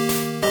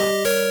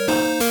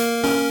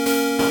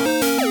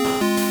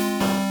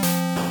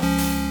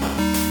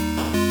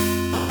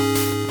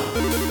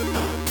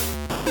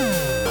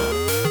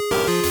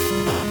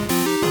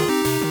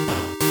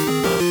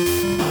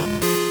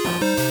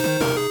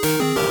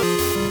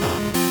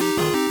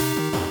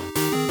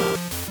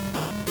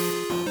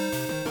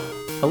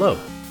Hello.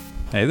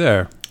 Hey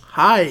there.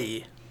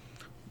 Hi.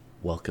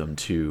 Welcome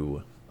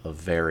to a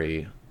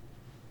very,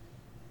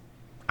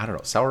 I don't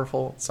know,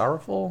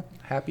 sorrowful,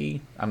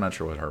 happy. I'm not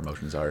sure what our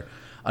emotions are.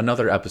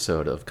 Another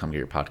episode of Come Get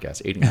Your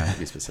Podcast, 89 to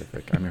be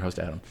specific. I'm your host,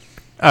 Adam.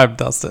 I'm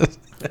Dustin.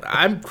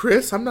 I'm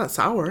Chris. I'm not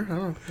sour. I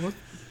don't know. What?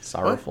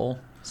 Sorrow.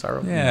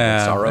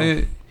 Yeah.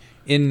 Sorrow.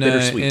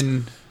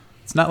 Bittersweet.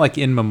 It's not like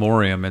in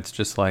memoriam. It's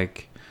just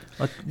like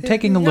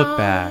taking a look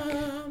back.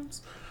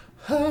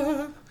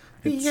 The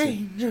It's-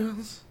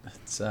 angels.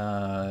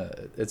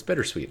 It's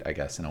bittersweet, I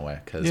guess, in a way,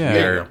 because Yeah. we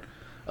are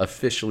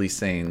officially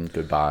saying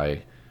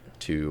goodbye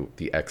to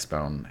the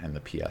Xbone and the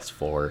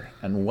PS4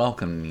 and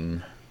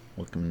welcoming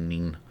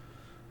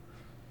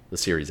the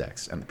Series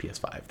X and the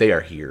PS5. They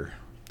are here.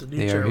 The new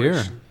They are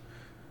generation. here.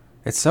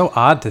 It's so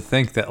odd to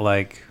think that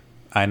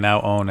I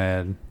now own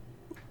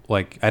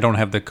I don't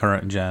have the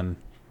current gen.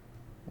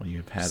 Well,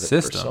 you've had it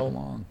System. for so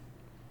long.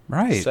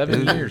 Right.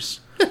 7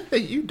 years.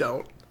 You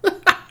don't.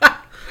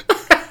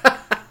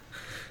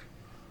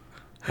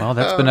 Well,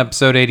 that's been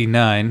episode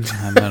 89.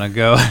 I'm gonna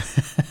go.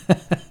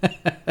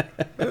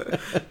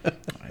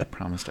 I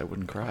promised I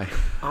wouldn't cry.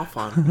 All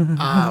fun.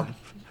 I was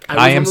am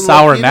one of the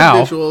sour lucky now.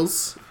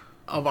 individuals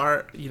of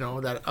our,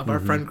 our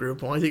friend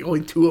group. I think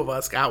only two of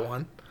us got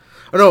one.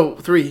 Or no,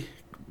 three.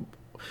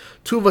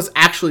 Two of us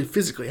actually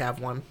physically have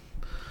one.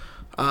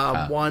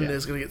 One yeah.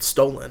 is going to get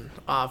stolen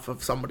off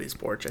of somebody's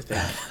porch, I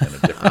think. In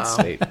a different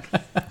state.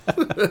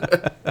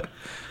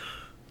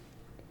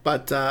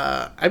 But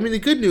I mean, the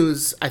good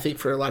news, I think,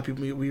 for a lot of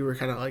people, we were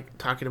kind of like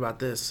talking about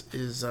this,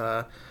 is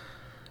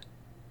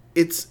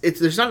it's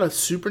there's not a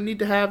super need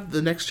to have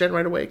the next gen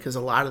right away, because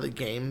a lot of the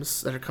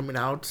games that are coming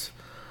out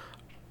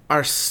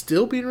are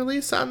still being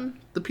released on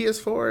the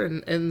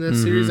PS4 and the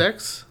Series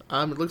X.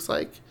 It looks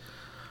like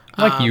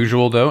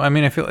Usual though. I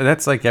mean, I feel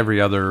that's like every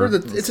other.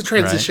 it's a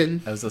transition.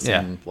 That was the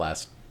Yeah. same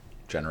last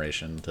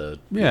generation to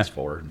Yeah.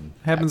 PS4. And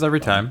Happens every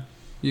time.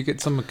 You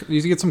get some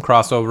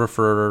crossover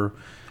for.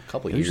 A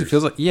couple It years. usually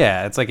feels like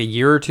it's like a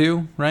year or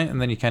two, right? And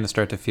then you kind of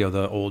start to feel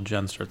the old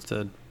gen starts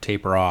to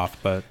taper off,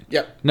 but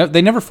Yep. no,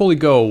 they never fully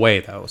go away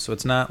though. So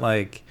it's not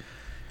like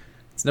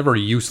it's never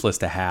useless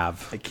to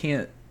have. I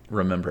can't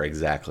remember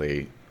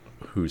exactly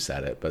who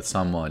said it, but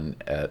someone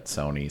at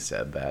Sony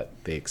said that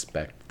they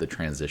expect the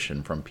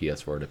transition from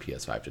PS4 to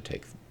PS5 to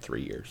take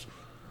 3 years.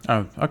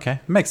 Oh, okay,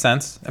 makes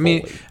sense. I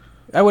mean, Fully.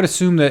 I would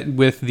assume that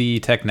with the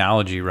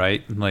technology,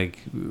 right? Like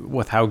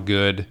with how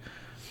good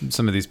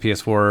some of these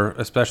PS4,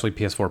 especially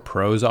PS4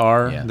 Pros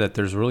are, Yeah. that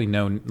there's really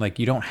no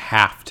you don't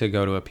have to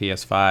go to a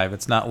PS5.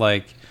 It's not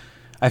like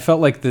I felt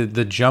like the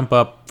jump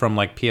up from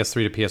like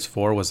PS3 to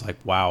PS4 was like,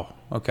 wow,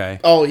 okay.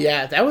 Oh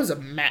yeah, that was a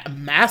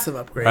massive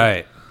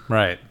upgrade.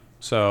 Right.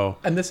 So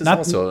And this is not-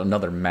 also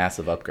another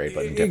massive upgrade,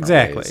 but in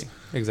different ways.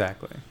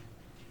 Exactly.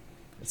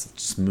 It's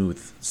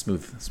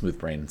smooth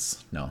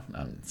brains. No,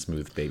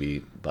 smooth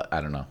baby, but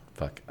I don't know.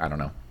 Fuck, I don't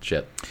know.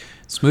 Shit.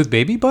 Smooth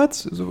baby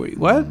butts?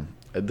 What?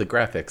 The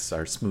graphics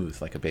are smooth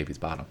like a baby's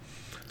bottom.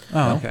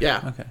 Oh, okay.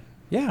 Yeah. Okay.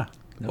 Yeah.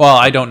 Well,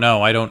 I don't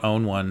know. I don't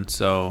own one,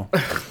 so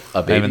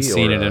A baby haven't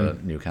seen or it a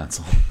in- new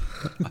console.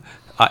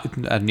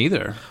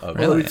 neither. Okay.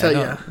 Well, let me I tell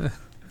don't- you,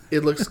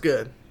 it looks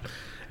good,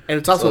 and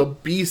it's also So- a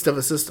beast of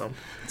a system.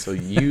 So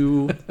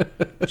you,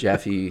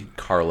 Jeffy,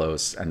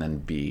 Carlos, and then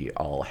B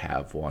all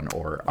have one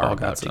or are All got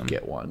about to some.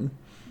 get one.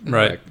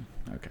 Right.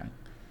 Okay.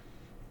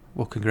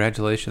 Well,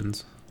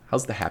 congratulations.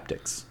 How's the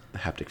haptics? The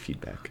haptic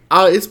feedback.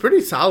 It's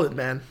pretty solid,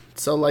 man.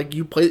 So like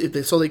you play it,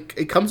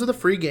 it comes with a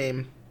free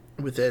game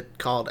with it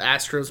called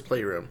Astro's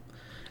Playroom,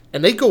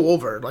 and they go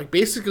over like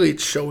basically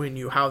it's showing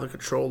you how the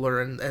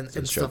controller and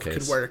stuff showcase.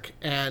 could work,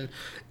 and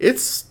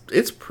it's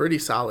pretty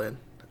solid.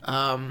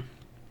 How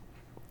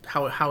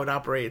it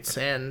operates,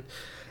 and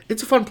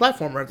it's a fun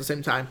platformer at the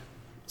same time.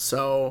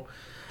 So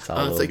Solid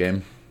it's little like-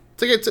 game.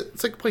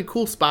 it's like playing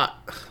Cool Spot,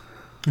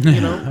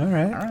 you know. All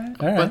right.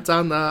 But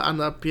on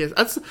the PS,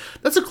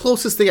 that's the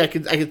closest thing I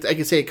could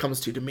say it comes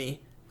to me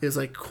is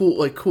like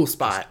Cool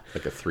Spot.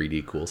 Like a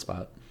 3D cool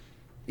spot.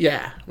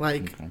 Yeah,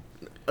 like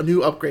a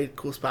new upgrade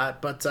Cool Spot.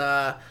 But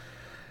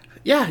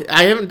yeah,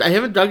 I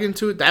haven't dug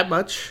into it that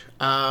much.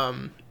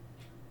 I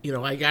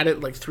got it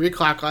like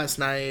 3:00 last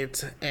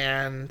night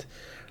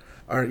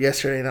or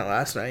yesterday, not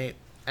last night.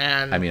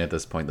 And I mean, at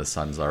this point, the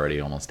sun's already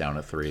almost down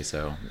at 3,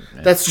 so...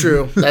 that's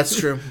true. That's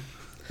true.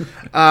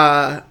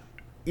 I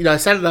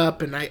set it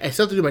up, and I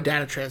still have to do my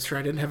data transfer.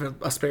 I didn't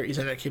have a spare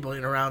Ethernet cable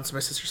laying around, so my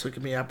sister's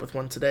hooking me up with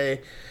one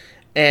today.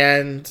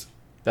 And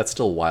That's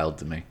still wild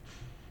to me.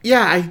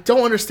 yeah, I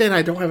don't understand.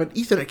 I don't have an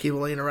Ethernet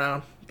cable laying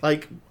around.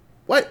 Like,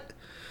 what?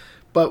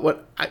 But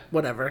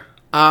whatever.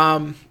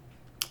 And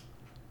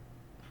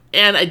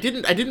I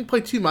didn't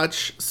play too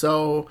much,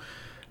 so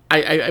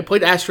I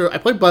played Astro. I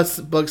played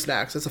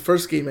Bugsnax. That's the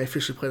first game I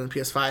officially played on the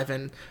PS5,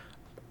 and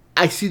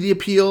I see the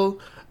appeal.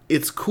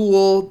 It's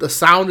cool. The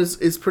sound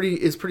is pretty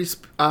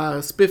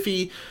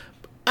spiffy.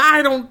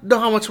 I don't know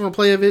how much I'm gonna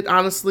play of it,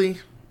 honestly.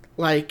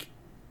 Like,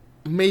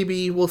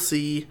 maybe we'll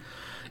see.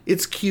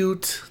 It's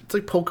cute. It's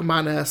like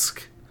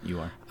Pokemon-esque.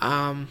 You are.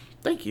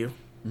 Thank you.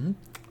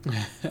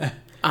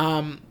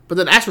 But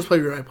then Astro's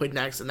Playroom I played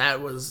next, and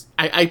that was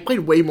I played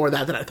way more of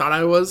that than I thought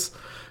I was,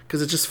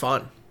 because it's just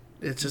fun.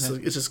 It's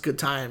just good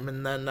time.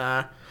 And then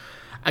I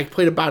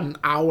played about an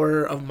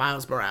hour of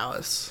Miles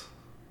Morales,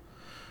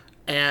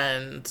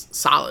 and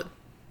solid,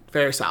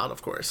 very solid,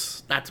 of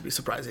course, not to be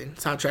surprising.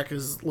 Soundtrack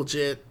is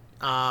legit,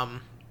 and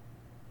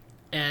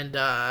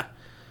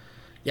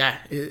yeah,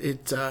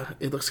 it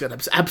looks good.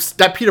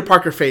 That Peter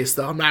Parker face,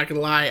 though, I'm not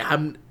gonna lie,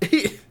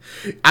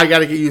 I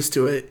gotta get used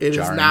to it. It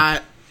Jarring. is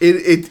not.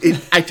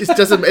 I just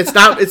doesn't. It's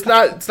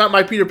not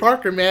my Peter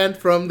Parker, man,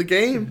 from the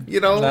game.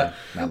 You know.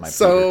 Not my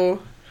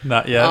So.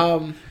 Not yet.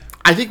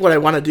 I think what I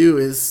want to do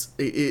is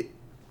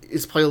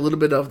play a little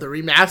bit of the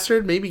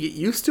remastered, maybe get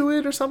used to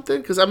it or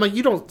something. Because I'm like,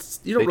 you don't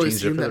They really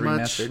changed see it for that the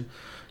much. remastered?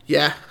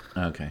 Yeah.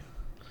 Okay.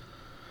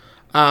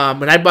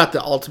 And I bought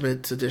the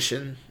Ultimate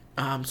Edition,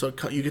 so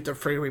you get the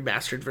free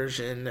remastered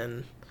version,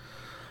 and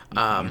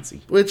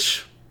Fancy.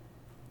 which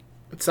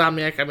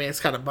Insomniac. I mean, it's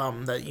kind of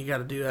bummed that you got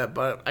to do that,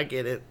 but I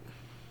get it.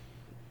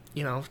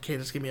 You know, can't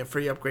just give me a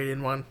free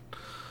upgraded one.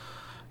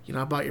 You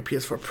know, I bought your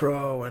PS4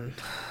 Pro, and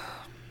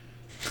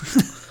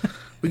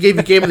we gave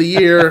you Game of the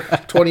Year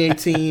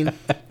 2018.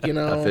 You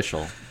know,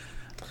 Official.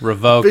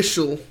 Revoked.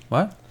 official.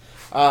 What?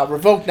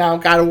 Revoked now.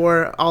 God of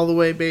War all the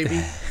way,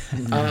 baby.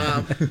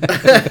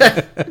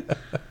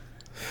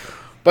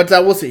 But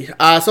we'll see.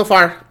 So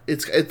far,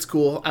 it's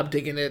cool. I'm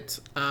digging it.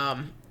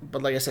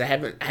 But like I said,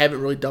 I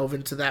haven't really dove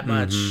into that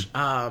much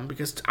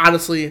because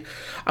honestly,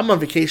 I'm on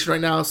vacation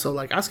right now. So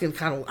like I was getting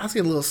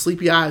a little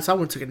sleepy eyes. So I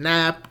went and took a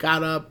nap,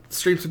 got up,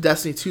 streamed some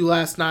Destiny 2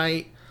 last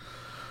night.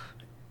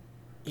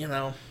 You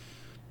know,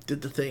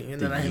 did the thing, and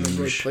then I haven't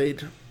really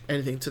played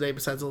anything today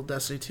besides a little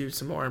Destiny 2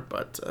 some more.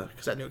 But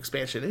because that new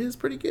expansion is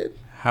pretty good.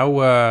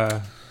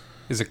 How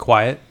is it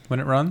quiet when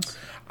it runs?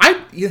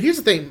 Here's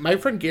the thing. My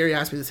friend Gary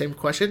asked me the same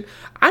question.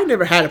 I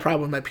never had a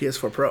problem with my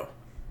PS4 Pro.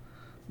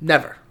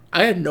 Never.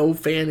 I had no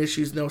fan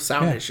issues, no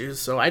sound issues,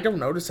 so I don't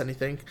notice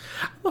anything.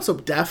 I'm also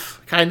deaf,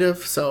 kind of,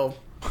 so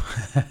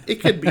it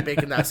could be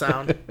making that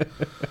sound.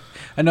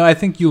 I know. I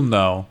think you'll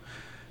know.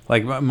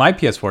 Like my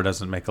PS4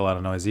 doesn't make a lot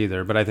of noise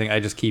either, but I think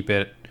I just keep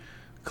it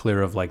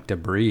clear of like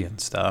debris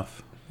and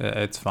stuff.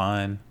 It's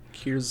fine.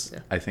 Here's,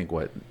 I think,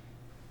 what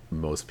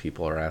most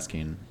people are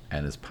asking,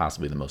 and is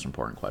possibly the most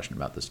important question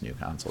about this new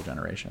console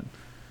generation.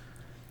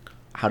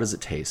 How does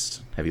it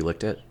taste? Have you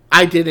licked it?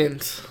 I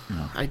didn't.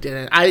 No. I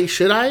didn't.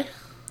 Should I?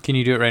 Can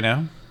you do it right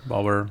now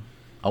while we're?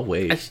 Oh,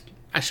 wait.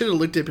 I should have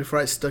licked it before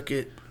I stuck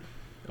it.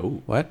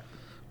 Oh. What?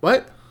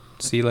 What?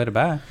 See you later.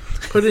 Bye.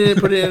 Put it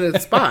in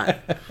its spot.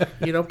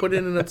 You know, put it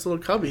in its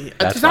little cubby.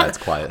 That's why it's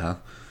quiet, huh?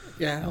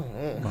 Yeah. I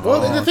don't know.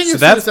 Well, the thing So is,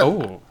 that's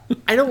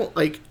I don't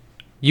like.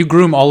 You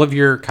groom all of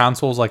your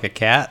consoles like a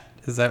cat.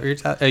 Is that what you're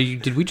talking?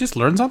 Did we just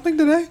learn something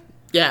today?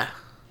 Yeah.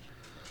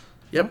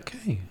 Yep.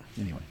 Okay.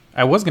 Anyway.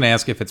 I was going to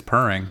ask if it's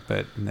purring,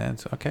 but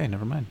that's okay.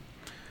 Never mind.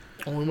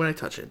 Only when I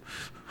touch it.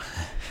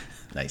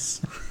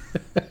 Nice.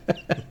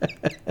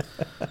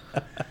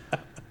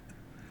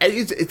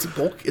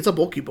 It's a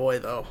bulky boy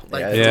though.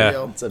 Like Yeah. for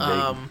real. It's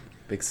a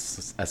big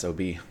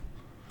SOB.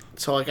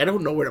 So like I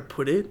don't know where to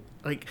put it.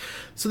 Like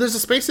so there's a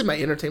space in my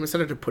entertainment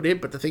center to put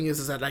it, but the thing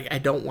is that like I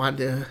don't want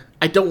it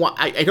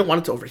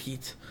to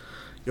overheat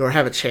or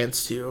have a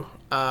chance to.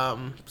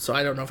 So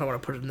I don't know if I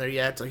want to put it in there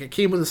yet. Like it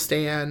came with a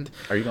stand.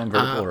 Are you going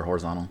vertical or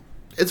horizontal?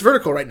 It's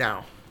vertical right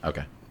now.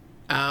 Okay.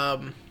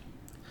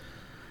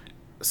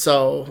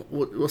 So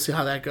we'll see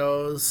how that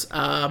goes.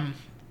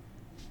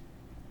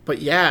 But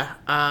yeah,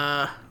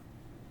 I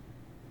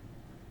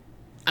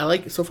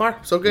like it so far.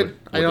 So good.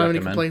 I don't have any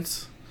recommend.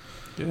 complaints.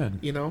 Good.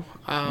 You know.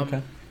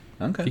 Okay.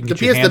 You can The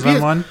get your hands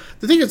on one.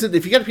 The thing is that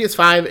if you got a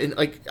PS5 and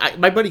like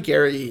my buddy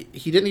Gary,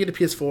 he didn't get a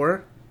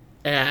PS4,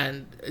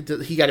 and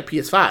he got a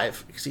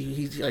PS5 because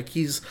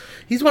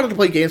he's wanted to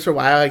play games for a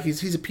while. Like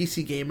he's a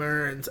PC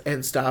gamer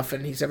and stuff,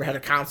 and he's never had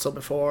a console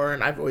before.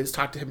 And I've always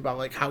talked to him about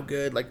like how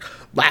good like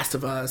Last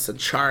of Us,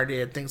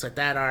 Uncharted, things like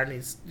that are, and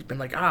he's been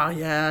like, oh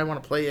yeah, I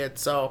want to play it.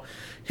 So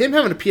him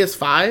having a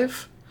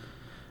PS5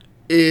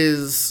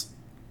 is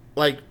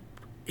like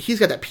he's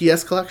got that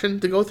PS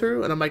collection to go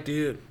through, and I'm like,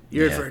 dude,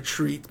 you're in for a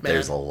treat, man.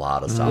 There's a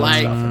lot of solid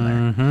Like- stuff in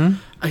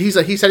there. He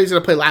said he's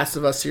gonna play Last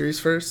of Us series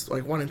first,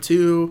 like 1 and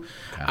 2,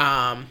 Okay.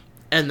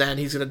 and then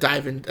he's gonna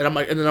dive in. And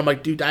I'm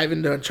like, dude, dive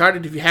into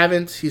Uncharted if you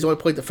haven't. He's only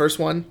played the first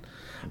one.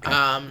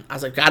 I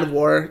was like, God of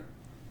War.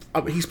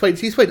 He's played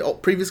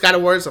previous God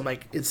of Wars. I'm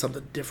like, it's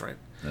something different.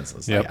 This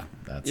is, Yep. yeah,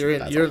 that's You're a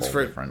in whole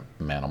for- different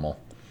animal.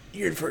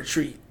 You're in for a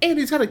treat. And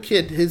he's got a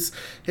kid. His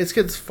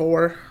kid's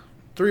 3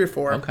 or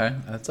 4. Okay,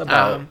 that's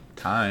about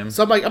time.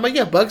 So I'm like,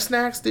 yeah, Bug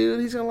Snacks, dude.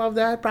 He's gonna love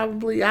that.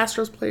 Probably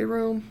Astro's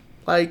Playroom,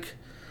 like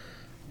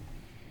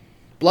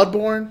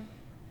Bloodborne.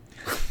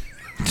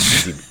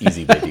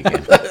 Easy baby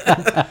game.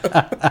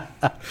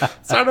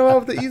 Starting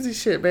off with the easy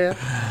shit, man.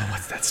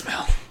 What's that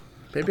smell?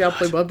 Maybe I'll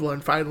play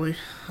Bloodborne finally.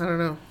 I don't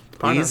know.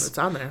 Please? It's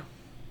on there.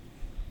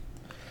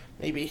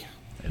 Maybe.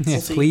 Yeah,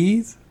 see.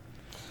 please.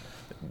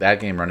 That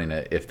game running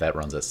at, if that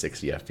runs at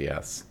 60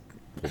 FPS,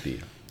 will be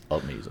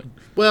amazing.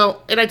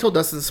 Well, and I told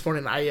Dustin this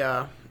morning,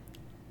 I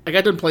I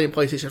got done playing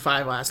PlayStation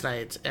 5 last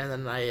night, and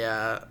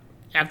then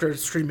after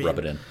streaming, Rub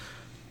it in.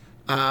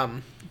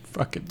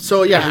 Fucking.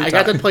 So yeah, I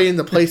got done playing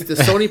the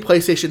Sony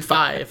PlayStation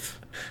 5.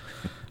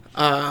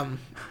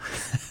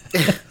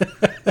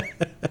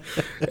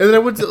 And then I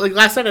went to, like,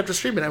 last night after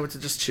streaming, I went to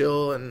just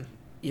chill, and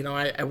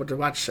I went to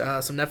watch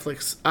some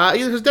Netflix.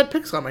 There's Dead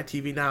Pixel on my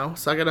TV now,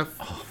 so I gotta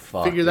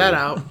figure that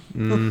out.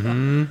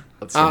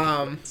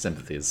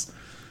 Sympathies.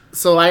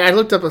 So I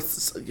looked up a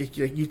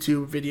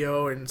YouTube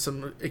video and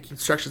some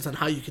instructions on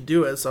how you can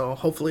do it. So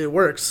hopefully it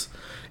works.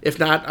 If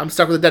not, I'm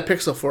stuck with a Dead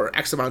Pixel for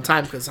X amount of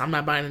time because I'm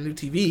not buying a new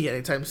TV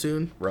anytime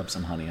soon. Rub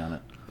some honey on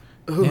it.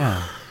 Ooh.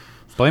 Yeah.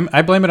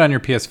 I blame it on your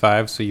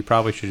PS5, so you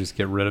probably should just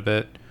get rid of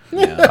it.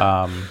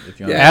 Yeah.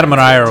 Adam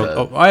and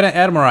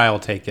I will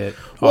take it.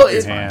 Well, off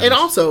your hands. and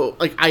also,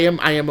 like, I am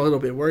a little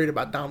bit worried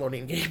about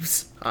downloading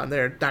games on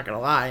there. Not gonna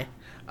lie,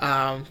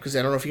 because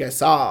I don't know if you guys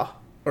saw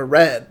or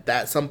read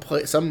that some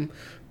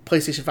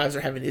PlayStation 5s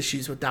are having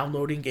issues with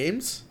downloading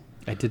games.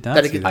 I did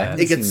not see I that.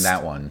 haven't seen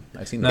that one.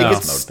 I've seen the It mode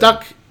gets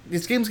stuck.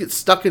 These games get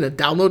stuck in a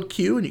download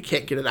queue, and you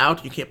can't get it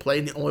out. You can't play,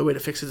 and the only way to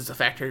fix it is a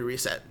factory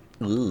reset.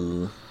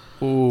 Ooh.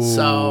 Ooh.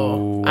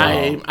 So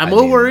I'm a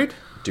little worried.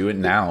 Do it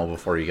now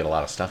before you get a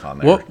lot of stuff on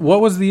there.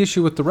 What was the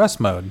issue with the rest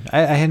mode?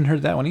 I hadn't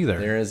heard that one either.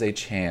 There is a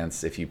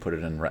chance if you put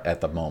it in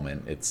at the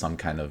moment, it's some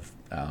kind of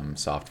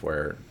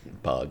software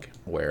bug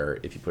where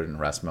if you put it in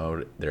rest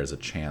mode, there's a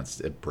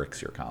chance it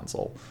bricks your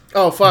console.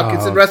 Oh fuck!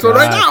 It's in Oh, rest mode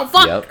right God. now.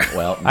 Fuck. Yep.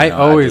 Well, I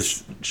always-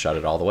 just shut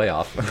it all the way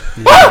off.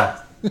 Yeah.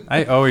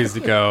 I always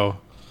go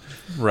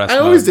rest I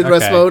mode. always did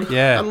rest Okay. mode.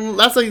 Yeah.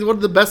 That's like one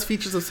of the best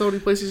features of Sony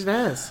PlayStation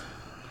has.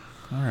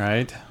 All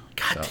right.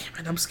 God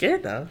damn it! I'm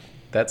scared now.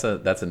 That's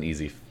an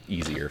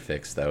easier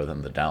fix though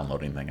than the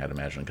downloading thing, I'd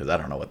imagine, because I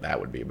don't know what that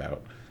would be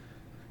about.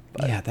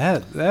 Yeah,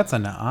 that's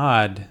an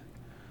odd.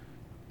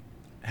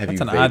 Have you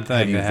That's an odd thing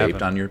have you to vaped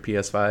happen. on your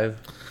PS5?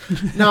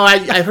 No, I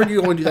heard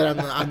you only do that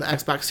on the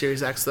Xbox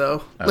Series X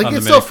though. Like On the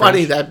it's so mini funny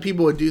fridge? that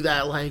people would do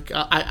that. Like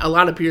a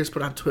lot of peers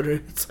put on Twitter.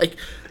 It's like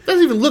it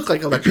doesn't even look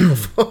like electrical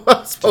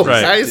phones,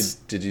 Right. guys.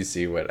 Did you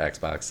see what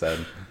Xbox said?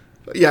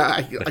 Yeah,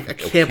 I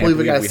can't believe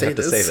we gotta we say have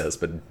this. to say this,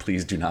 but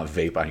please do not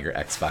vape on your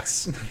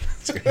Xbox.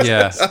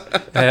 Yes.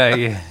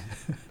 Yeah.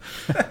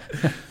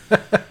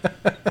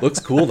 Looks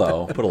cool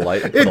though. Put a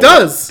light. It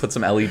does. Put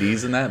some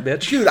LEDs in that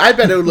bitch. Dude, I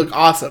bet it would look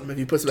awesome if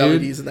you put some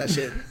Dude. LEDs in that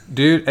shit.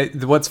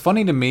 Dude, what's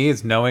funny to me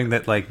is knowing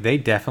that like they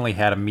definitely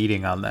had a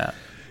meeting on that.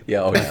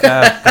 Yeah. Oh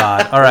yeah. Oh,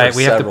 God. All right, were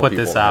we have to several put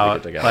this people that had to out.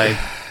 get together. Like,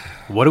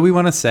 what do we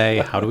want to say?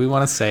 How do we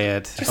want to say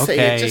it? Just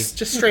say it.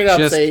 Just straight up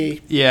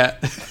say. Yeah.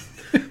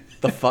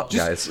 The fuck,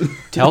 guys.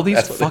 Tell these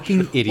That's what they fucking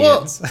Well,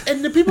 idiots.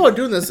 and the people are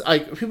doing this.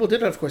 Like people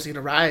did, of course, get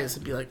a rise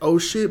and be like, "Oh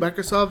shit,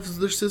 Microsoft's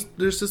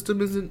their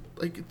system isn't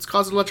like it's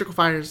causing electrical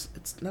fires."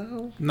 It's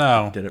no.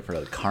 No. Did it for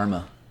the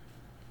karma.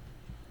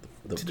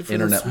 The Did it for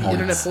internet those points.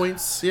 Internet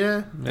points.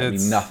 Yeah, I mean,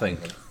 It's nothing.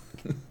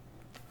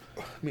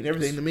 I mean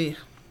everything to me.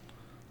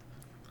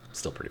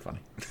 Still pretty funny.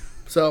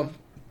 So,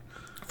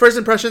 first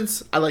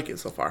impressions, I like it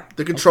so far.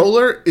 The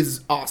controller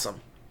is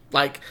awesome.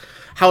 Like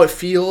how it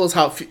feels,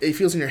 it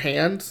feels in your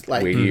hand.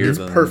 Like Weightier it's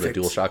than the perfect.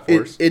 DualShock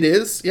 4s? It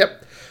is.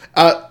 Yep.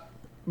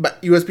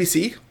 But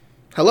USB-C.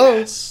 Hello.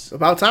 Yes.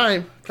 About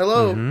time.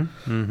 Hello.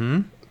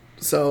 Mm-hmm.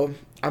 So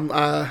I'm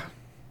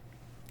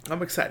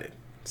excited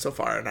so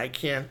far, and I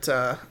can't.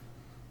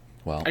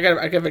 Well, I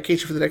got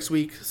vacation for the next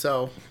week,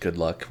 so good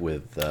luck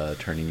with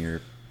turning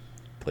your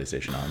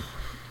PlayStation on. I'm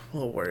a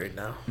little worried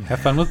now.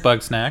 Have fun with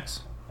bug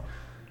snacks.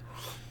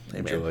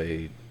 Hey, man.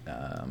 Enjoy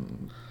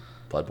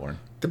Bloodborne.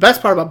 The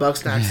best part about bug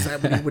snacks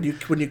is that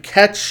when you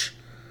catch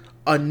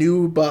a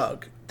new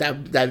bug,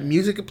 that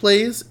music it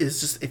plays is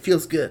just it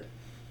feels good.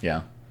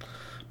 Yeah.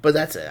 But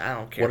that's it. I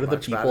don't care. What are the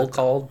much about people it.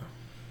 called?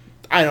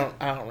 I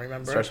don't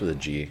remember. Starts with a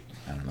G.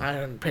 I don't know. I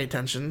didn't pay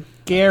attention.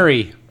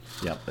 Gary.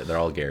 Yep, they're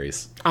all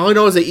Garys. All I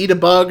know is they eat a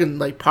bug and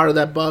like part of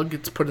that bug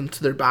gets put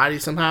into their body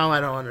somehow. I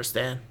don't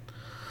understand.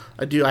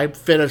 I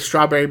fed a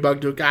strawberry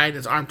bug to a guy and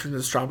his arm turned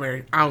into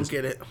strawberry. I don't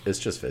get it. It's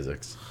just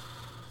physics.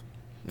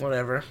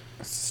 Whatever.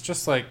 It's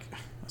just like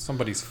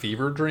somebody's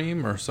fever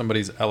dream or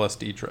somebody's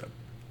LSD trip.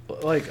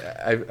 Like,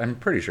 I'm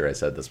pretty sure I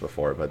said this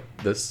before, but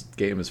this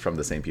game is from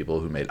the same people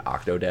who made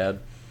Octodad.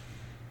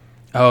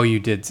 Oh, you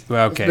did.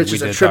 Well, okay, Those we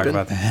bitches are did talk tripping.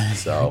 about that.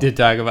 So- We did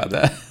talk about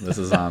that. This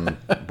is on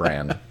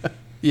brand.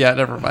 Yeah,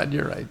 never mind.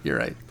 You're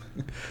right.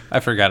 I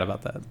forgot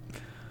about that.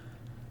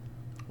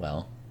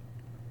 Well,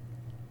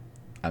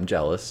 I'm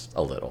jealous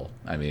a little.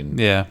 I mean,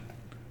 Yeah.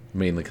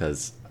 mainly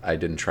because I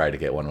didn't try to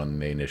get one when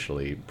they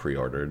initially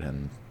pre-ordered,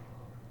 and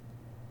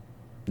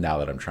now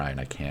that I'm trying,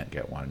 I can't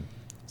get one.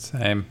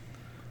 Same.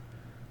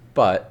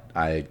 But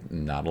I'm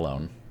not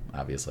alone,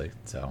 obviously.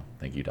 So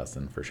thank you,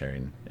 Dustin, for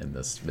sharing in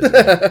this misery.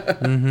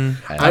 I'm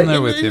And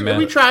there with you, man.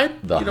 We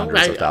tried. the You know,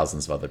 hundreds of I-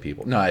 thousands of other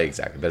people. No,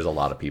 exactly. There's a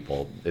lot of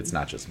people. It's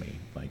not just me.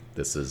 Like,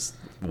 this is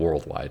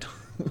worldwide.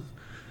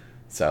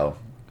 So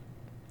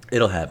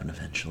it'll happen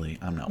eventually.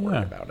 I'm not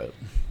worried Yeah. about it.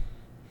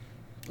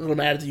 A little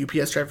mad at the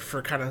UPS driver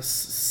for kind of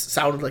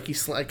sounded like he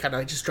kind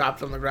of just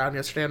dropped on the ground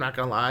yesterday. I'm not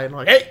gonna lie. And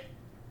I'm like, hey,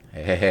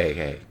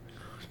 Hey.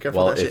 Careful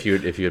Well, with that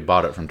shit. if you had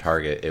bought it from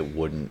Target, it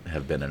wouldn't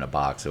have been in a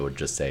box. It would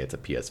just say it's a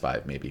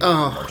PS5, maybe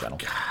Oh, more gentle.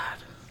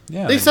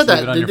 Yeah, They just said leave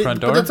that, it on your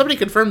front but door. then somebody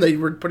confirmed they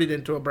were putting it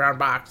into a brown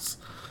box,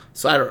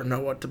 so I don't know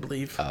what to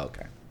believe. Oh,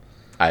 okay.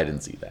 I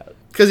didn't see that.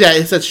 Because yeah,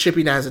 it says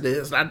shipping as it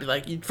is, and I'd be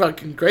like, you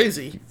fucking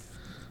crazy.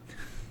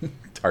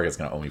 Target's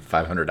gonna owe me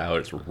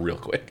 $500 real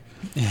quick.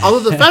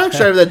 Although the FedEx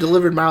driver that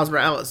delivered Miles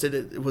Morales did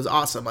it, it was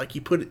awesome. Like he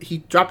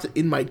dropped it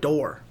in my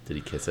door. Did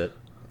he kiss it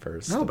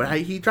first? No, but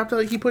he dropped it.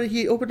 Like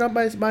he opened up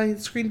my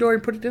screen door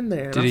and put it in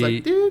there. And Did I was he-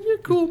 like, dude, you're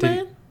cool,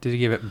 man. Did he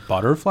give it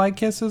butterfly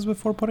kisses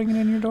before putting it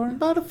in your door?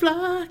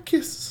 Butterfly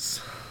kisses.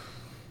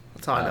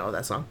 That's all I know of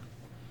that song.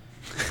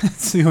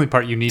 That's the only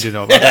part you need to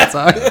know about that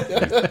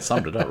song. You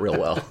summed it up real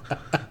well.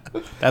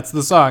 That's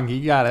the song.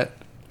 He got it.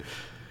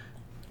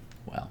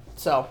 Wow.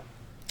 So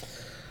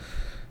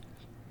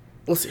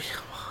we'll see.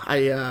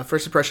 I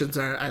first impressions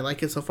are I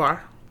like it so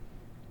far.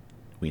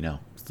 We know.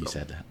 You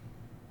said that.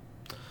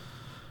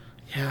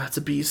 Yeah, it's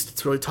a beast.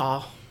 It's really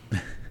tall.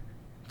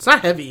 It's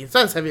not heavy. It's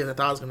not as heavy as I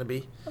thought it was going to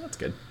be. Oh, that's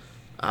good.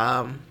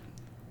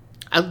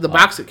 The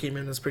box it came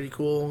in is pretty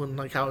cool, and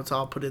like how it's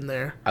all put in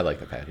there. I like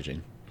the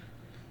packaging.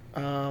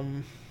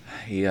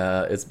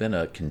 Yeah, it's been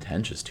a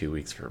contentious 2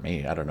 weeks for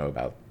me. I don't know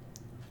about.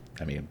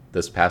 I mean,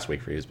 this past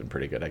week for you has been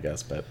pretty good, I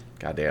guess. But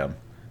goddamn,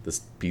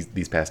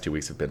 these past 2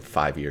 weeks have been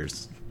 5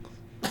 years.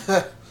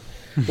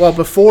 Well,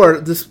 before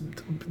this,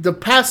 the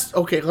past.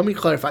 Okay, let me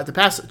clarify. The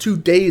past 2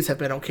 days have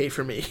been okay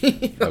for me.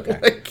 Okay.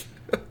 Like,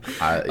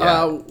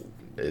 Yeah.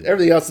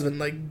 everything else has been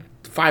like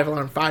 5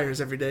 alarm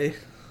fires every day.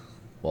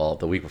 Well,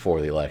 the week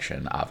before the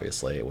election,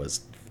 obviously, it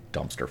was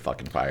dumpster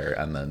fucking fire.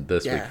 And then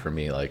this week Yeah. for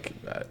me, like,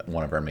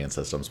 one of our main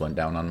systems went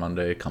down on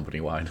Monday,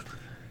 company-wide.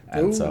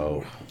 And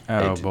so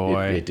Oh,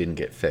 boy. it didn't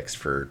get fixed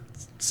for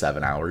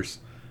 7 hours.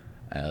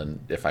 And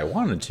if I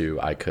wanted to,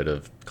 I could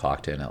have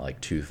clocked in at like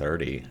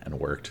 2:30 and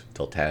worked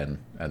till 10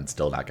 and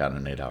still not gotten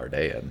an 8-hour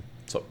day in.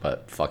 So,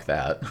 but fuck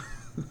that.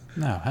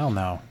 No, hell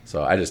no.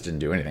 So I just didn't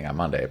do anything on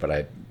Monday, but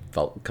I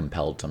felt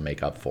compelled to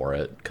make up for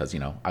it because,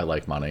 I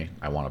like money.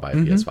 I want to buy a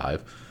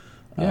PS5.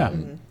 Yeah.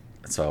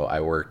 So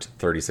I worked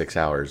 36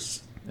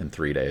 hours in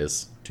 3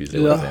 days, Tuesday,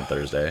 Ugh. Wednesday, and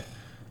Thursday.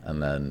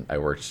 And then I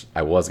was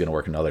going to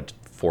work another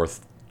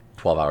fourth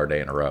 12-hour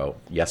day in a row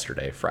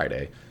yesterday,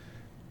 Friday,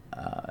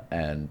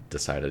 and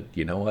decided,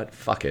 you know what,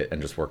 fuck it,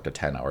 and just worked a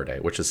 10-hour day,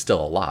 which is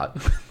still a lot.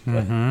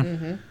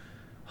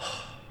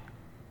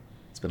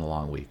 It's been a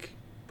long week,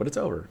 but it's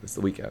over. It's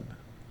the weekend.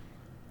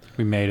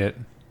 We made it.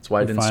 That's why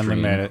I We didn't finally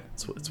stream. made it.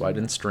 That's why I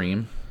didn't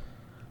stream,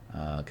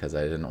 because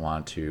I didn't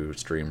want to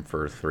stream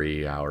for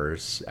 3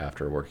 hours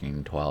after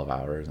working 12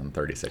 hours and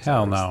 36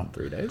 Hell hours no. in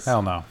 3 days.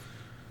 Hell no.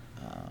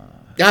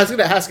 Yeah, I was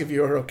gonna ask if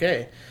you were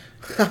okay.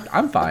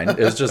 I'm fine. It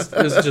was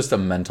just a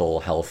mental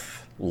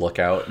health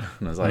lookout,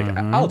 and I was like,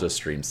 I'll just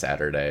stream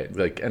Saturday.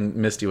 Like, and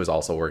Misty was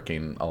also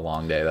working a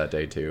long day that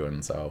day too,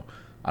 and so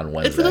on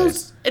Wednesday.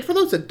 And for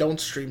those that don't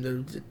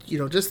stream,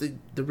 just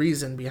the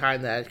reason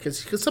behind that, because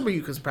some of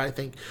you can probably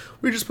think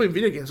we're just playing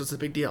video games, so it's a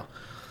big deal.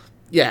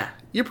 Yeah,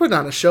 you're putting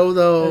on a show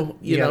though,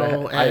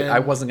 I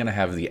wasn't gonna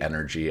have the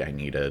energy I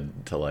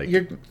needed to like.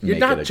 You're make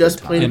not it a just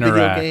good playing a time.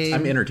 video Interact. game.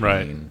 I'm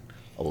entertaining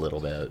a little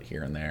bit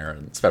here and there,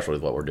 and especially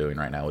with what we're doing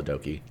right now with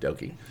Doki.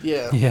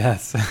 Yeah.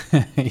 Yes.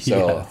 So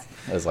Yes.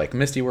 I was like,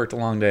 Misty worked a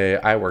long day.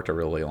 I worked a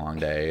really long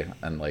day.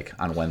 And like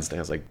on Wednesday, I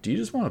was like, do you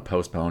just want to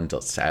postpone until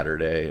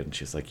Saturday? And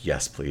she's like,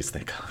 yes, please.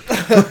 Thank God.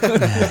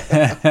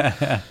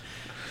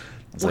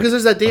 Because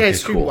there's that day I okay,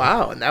 streamed cool.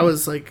 WoW, and that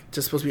was like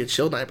just supposed to be a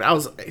chill night, but I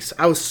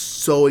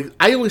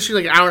only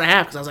streamed like an hour and a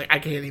half because I was like, I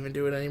can't even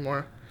do it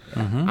anymore.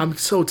 I'm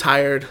so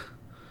tired.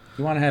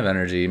 You want to have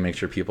energy, make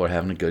sure people are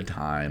having a good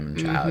time and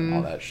chat and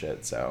all that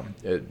shit. So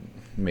it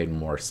made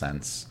more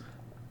sense,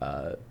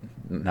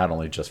 not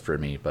only just for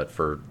me, but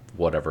for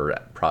whatever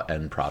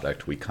end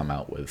product we come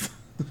out with.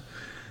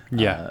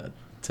 Yeah.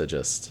 To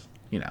just,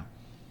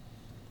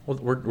 well,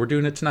 we're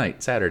doing it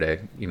tonight,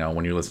 Saturday.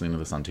 When you're listening to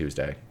this on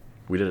Tuesday,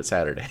 we did it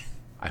Saturday.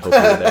 I hope you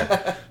were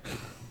there.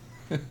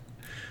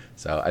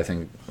 So I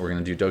think we're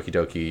gonna do Doki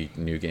Doki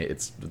new game.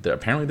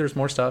 Apparently there's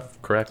more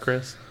stuff, correct,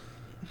 Chris?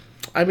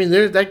 I mean,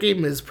 that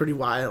game is pretty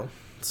wild.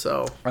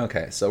 So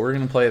Okay, so we're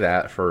gonna play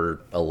that for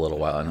a little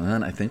while, and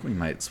then I think we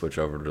might switch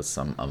over to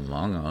some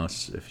Among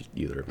Us if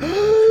either of you are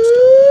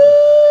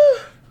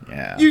interested.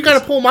 Yeah, you got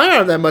to pull my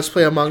arm that much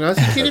play Among Us.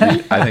 You kidding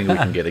me? I think we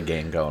can get a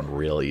game going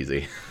real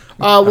easy.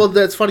 Well,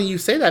 that's funny you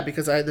say that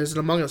because there's an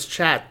Among Us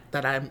chat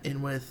that I'm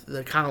in with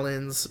the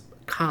Colin,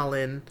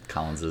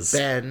 Collins's.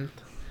 Ben,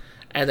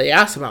 and they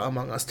asked about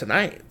Among Us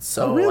tonight.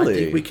 So Oh, really? I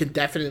think we could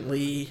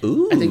definitely.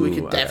 Ooh,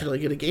 definitely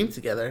get a game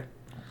together.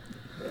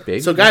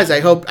 Big. So guys, I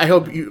hope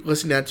you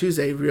listening on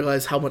Tuesday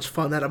realize how much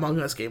fun that Among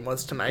Us game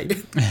was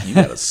tonight. You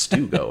got a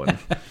stew going.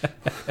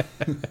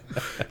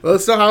 Let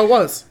us know how it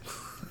was.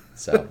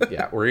 So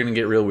yeah, we're gonna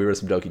get real weird with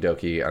some Doki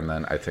Doki, and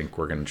then I think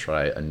we're gonna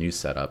try a new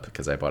setup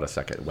because I bought a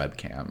second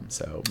webcam,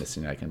 so Missy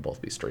and I can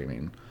both be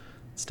streaming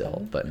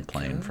still, but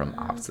playing from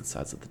opposite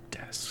sides of the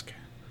desk.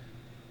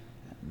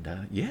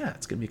 And yeah,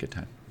 it's gonna be a good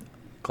time.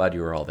 Glad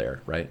you were all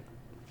there, right?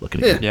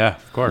 Looking at Yeah. you, Yeah,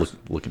 of course.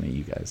 looking at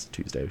you guys,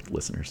 Tuesday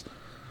listeners.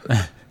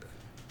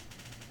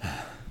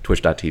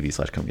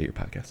 Twitch.tv/come get your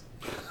podcast.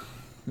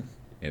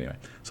 Anyway,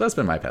 so that's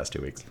been my past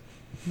 2 weeks.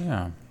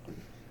 Yeah.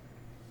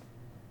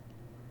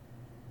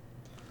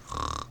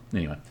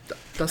 Anyway,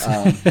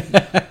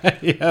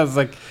 Yeah, I was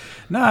like,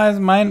 no,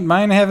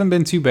 mine haven't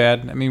been too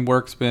bad. I mean,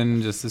 work's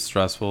been just as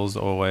stressful as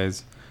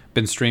always.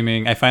 Been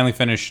streaming. I finally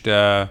finished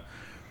Batman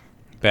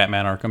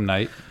Arkham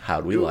Knight.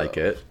 how'd we like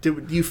it?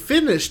 You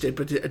finished it,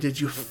 but did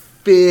you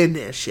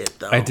finish it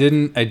though? I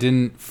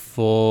didn't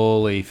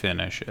fully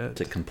finish it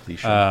To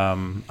completion.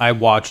 I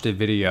watched a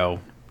video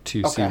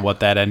to see Okay.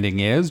 what that ending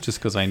is, just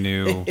because I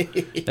knew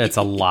it's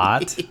a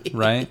lot,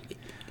 right?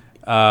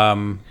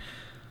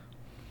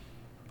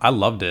 I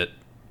loved it.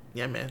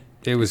 Yeah, man.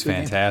 It was a good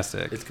game.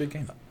 fantastic. It's a good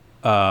game.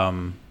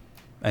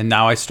 And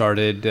now I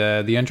started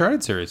the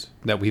Uncharted series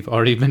that we've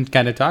already been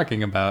kind of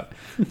talking about.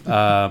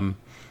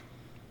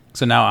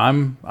 So now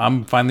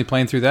I'm finally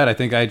playing through that. I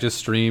think I just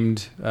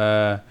streamed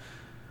on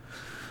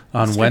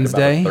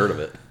Wednesday. About a third of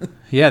it.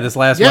 Yeah, this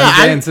last Yeah,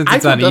 Wednesday, and since I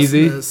it's on told Dustin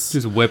easy, this.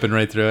 just whipping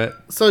right through it.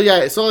 So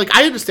yeah, so like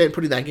I understand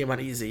putting that game on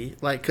easy,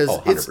 like because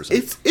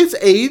 100%. it's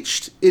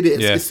aged. It is.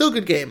 Yeah. It's still a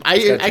good game. got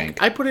jank.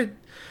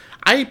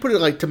 I put it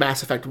like to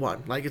Mass Effect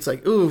 1. Like it's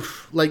like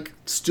oof, like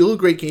still a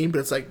great game, but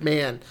it's like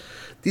man,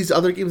 these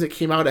other games that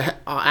came out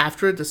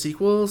after it, the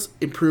sequels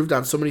improved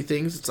on so many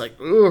things. It's like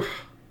oof,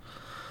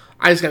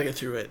 I just gotta get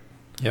through it.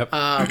 Yep.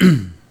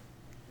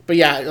 But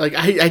yeah, like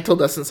I told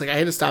Dustin, it's like I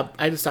had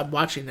to stop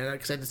watching it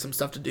because I did some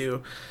stuff to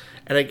do,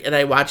 and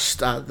I watched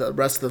the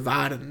rest of the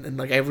VOD and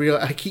like I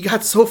realized like, he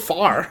got so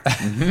far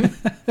in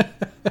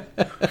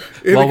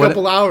Well, a when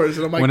couple hours,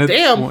 and I'm like, when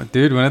damn,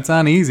 dude, when it's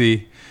on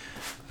easy,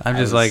 I'm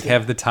just was- like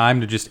have the time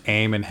to just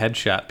aim and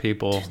headshot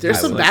people. there's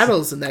I some was-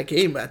 battles in that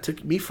game that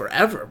took me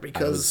forever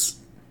because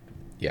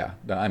Yeah,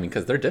 no, I mean,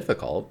 because they're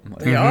difficult. Like,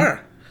 they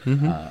are.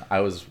 I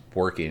was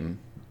working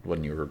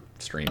when you were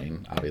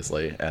streaming,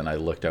 obviously, and I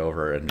looked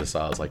over and just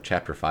saw, I was like,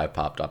 Chapter 5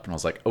 popped up, and I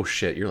was like, oh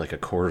shit, you're like a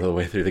quarter of the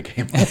way through the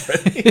game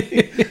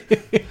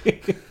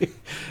already.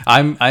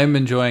 I'm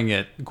enjoying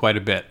it quite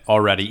a bit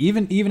already.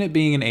 Even it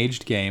being an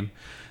aged game,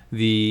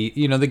 the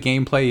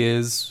gameplay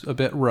is a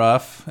bit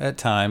rough at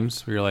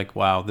times. Where you're like,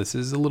 wow, this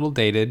is a little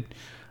dated.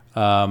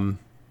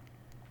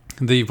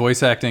 The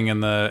voice acting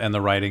and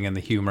the writing and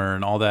the humor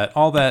and all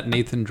that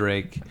Nathan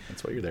Drake,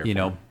 That's what you're there you for.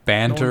 know,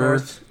 banter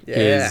North.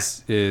 Yeah.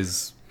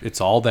 is it's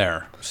all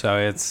there.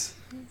 So that's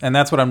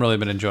what I'm really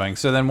been enjoying.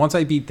 So then once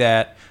I beat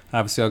that,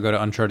 obviously I'll go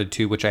to Uncharted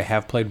 2, which I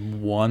have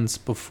played once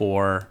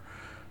before.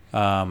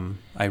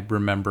 I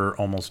remember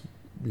almost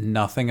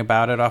nothing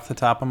about it off the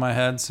top of my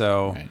head.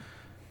 So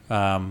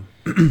Right.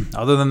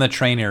 other than the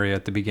train area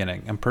at the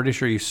beginning, I'm pretty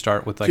sure you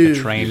start with like Dude, a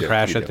train you do,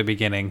 crash you at do. the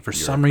beginning. For You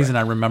some are reason,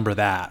 I remember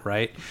that,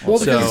 right? Well,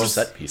 So, because it's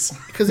a it's- set piece.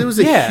 Because it was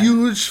a Yeah.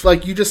 huge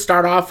like you just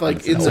start off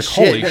like in It's the like,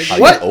 shit. holy Like, shit.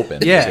 what?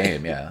 Open Yeah.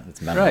 game, yeah.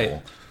 It's memorable.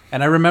 Right.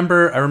 And I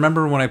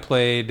remember when I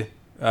played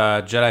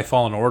Jedi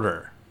Fallen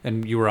Order,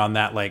 and you were on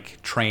that like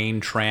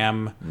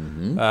tram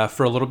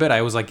for a little bit.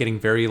 I was like getting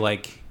very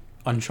like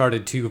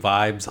Uncharted 2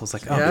 vibes. I was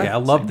like, oh Yeah, yeah, I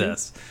love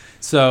this.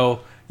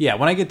 So yeah,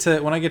 when I get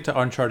to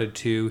Uncharted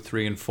 2,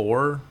 3, and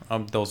 4,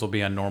 those will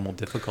be on normal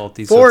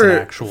difficulty. So it's an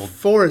actual.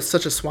 Four is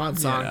such a swan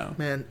song, know.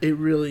 man. It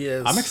really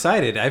is. I'm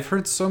excited. I've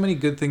heard so many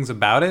good things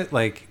about it.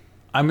 Like,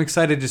 I'm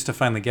excited just to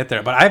finally get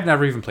there. But I've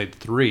never even played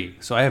 3,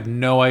 so I have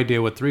no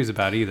idea what 3 is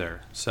about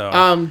either.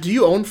 So Do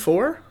you own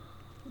 4?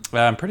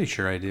 I'm pretty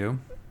sure I do.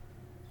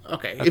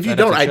 Okay. I'd If you have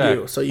don't, to I check.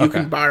 do. So you Okay.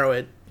 can borrow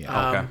it.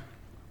 Yeah.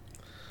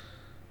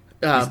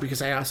 Okay.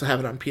 Because I also have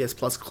it on PS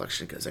Plus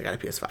collection because I got a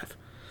PS5.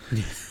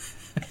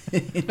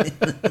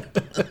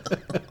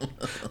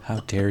 How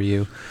dare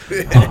you?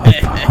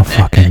 How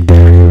fucking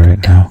dare you right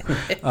now?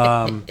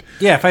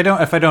 Yeah, if I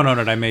don't own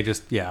it, I may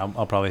just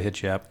I'll probably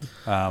hit you up.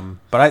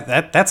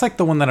 But that's like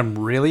the one that I'm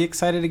really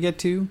excited to get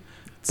to.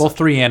 Both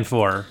 3 and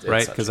 4,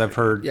 right? such Because a I've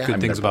heard Yeah. I good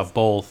mean, things they're about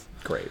both.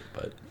 Great,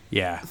 but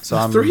Yeah, so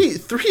I'm Three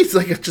is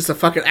like just a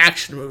fucking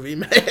action movie,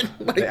 man.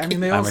 Like, I mean,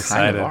 they I'm all kind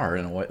excited. of are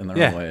in their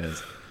Yeah. own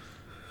ways.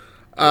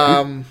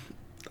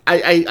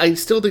 I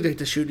still think like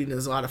the shooting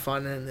is a lot of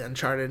fun in the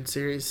Uncharted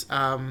series.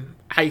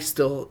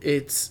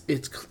 It's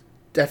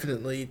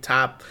definitely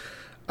top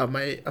of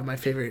my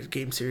favorite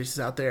game series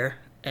out there.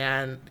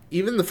 And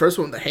even the first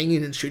one, the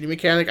hanging and shooting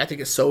mechanic, I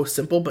think is so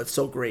simple but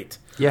so great.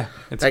 yeah,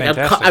 it's Like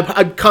fantastic.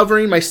 I'm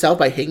covering myself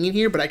by hanging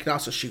here, but I can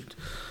also shoot.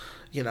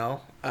 You know,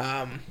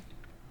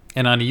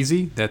 And on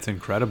easy, that's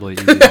incredibly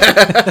easy.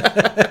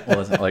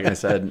 Well, like I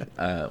said,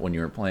 when you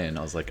were playing,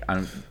 I was like,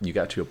 you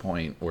got to a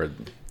point where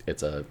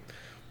it's a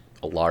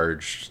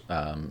large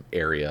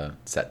area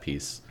set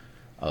piece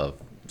of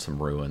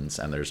some ruins,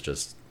 and there's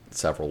just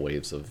several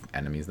waves of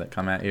enemies that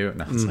come at you.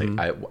 And I was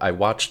like, I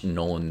watched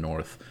Nolan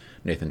North,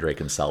 Nathan Drake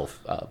himself,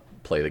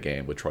 play the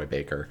game with Troy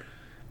Baker,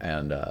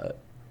 and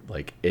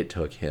like it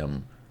took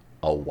him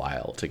a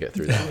while to get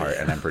through that part,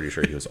 and I'm pretty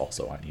sure he was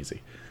also on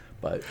easy.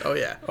 But oh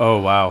yeah, Oh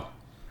wow.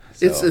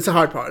 it's a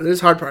hard part. There's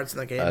hard parts in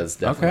the game. it's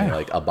definitely Okay.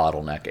 like a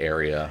bottleneck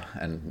area,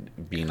 and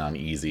being on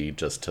easy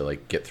just to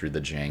like get through the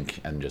jank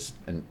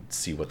and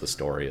see what the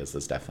story is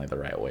definitely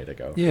the right way to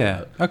go.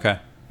 Yeah. Okay.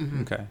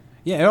 Okay.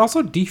 Yeah, it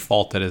also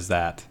defaulted as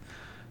that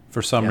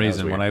for some Yeah, that was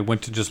reason. When weird. I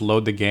went to just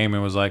load the game, it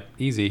was like,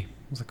 easy. I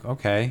was like,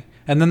 okay.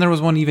 And then there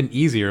was one even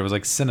easier. It was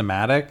like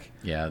cinematic.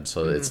 Yeah,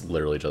 so it's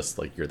literally just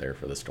like you're there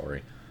for the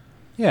story.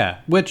 Yeah,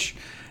 which,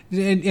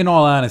 in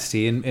all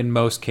honesty, in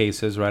most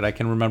cases, right, I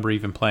can remember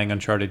even playing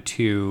Uncharted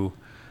 2.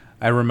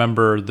 I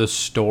remember the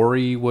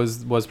story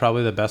was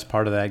probably the best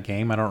part of that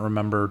game. I don't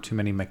remember too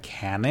many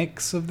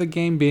mechanics of the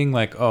game being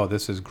like, oh,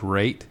 this is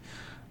great.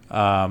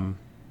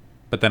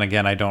 But then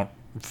again, I don't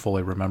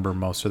fully remember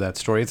most of that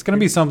story. It's going to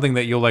be something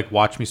that you'll like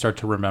watch me start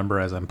to remember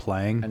as I'm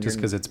playing, And just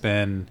you're- because it's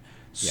been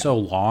so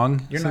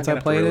long You're since not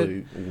I going to played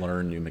really it.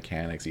 learn new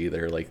mechanics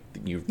either. Like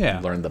you've Yeah.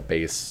 learned the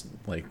base,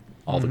 like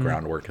all the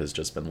groundwork has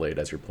just been laid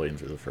as you're playing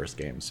through the first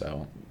game.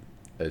 So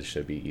it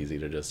should be easy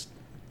to just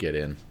get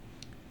in.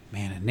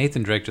 Man, and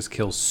Nathan Drake just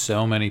kills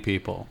so many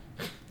people.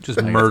 Just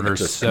Like, murders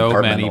just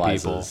so many people.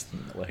 compartmentalizes,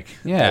 like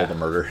Yeah. all the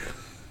murder.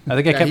 I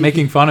think I Yeah, kept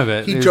making fun of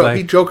it. He It was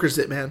he jokers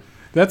it, man.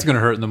 that's going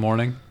to hurt in the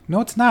morning. No,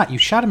 it's not. You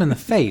shot him in the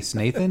face,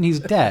 Nathan. He's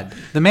dead.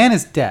 The man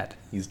is dead.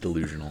 He's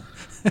delusional.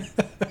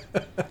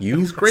 You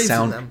He's grazing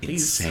sound them.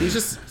 insane. He's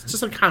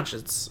just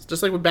unconscious.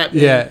 Just like with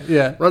Batman.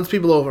 Yeah. Runs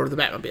people over with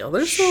the Batmobile.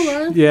 They're still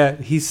alive. Yeah,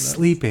 he's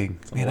sleeping.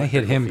 Man, I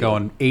hit him electrical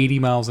going 80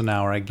 miles an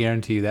hour. I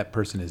guarantee you that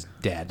person is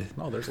dead.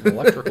 No, there's an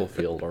electrical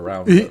field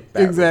around. The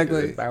bat.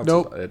 Exactly. It bounces.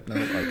 Nope.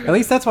 Okay. At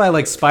least that's why I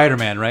like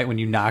Spider-Man, right? When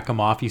you knock him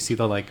off, you see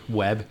the like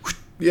web.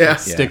 Yeah.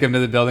 Stick him to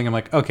the building. I'm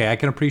like, okay, I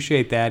can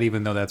appreciate that,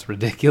 even though that's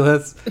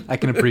ridiculous. I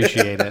can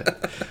appreciate it.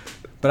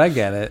 But I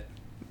get it.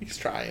 He's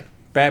trying.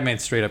 Batman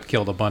straight up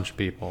killed a bunch of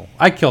people.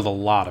 I killed a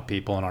lot of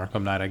people in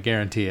Arkham Knight. I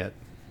guarantee it.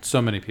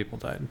 So many people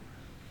died.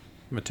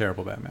 I'm a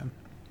terrible Batman.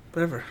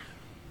 Whatever.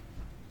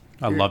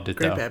 I loved it,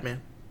 Great though.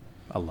 Batman.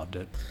 I loved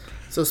it.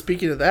 So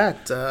speaking of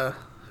that,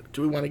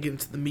 do we want to get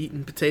into the meat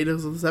and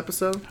potatoes of this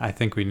episode? I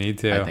think we need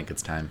to. I think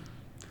it's time.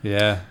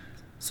 Yeah.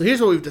 So here's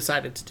what we've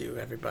decided to do,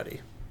 everybody.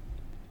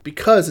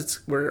 Because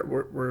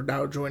we're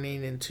now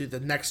joining into the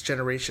next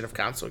generation of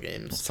console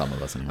games, Some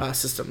of us anyway.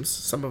 systems.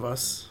 Some of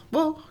us,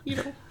 well,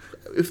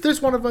 if there's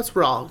one of us,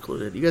 we're all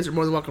included. You guys are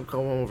more than welcome to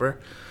come over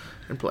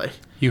and play.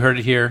 You heard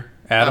it here,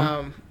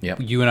 Adam. Yep.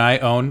 You and I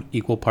own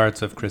equal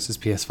parts of Chris's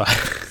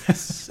PS5.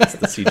 It's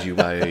the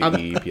CGYE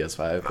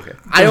PS5. Okay.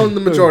 I own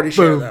the majority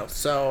share boom. though,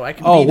 so I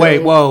can. Oh, veto- wait.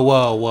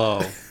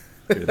 Whoa.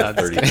 Dude, that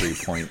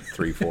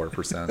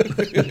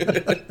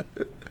 33.34%.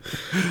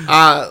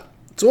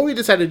 So what we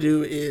decided to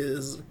do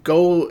is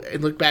go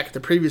and look back at the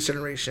previous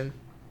generation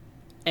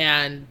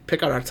and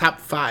pick out our top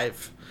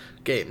 5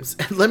 games.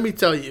 And let me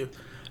tell you,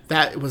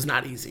 that was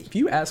not easy. If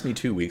you asked me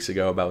 2 weeks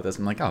ago about this,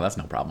 I'm like, oh, that's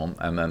no problem.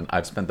 And then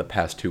I've spent the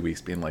past 2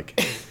 weeks being like,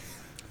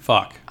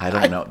 Fuck. I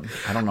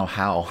don't know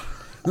how.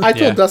 I told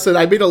Yeah. Dustin,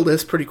 I made a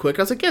list pretty quick.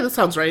 I was like, yeah, that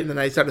sounds right. And then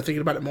I started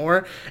thinking about it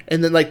more.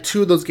 And then, like,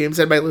 2 of those games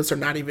on my list are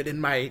not even in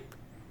my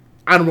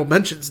honorable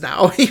mentions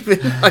now. Even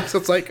like, so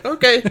it's like,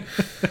 okay,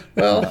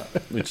 well,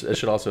 Which it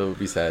should also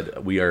be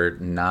said, we are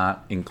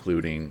not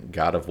including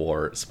God of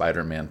War,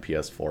 Spider-Man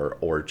PS4,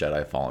 or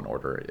Jedi Fallen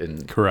Order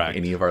in Correct.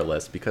 any of our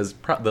lists because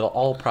they'll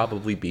all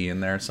probably be in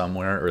there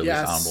somewhere, or at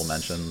Yes. least honorable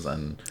mentions.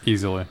 And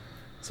Easily.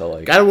 so,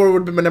 like, God of War would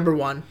have been my number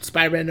 1,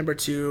 Spider-Man number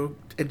 2,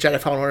 and Jedi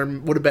Fallen Order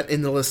would have been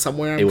in the list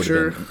somewhere. it I'm would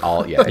sure. have been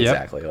all, yeah,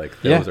 exactly. Like,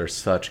 Yeah. those are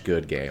such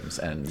good games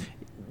and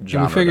And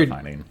genre we figured,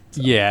 defining.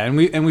 yeah, and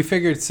we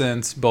figured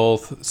since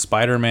both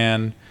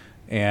Spider-Man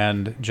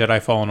and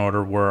Jedi Fallen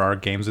Order were our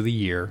games of the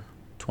year,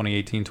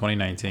 2018,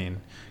 2019.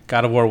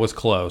 God of War was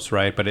close,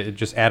 right? But it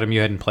just Adam, you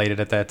hadn't played it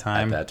at that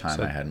time. At that time,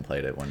 so- I hadn't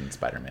played it when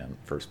Spider-Man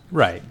first.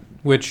 right?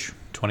 Which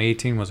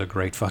 2018 was a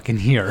great fucking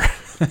year.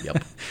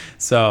 Yep.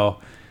 So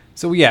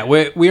yeah,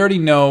 we already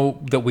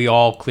know that we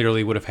all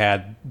clearly would have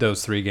had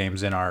those 3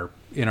 games in our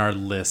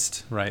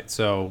list, right?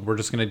 So we're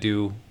just gonna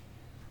do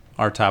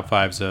our top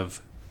 5s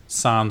of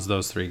sans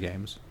those 3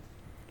 games.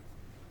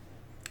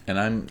 And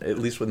I'm, at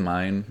least with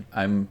mine,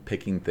 I'm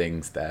picking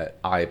things that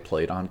I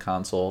played on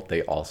console.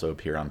 They also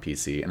appear on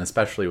PC. And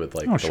especially with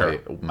like Oh, the sure. way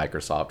what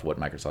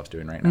Microsoft's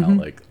doing right now,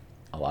 like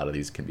a lot of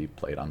these can be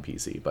played on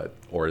PC, but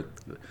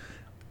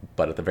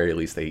at the very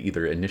least they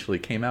either initially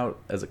came out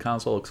as a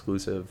console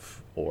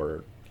exclusive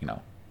or,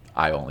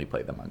 I only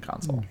played them on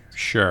console.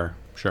 Sure.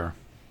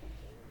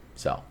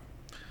 So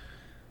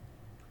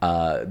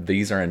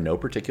these are in no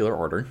particular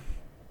order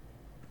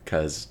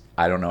because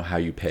I don't know how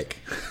you pick.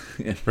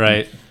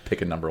 Right.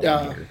 Pick a number one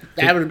Yeah, here.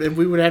 that would have been.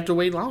 We would have to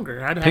wait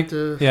longer. I'd have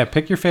to.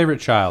 Pick your favorite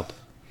child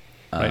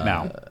right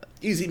now.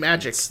 Easy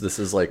magic. This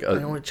is like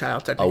My only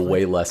child, a technically.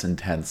 way less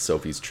intense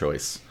Sophie's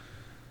Choice.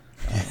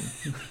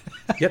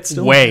 Yet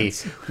still Way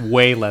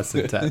intense. less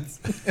intense.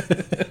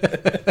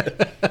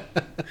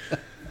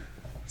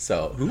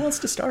 So who wants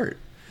to start?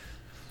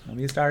 When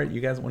you start,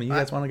 you guys. When you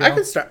guys want to go? I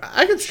can start.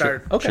 I can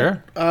start. Okay.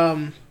 Sure.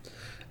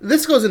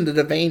 This goes into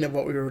the vein of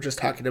what we were just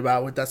talking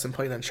about with Dustin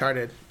playing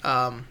Uncharted.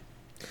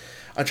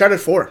 Uncharted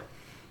 4.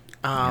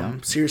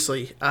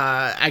 Seriously,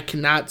 I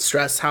cannot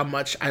stress how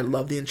much I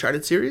love the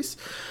Uncharted series.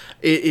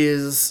 It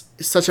is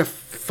such a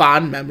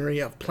fond memory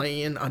of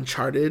playing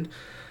Uncharted.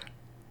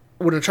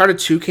 When Uncharted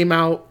 2 came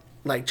out,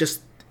 like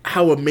just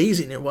how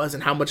amazing it was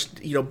and how much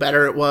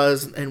better it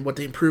was and what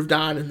they improved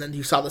on. And then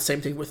you saw the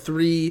same thing with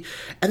 3,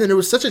 and then there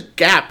was such a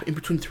gap in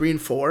between 3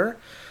 and 4,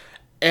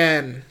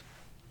 and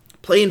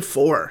playing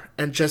 4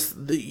 and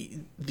just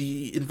the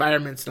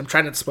environments. And I'm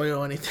trying not to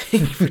spoil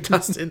anything for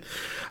Dustin.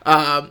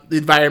 The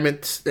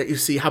environment that you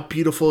see, how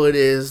beautiful it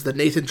is, the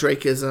Nathan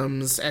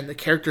Drake-isms, and the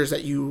characters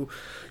that you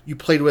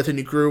played with and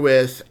you grew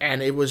with,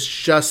 and it was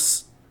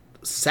just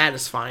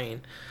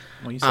satisfying.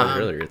 Well, you said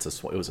earlier it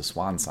was a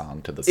swan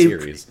song to the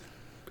series.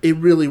 It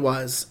really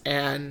was,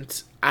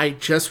 and I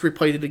just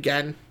replayed it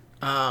again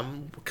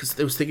because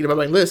I was thinking about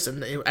my list,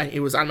 and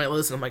it was on my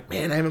list, and I'm like,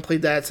 man, I haven't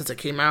played that since it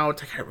came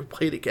out. I can't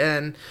replay it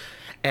again,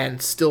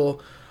 and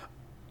still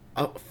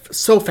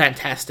so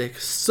fantastic,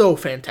 so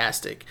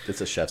fantastic.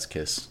 It's a chef's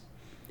kiss.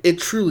 It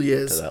truly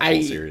is. To that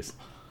whole series.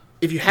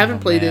 If you haven't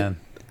played it,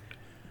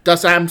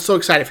 Dustin, I'm so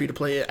excited for you to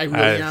play it. I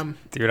really am.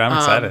 Dude, I'm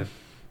excited.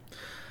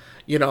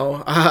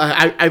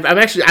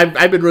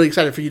 I've been really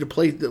excited for you to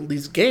play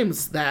these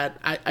games that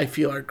I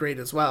feel are great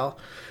as well.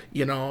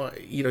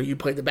 You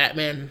played the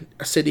Batman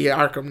City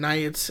Arkham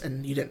Knights,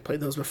 and you didn't play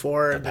those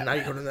before, and then now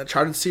you go to the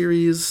Uncharted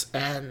series,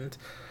 and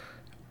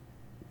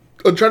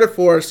Uncharted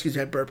 4, excuse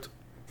me, I burped.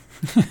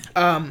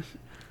 I'm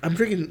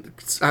drinking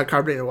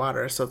carbonated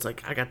water, so it's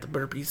like I got the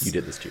burpees. You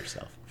did this to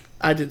yourself.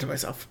 I did it to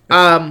myself.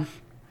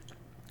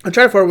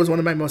 Uncharted 4 was one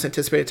of my most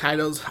anticipated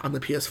titles on the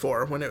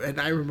PS4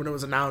 and I remember when it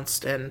was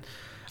announced, and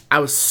I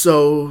was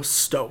so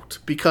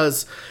stoked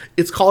because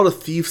it's called A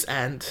Thief's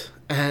End,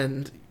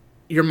 and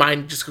your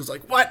mind just goes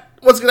like, "What?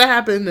 What's gonna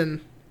happen?"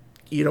 And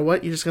you know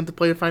what? You're just going to have to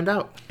play to find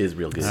out. Is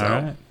real good. All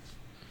right.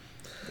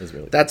 Is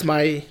really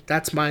good.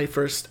 That's my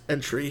first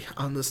entry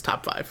on this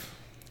top 5.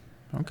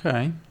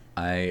 Okay.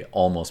 I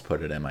almost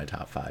put it in my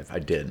top 5. I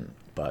didn't,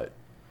 but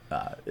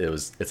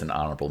it's an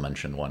honorable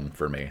mention one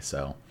for me.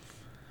 So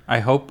I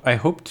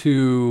hope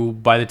to,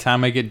 by the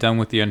time I get done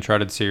with the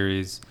Uncharted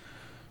series,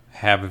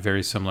 have a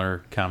very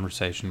similar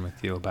conversation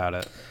with you about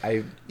it.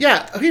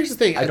 Here's the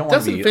thing. I don't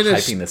want to be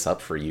hyping this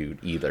up for you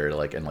either,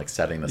 and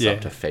setting this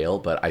up to fail,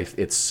 but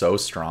it's so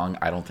strong,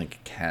 I don't think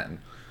it can.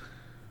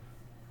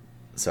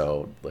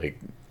 So,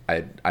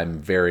 I'm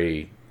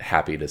very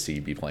happy to see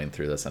you be playing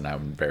through this, and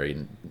I'm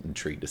very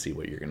intrigued to see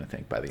what you're going to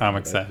think by the end. I'm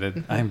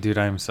excited.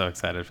 I'm so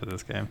excited for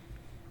this game.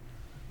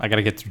 I got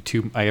to get through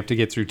 2. I have to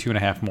get through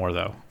 2.5 more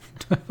though.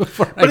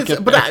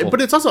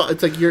 But it's also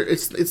like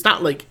it's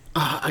not like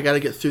I gotta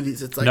get through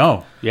these. It's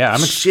like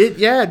shit,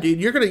 yeah, dude.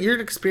 You're gonna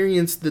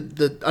experience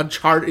the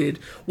Uncharted.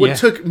 What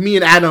took me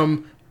and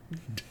Adam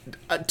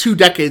 2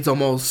 decades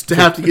almost to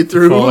have to get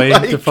through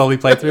to fully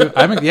play through.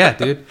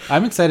 Dude.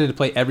 I'm excited to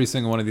play every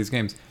single one of these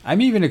games.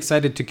 I'm even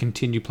excited to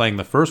continue playing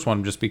the first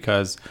one just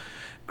because,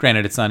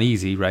 granted, it's not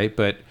easy, right?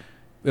 But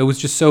it was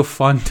just so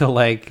fun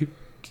to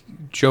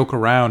joke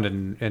around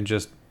and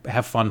just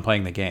have fun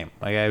playing the game.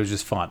 It was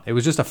just fun. It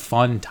was just a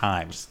fun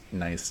time. Just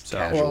nice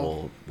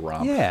casual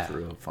romp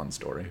through a fun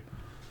story.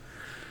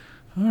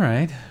 All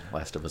right.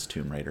 Last of Us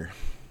Tomb Raider.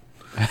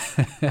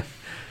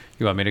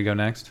 You want me to go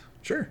next?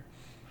 Sure.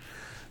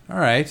 All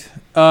right.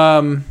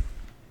 I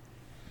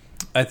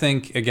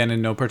think, again,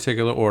 in no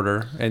particular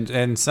order,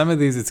 and some of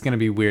these it's going to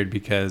be weird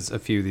because a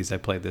few of these I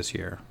played this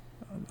year,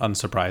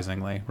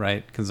 unsurprisingly,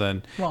 right? Because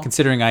then,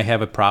 considering I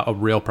have a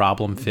real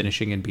problem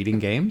finishing and beating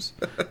games.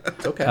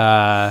 It's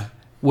okay.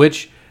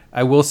 Which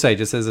I will say,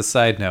 just as a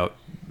side note,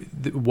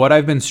 what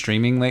I've been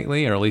streaming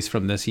lately, or at least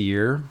from this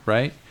year,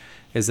 right,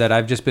 is that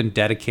I've just been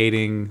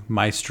dedicating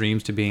my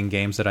streams to being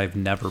games that I've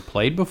never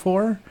played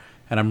before,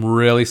 and I'm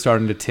really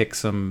starting to tick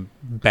some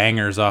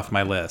bangers off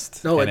my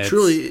list. No, it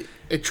truly,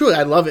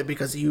 I love it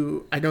because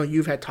I know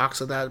you've had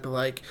talks of that,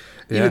 but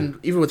even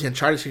with the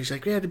Uncharted series,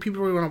 do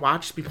people really want to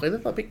watch me play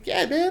that? I'm like,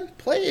 yeah, man,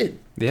 play it.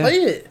 Yeah. Play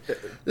it.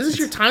 This is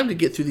your time to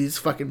get through these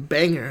fucking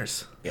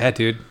bangers. Yeah,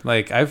 dude.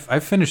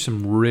 I've finished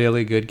some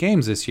really good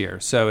games this year,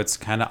 so it's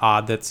kind of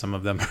odd that some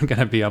of them are going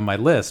to be on my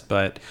list.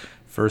 But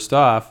first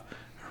off,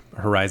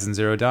 Horizon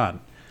Zero Dawn.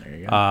 There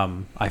you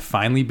go. I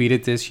finally beat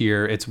it this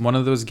year. It's one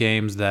of those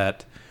games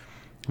that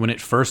when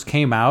it first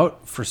came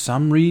out, for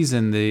some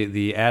reason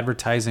the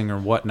advertising or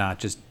whatnot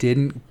just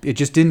didn't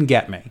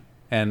get me.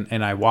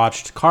 And I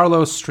watched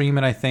Carlos stream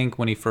it, I think,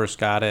 when he first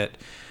got it,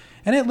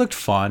 and it looked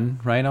fun,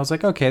 right? And I was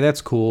like, okay,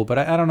 that's cool, but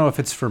I don't know if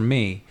it's for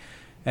me.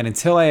 And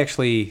until I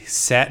actually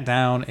sat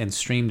down and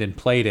streamed and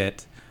played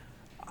it,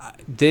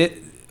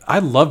 I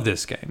love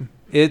this game.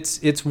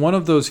 It's one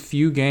of those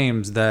few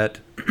games that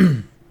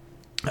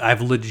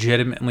I've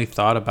legitimately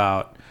thought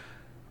about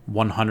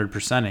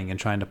 100%ing and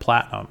trying to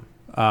platinum.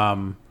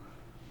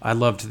 I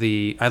loved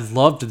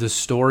the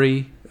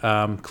story.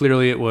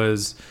 Clearly, it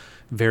was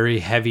very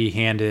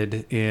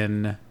heavy-handed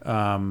in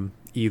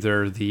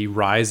either the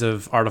rise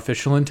of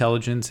artificial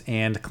intelligence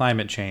and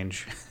climate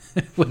change.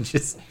 Which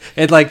is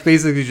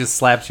basically just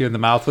slaps you in the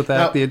mouth with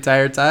that the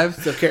entire time.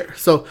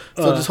 So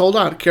just hold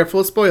on, careful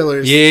of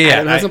spoilers. Yeah.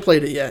 Adam hasn't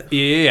played it yet.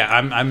 Yeah.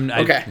 I'm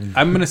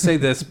gonna say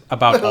this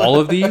about all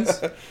of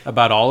these.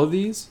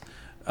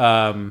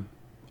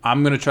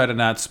 I'm going to try to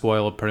not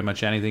spoil pretty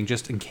much anything,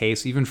 just in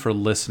case, even for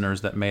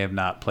listeners that may have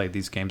not played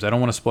these games. I don't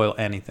want to spoil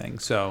anything.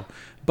 So,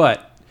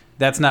 but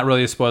that's not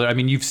really a spoiler. I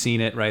mean, you've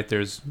seen it, right?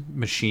 There's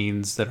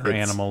machines that are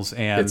animals,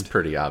 and it's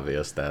pretty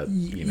obvious that,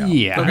 you know.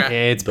 Yeah,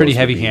 Okay. it's pretty those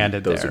would be-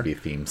 heavy-handed Those there. would be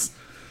themes.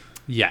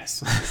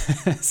 Yes.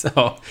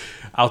 So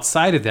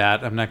outside of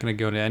that, I'm not going to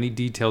go into any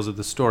details of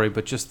the story,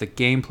 but just the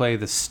gameplay,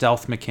 the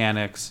stealth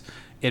mechanics,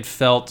 it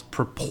felt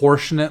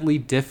proportionately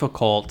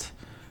difficult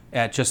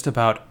at just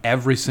about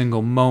every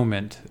single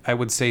moment. I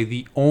would say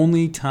the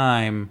only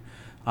time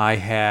I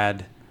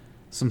had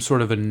some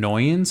sort of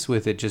annoyance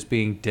with it just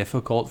being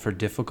difficult for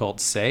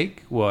difficult's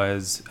sake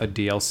was a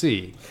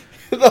DLC.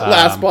 The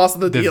last boss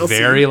of the DLC. The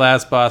very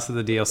last boss of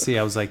the DLC.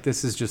 I was like,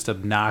 this is just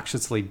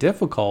obnoxiously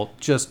difficult,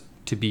 just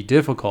to be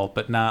difficult,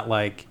 but not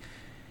like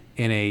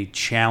in a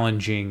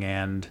challenging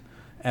and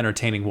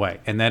entertaining way.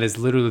 And that is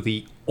literally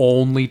the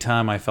only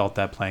time I felt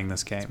that playing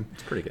this game.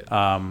 It's pretty good.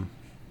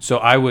 So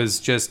I was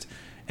just,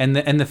 and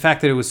the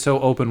fact that it was so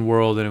open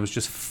world and it was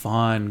just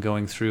fun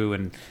going through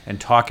and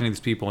talking to these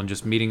people and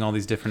just meeting all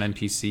these different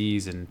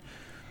NPCs and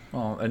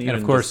even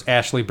of course just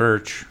Ashley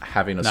Birch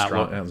having a not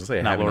strong, Lo- I was gonna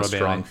say, not having a Laura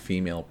strong Bailey.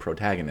 female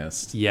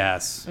protagonist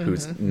Yes.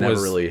 who's never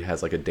Was- really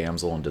has like a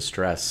damsel in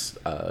distress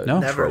No.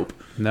 Never. trope.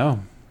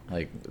 No.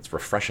 Like, it's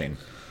refreshing.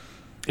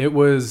 It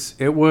was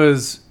it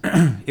was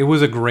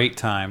a great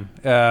time.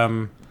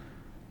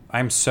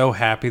 I'm so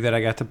happy that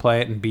I got to play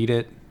it and beat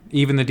it,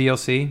 even the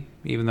DLC,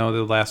 even though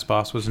the last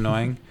boss was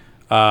annoying.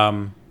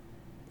 Man.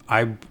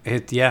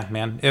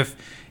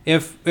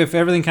 If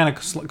everything kind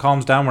of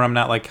calms down where I'm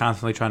not like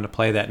constantly trying to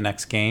play that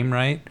next game,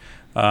 right?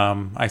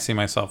 I see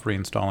myself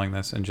reinstalling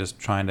this and just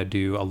trying to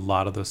do a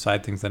lot of those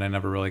side things that I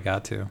never really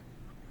got to.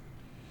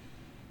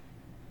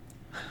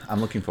 I'm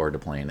looking forward to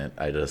playing it.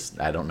 I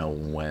don't know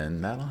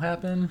when that'll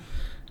happen.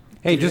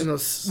 Hey, Getting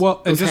just those-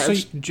 and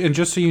those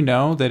just so you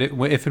know that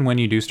if and when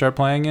you do start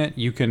playing it,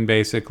 you can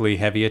basically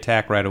heavy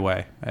attack right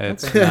away.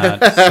 It's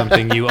not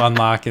something you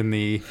unlock in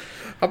the.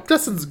 I'm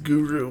Dustin's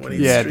guru when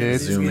he Yeah, streams dude.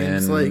 these Zoom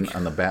games. in Like,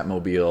 on the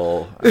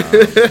Batmobile.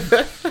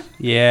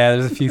 Yeah,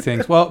 there's a few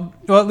things. Well,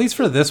 at least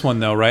for this one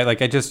though, right?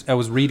 Like I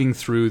was reading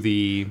through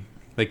the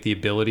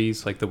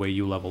abilities, like the way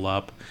you level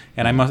up,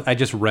 and I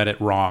just read it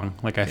wrong.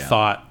 Like I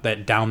thought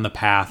that down the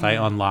path I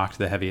unlocked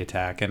the heavy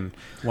attack, and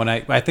when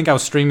I think I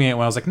was streaming it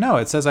when I was like, no,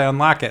 it says I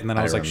unlock it, and then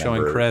I was like showing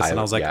remember- Chris, and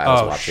I was like, yeah, I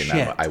was oh watching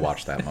shit, I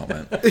watched that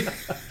moment.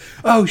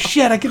 oh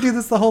shit, I could do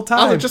this the whole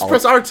time. oh, just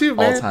press R2,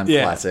 man. All-time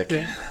Yeah. classic.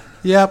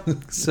 Yep.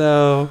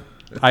 So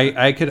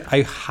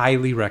I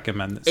highly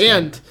recommend this.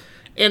 game.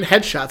 And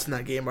headshots in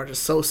that game are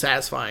just so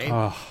satisfying.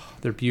 Oh,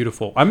 they're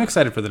beautiful. I'm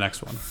excited for the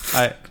next one.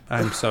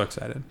 I'm so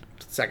excited.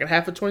 Second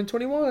half of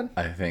 2021.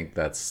 I think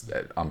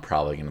I'm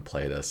probably going to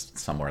play this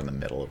somewhere in the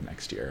middle of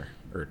next year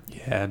or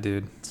Yeah,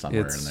 dude.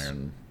 somewhere in there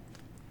and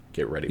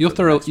get ready. You'll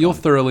for the next one.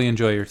 thoroughly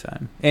enjoy your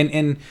time,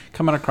 and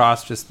coming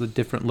across just the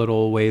different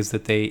little ways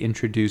that they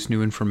introduce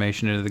new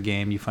information into the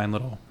game. You find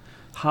little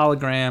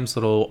holograms,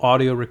 little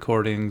audio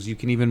recordings. You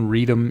can even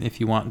read them if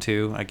you want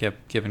to. I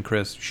kept giving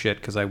Chris shit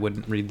because I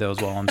wouldn't read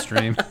those while on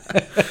stream.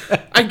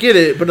 I get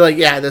it, but like,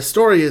 yeah, the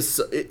story is.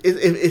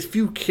 If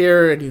you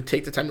care and you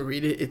take the time to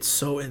read it, it's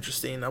so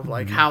interesting of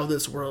like how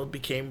this world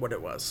became what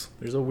it was.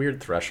 There's a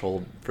weird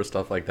threshold for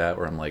stuff like that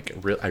where I'm like,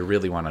 I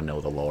really want to know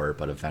the lore,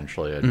 but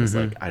eventually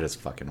I just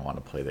fucking want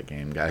to play the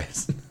game,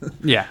 guys.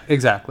 Yeah,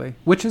 exactly.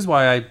 Which is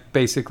why I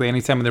basically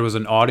anytime there was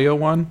an audio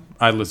one,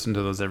 I listened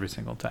to those every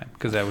single time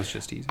because that was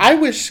just easy. I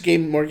wish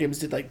more games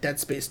did like Dead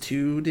Space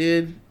 2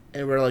 did,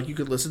 and where like you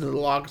could listen to the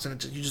logs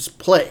and you just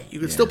play. You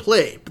could still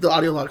play, but the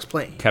audio log's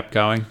playing. Kept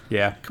going.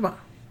 Yeah. Come on.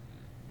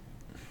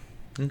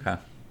 Okay.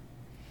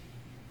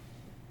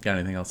 Got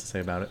anything else to say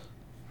about it?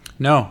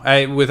 No,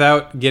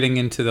 without getting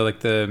into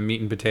the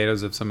meat and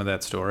potatoes of some of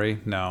that story.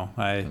 No,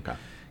 Okay.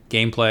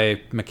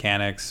 Gameplay,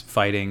 mechanics,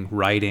 fighting,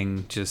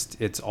 writing, it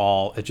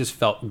just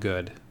felt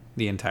good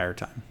the entire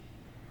time.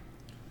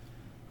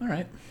 All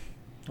right.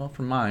 Well,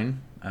 for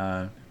mine,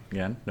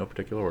 again, no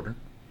particular order.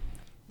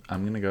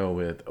 I'm going to go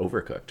with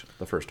Overcooked,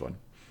 the first one,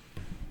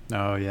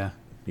 Oh yeah.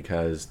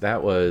 because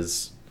that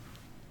was,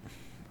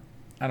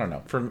 I don't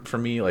know, for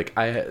me, like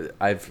I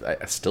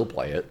still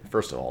play it,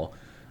 first of all,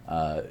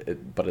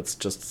 but it's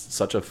just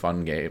such a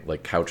fun game,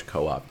 like couch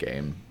co-op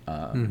game.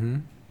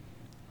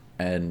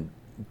 And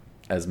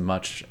as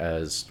much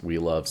as we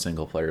love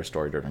single-player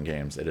story-driven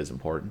games, it is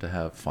important to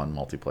have fun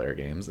multiplayer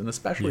games, and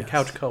especially Yes.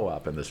 couch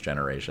co-op in this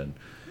generation.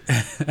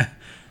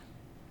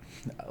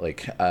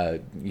 Like,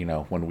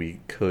 when we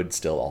could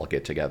still all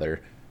get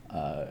together,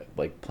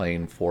 like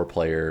playing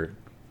 4-player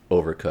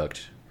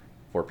Overcooked,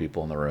 4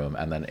 people in the room,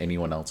 and then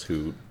anyone else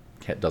who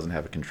doesn't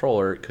have a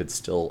controller could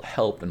still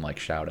help and like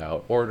shout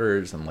out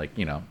orders and like,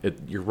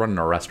 you're running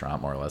a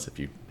restaurant more or less if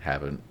you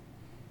haven't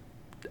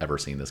ever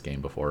seen this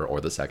game before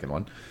or the second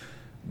one.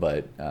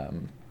 But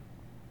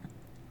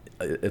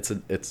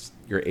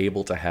you're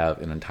able to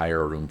have an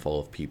entire room full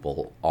of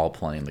people all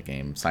playing the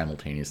game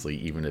simultaneously,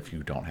 even if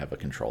you don't have a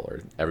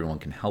controller. Everyone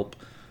can help,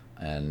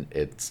 and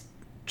it's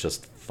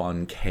just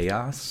fun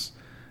chaos.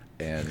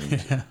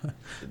 And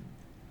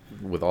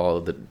with all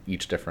of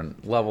each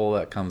different level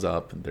that comes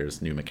up,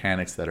 there's new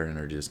mechanics that are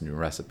introduced, new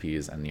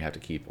recipes, and you have to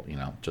keep,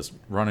 just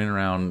running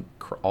around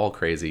all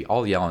crazy,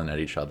 all yelling at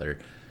each other.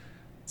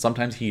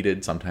 Sometimes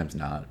heated, sometimes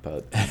not,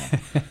 but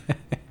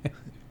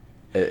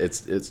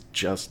it's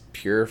just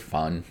pure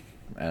fun.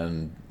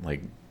 And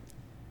like,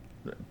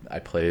 I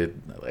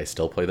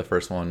still play the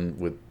first one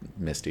with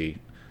Misty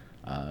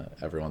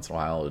every once in a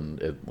while,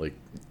 and it like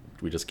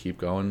we just keep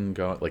going.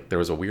 Like, there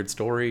was a weird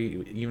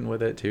story even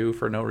with it too,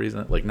 for no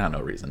reason. Like, not no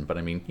reason, but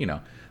I mean,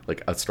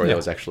 like a story that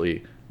was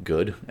actually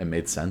good and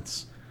made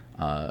sense,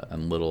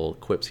 and little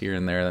quips here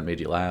and there that made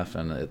you laugh.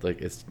 And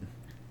it's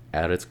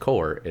at its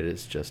core, it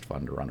is just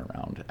fun to run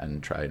around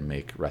and try and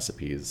make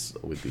recipes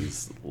with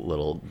these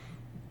little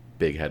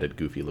big-headed,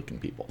 goofy-looking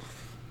people.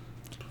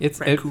 It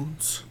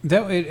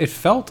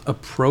felt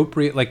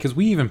appropriate, like, because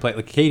we even played,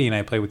 like, Katie and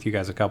I played with you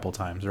guys a couple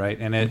times, right?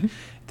 And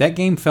that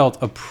game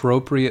felt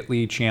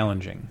appropriately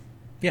challenging.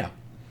 Yeah.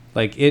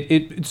 Like,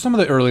 some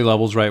of the early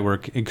levels, right, were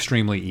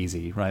extremely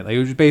easy, right? Like, it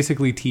was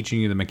basically teaching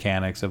you the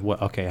mechanics of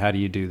how do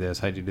you do this?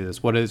 How do you do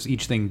this? What does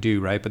each thing do,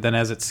 right? But then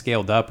as it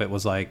scaled up, it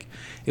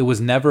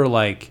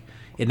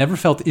never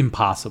felt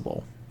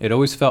impossible. It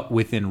always felt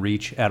within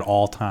reach at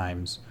all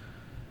times.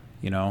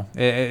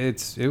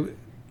 It's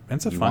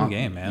a fun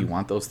game, man. You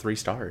want those 3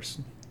 stars.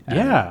 And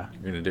yeah.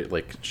 You're going to do,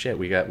 like, shit,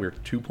 we're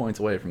 2 points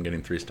away from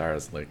getting 3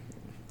 stars. Like,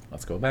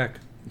 let's go back.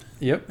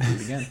 Yep. Do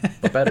it again,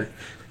 but better.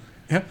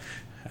 Yep.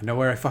 I know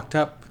where I fucked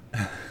up.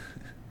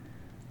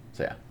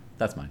 So, yeah,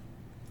 that's mine.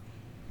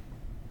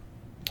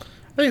 I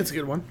think it's a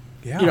good one.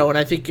 Yeah. And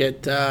I think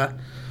it, like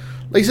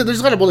I said, there's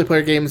a lot of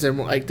multiplayer games, and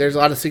like there's a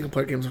lot of single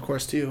player games, of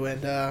course, too.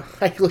 And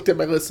I looked at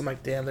my list, I'm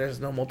like, damn, there's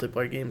no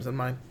multiplayer games in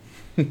mine.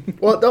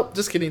 Well, nope,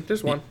 just kidding.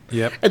 There's one.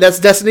 Yep. And that's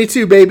Destiny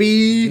 2,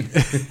 baby.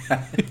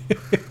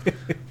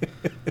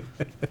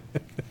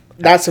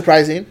 Not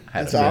surprising.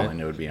 That's all. I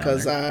knew it would be on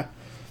because there.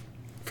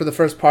 For the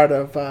first part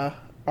of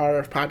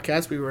our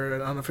podcast, we were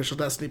an unofficial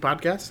Destiny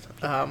podcast.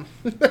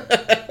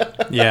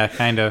 Yeah,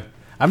 kind of.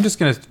 I'm just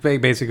going to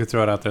basically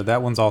throw it out there.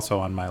 That one's also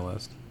on my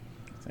list.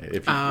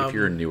 If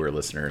you're a newer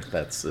listener,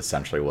 that's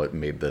essentially what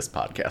made this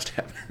podcast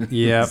happen.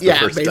 Yeah. It's the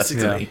first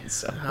basically. Destiny,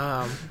 so.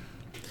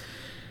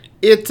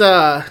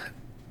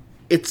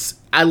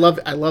 I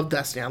love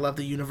Destiny. I love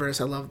the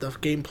universe. I love the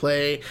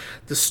gameplay,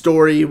 the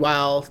story.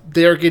 While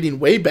they're getting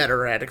way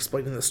better at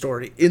explaining the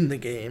story in the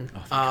game.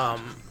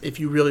 If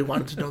you really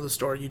wanted to know the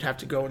story, you'd have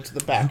to go into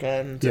the back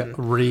end and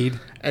read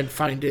and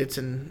find it.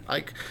 And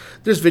like,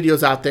 there's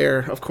videos out there.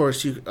 Of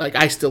course,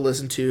 I still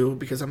listen to,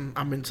 because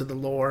I'm into the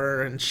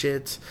lore and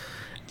shit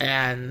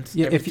and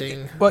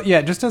everything.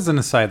 Just as an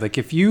aside, like,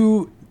 if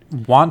you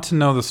want to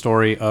know the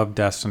story of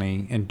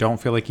Destiny and don't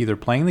feel like either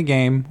playing the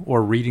game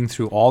or reading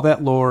through all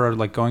that lore or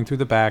like going through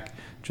the back,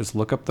 just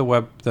look up the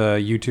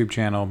YouTube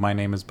channel. My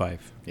Name is Bife.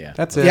 Yeah,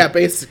 that's it. Yeah,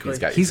 basically,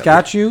 he's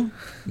got you.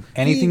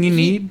 Anything you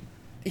need.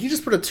 He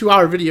just put a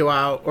 2-hour video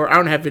out, or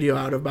hour-and-a-half video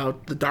out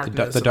about the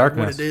darkness, the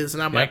darkness, what it is,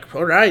 and I'm like,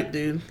 all right,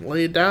 dude,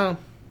 lay it down.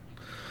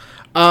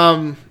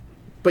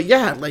 But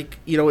yeah, like,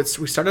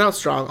 we started out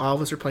strong. All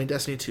of us are playing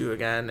Destiny 2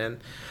 again, and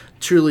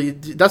truly,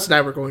 Dustin and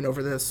I were going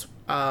over this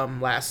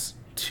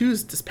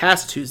this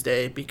past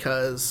Tuesday,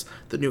 because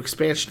the new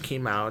expansion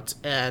came out,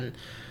 and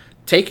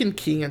Taken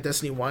King on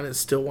Destiny 1 is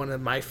still one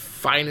of my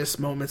finest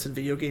moments in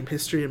video game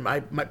history in my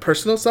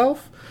personal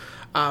self.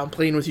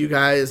 Playing with you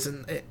guys,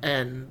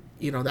 and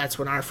that's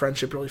when our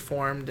friendship really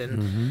formed,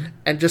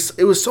 and just,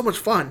 it was so much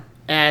fun.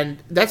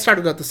 And that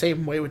started out the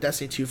same way when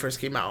Destiny 2 first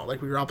came out.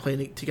 Like, we were all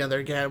playing it together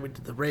again. We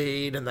did the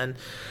raid, and then,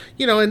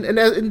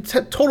 in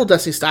total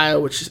Destiny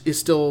style, which is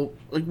still,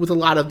 like, with a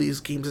lot of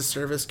these games as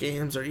service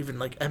games, or even,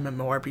 like,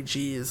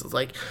 MMORPGs, it's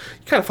like,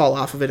 you kind of fall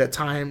off of it at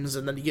times,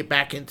 and then you get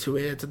back into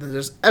it, and then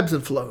there's ebbs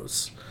and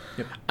flows.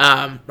 Yep.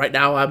 Right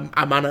now,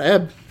 I'm on an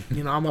ebb.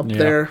 I'm up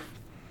there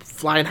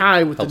flying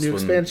high with the new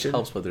expansion.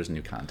 Helps when there's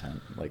new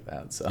content like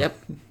that. So. Yep.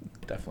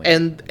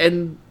 Definitely.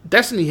 And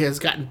Destiny has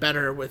gotten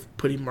better with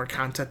putting more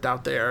content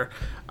out there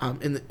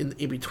in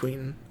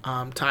between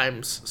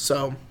times.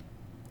 So,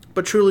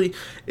 but truly,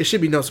 it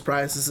should be no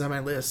surprise. This is on my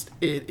list.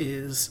 It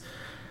is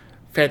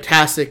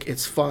fantastic.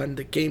 It's fun.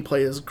 The gameplay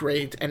is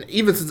great. And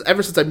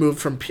ever since I moved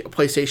from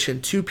PlayStation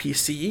to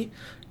PC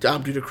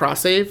due to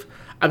cross save,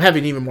 I'm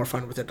having even more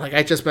fun with it. Like,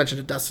 I just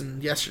mentioned to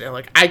Dustin yesterday,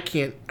 like, I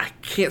can't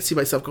see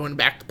myself going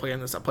back to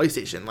playing this on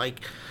PlayStation.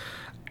 Like,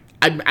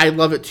 I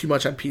love it too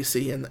much on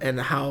PC, and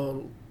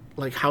how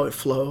it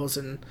flows,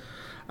 and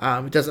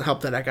it doesn't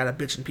help that I got a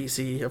bitchin'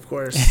 PC, of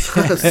course.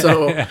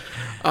 So,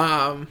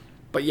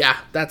 but yeah,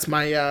 that's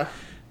my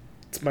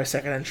it's my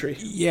second entry.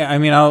 Yeah, I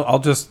mean, I'll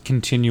just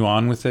continue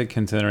on with it,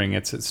 considering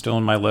it's still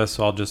in my list.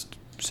 So I'll just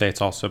say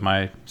it's also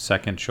my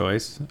second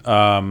choice.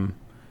 All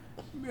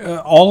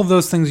of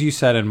those things you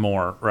said and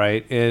more,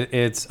 right?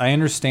 I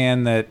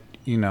understand that,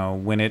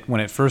 when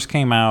it first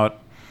came out,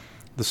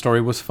 the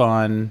story was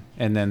fun,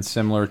 and then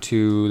similar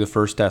to the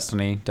first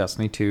Destiny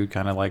 2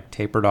 kind of like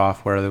tapered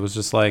off, where there was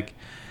just like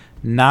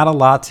not a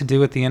lot to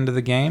do at the end of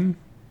the game,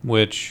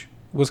 which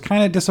was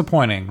kind of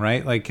disappointing,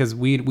 right? Like, because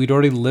we'd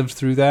already lived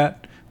through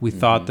that. We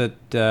thought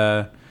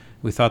that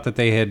We thought that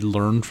they had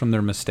learned from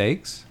their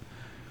mistakes.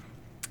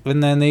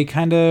 And then they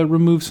kind of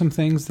removed some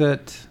things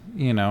that,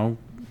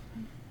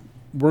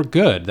 were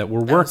good, that were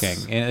working.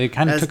 And it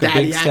kind of took a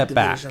big step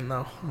back.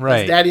 Though.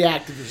 Right. That's Daddy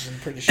Activision,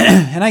 pretty sure.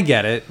 And I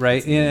get it,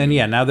 right? And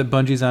yeah, now that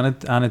Bungie's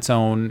on its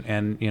own,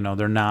 and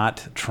they're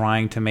not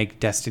trying to make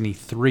Destiny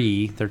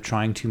 3, they're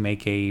trying to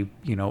make a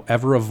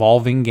ever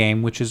evolving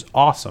game, which is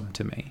awesome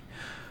to me.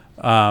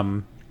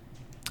 On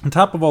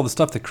top of all the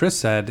stuff that Chris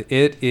said,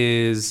 it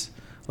is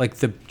like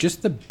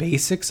just the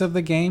basics of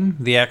the game,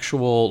 the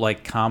actual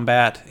like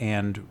combat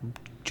and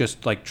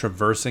just like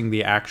traversing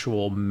the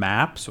actual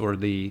maps or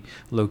the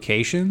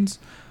locations.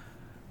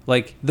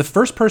 Like the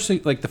first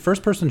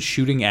person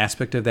shooting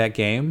aspect of that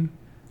game,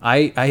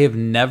 I have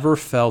never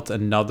felt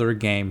another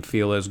game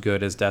feel as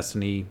good as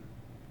Destiny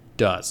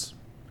does.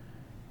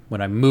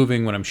 When I'm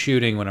moving, when I'm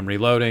shooting, when I'm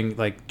reloading,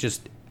 like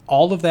just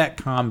all of that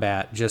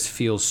combat just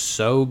feels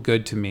so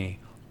good to me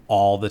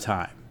all the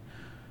time.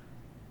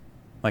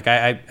 Like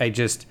I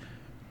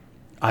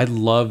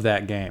love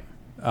that game.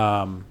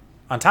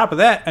 On top of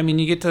that, I mean,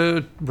 you get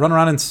to run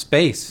around in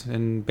space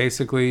and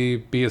basically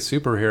be a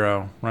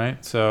superhero,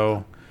 right?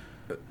 So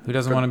who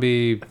doesn't want to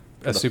be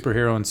a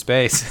superhero in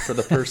space? For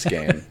the first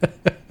game,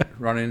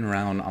 running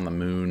around on the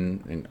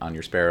moon and on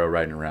your Sparrow,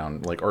 riding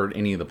around, like, or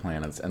any of the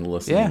planets, and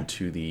listening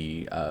to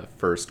the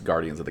first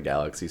Guardians of the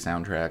Galaxy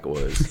soundtrack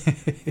was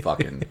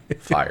fucking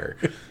fire.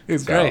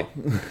 It's great.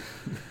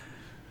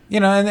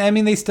 And I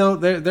mean,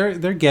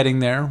 they're getting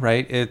there,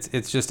 right?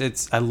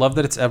 I love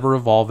that it's ever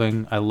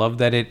evolving. I love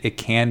that it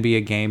can be a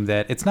game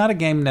that it's not a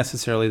game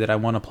necessarily that I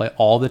want to play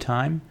all the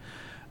time.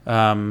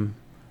 I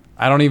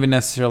don't even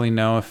necessarily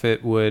know if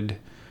it would,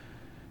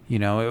 it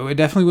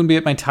definitely wouldn't be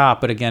at my top,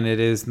 but again, it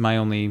is my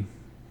only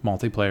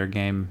multiplayer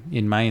game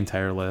in my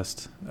entire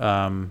list.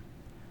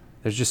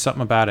 There's just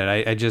something about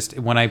it. I just,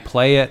 when I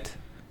play it,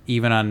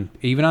 even on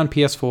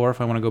PS4, if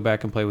I want to go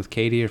back and play with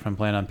Katie, or if I'm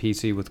playing on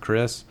PC with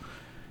Chris,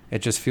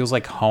 it just feels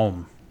like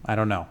home. I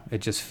don't know.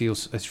 It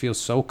feels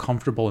so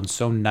comfortable and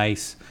so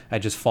nice. I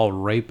just fall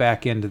right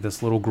back into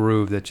this little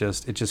groove that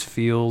it just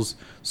feels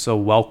so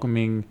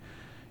welcoming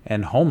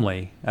and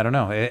homely. I don't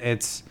know.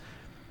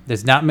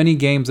 There's not many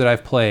games that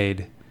I've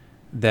played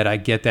that I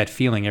get that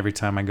feeling every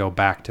time I go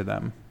back to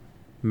them.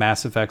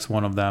 Mass Effect's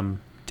one of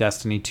them.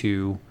 Destiny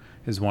 2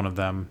 is one of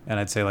them. And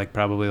I'd say like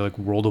probably like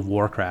World of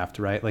Warcraft,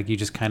 right? Like you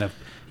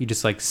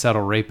just like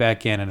settle right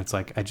back in, and it's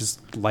like I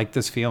just like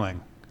this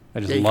feeling. I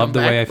just love the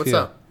way I feel. What's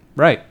up?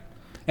 Right.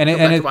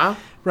 Wow.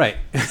 Right.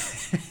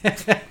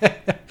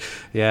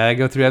 Yeah, I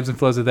go through ebbs and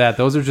flows of that.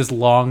 Those are just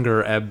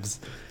longer ebbs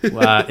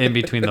in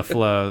between the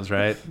flows,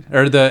 right?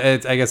 Or I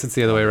guess it's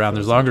the other way around.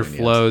 There's longer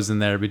flows in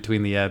there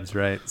between the ebbs,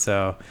 right?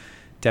 So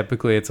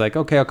typically it's like,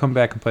 okay, I'll come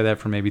back and play that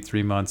for maybe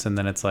 3 months, and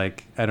then it's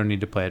like I don't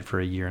need to play it for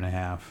a year and a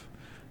half.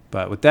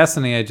 But with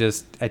Destiny, I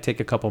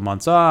take a couple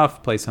months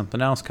off, play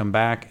something else, come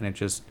back, and it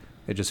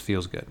just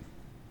feels good.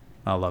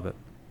 I love it.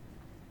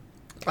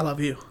 I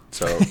love you.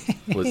 So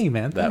hey,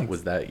 man,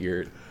 was that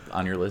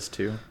on your list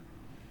too?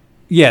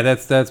 Yeah,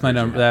 that's my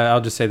number.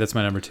 I'll just say that's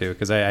my number 2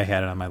 because I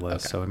had it on my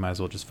list, so we might as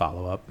well just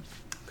follow up.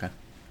 Okay.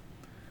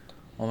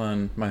 Well,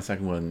 then my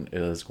second one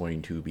is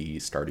going to be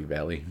Stardew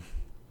Valley.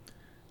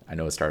 I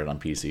know it started on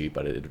PC,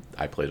 but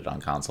I played it on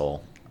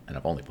console, and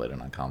I've only played it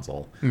on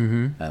console.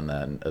 Mm-hmm. And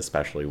then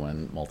especially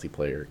when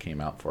multiplayer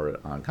came out for it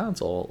on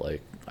console,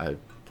 like I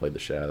played the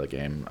shit out of the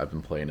game. I've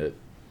been playing it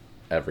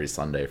every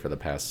Sunday for the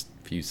past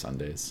few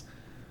Sundays.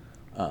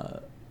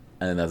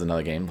 And that's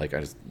another game, like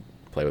I just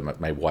play with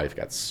my wife,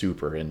 got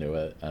super into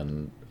it,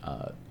 and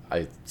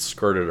I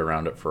skirted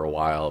around it for a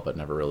while, but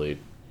never really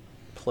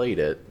played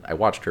it. I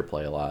watched her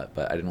play a lot,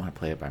 but I didn't want to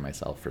play it by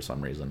myself for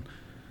some reason.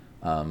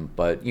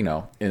 But,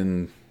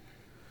 in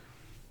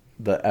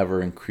the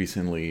ever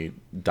increasingly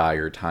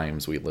dire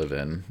times we live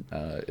in,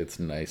 it's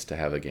nice to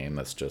have a game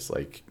that's just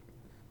like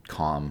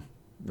calm,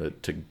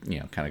 to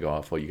kind of go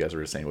off what you guys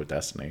were saying with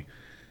Destiny.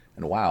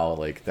 And wow,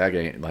 like that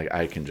game, like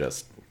I can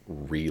just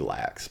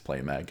relax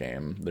playing that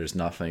game. There's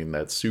nothing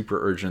that's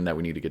super urgent that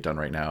we need to get done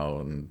right now,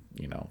 and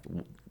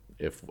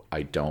if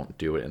I don't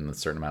do it in a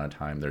certain amount of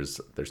time,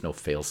 there's no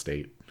fail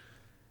state.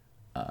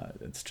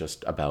 It's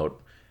just about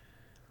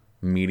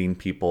meeting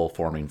people,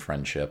 forming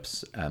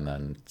friendships, and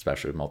then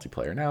especially with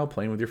multiplayer now,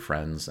 playing with your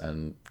friends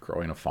and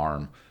growing a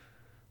farm.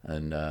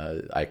 And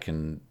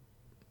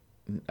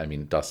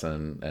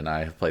Dustin and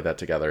I have played that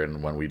together,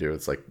 and when we do,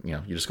 it's like,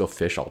 you just go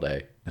fish all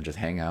day and just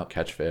hang out,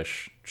 catch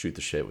fish, shoot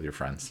the shit with your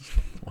friends.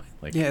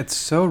 Like, yeah, it's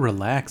so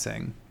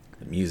relaxing.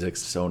 The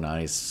music's so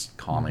nice,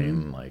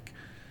 calming. Mm-hmm. Like,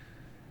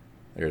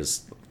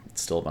 there's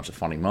still a bunch of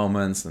funny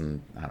moments,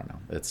 and I don't know.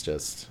 It's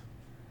just,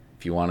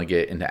 if you want to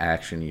get into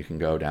action, you can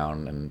go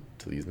down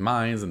into these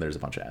mines, and there's a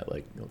bunch of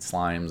like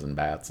slimes and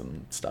bats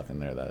and stuff in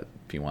there that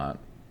if you want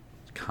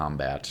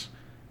combat.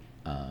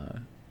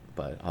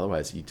 But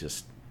otherwise, you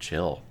just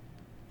chill.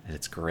 And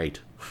it's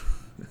great.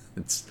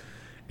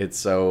 It's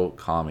so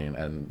calming,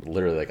 and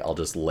literally, like, I'll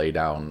just lay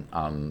down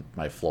on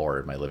my floor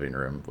in my living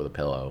room with a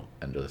pillow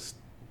and just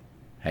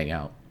hang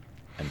out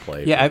and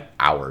play for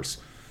hours.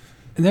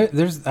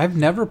 I've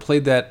never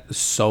played that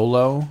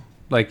solo.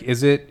 Like,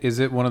 is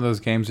it one of those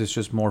games that's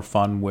just more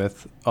fun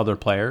with other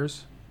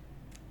players?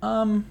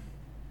 Not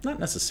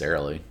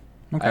necessarily.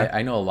 Okay.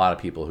 I know a lot of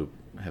people who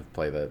have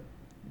played that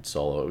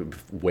solo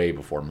way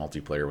before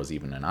multiplayer was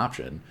even an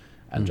option,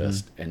 and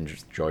just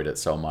enjoyed it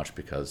so much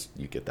because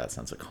you get that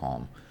sense of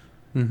calm.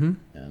 Mm-hmm.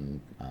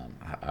 And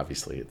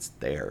obviously it's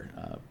there.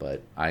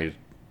 But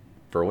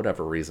for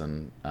whatever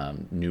reason,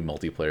 new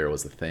multiplayer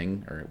was a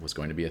thing, or it was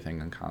going to be a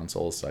thing on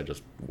consoles, so I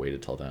just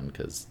waited till then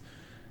because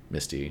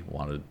Misty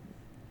wanted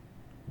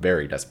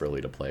very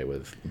desperately to play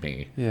with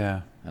me.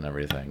 Yeah. And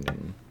everything.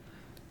 And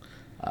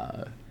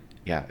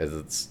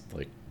it's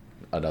like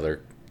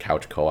another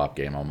couch co-op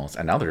game almost.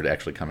 And now they're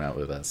actually coming out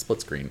with a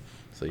split screen,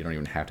 so you don't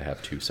even have to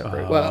have two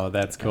separate. Oh,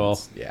 that's cool.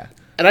 Yeah.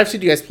 And I've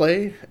seen you guys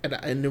play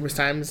and numerous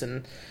times,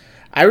 and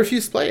I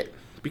refuse to play it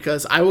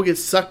because I will get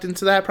sucked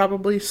into that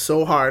probably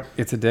so hard.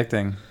 It's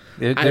addicting.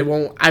 I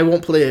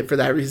won't play it for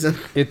that reason.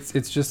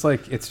 It's just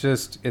like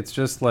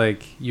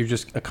you're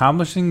just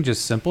accomplishing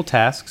just simple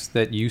tasks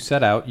that you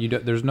set out.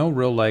 There's no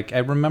real like. I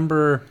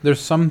remember there's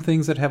some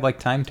things that have like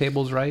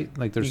timetables, right?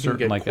 Like there's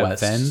certain like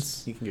quests.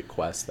 Events. You can get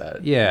quests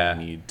that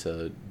you need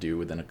to do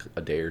within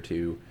a day or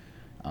two,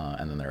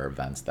 and then there are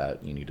events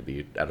that you need to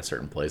be at a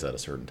certain place at a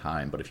certain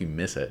time. But if you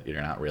miss it,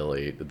 you're not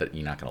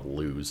going to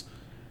lose.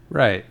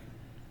 Right.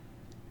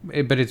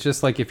 But it's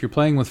just like if you're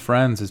playing with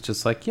friends, it's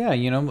just like,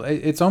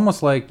 it's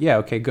almost like,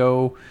 okay,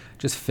 go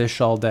just fish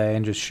all day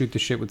and just shoot the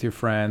shit with your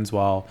friends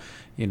while,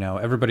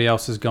 everybody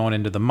else is going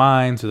into the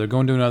mines or they're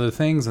going doing other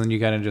things. And then you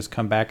got to just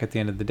come back at the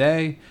end of the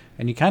day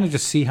and you kind of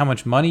just see how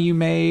much money you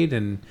made.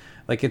 And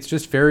like, it's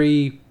just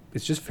very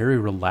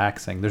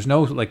relaxing. There's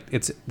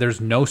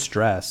no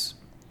stress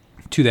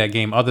to that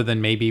game other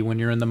than maybe when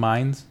you're in the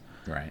mines.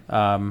 Right.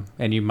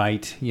 And you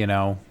might,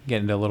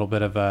 get into a little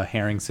bit of a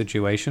herring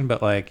situation,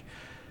 but like,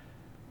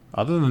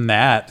 other than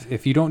that,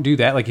 if you don't do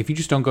that, like if you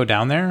just don't go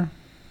down there,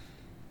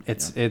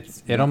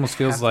 it almost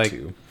feels like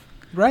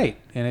right,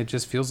 and it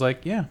just feels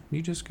like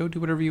you just go do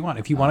whatever you want.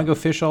 If you want to go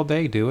fish all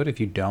day, do it. If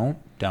you don't.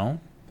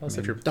 Plus,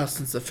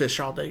 Dustin's the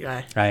fish all day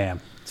guy. I am.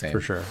 Same. For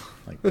sure.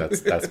 Like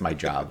that's my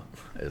job.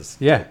 Is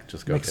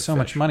just go make so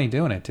much money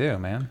doing it too,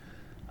 man.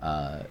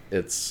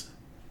 It's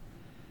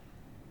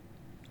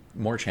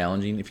more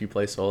challenging if you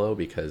play solo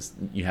because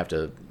you have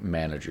to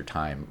manage your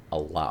time a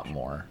lot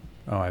more.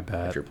 Oh, I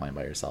bet. If you're playing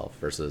by yourself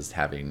versus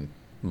having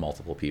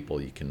multiple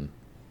people, you can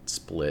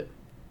split,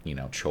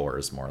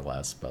 chores more or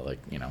less. But like,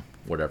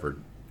 whatever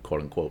quote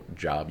unquote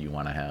job you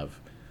want to have,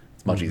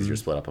 it's much easier to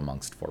split up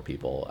amongst 4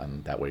 people.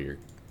 And that way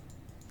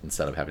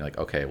instead of having like,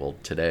 okay, well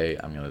today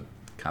I'm going to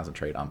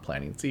concentrate on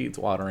planting seeds,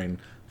 watering,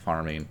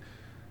 farming,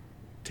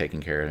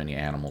 taking care of any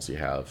animals you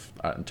have.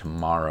 And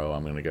tomorrow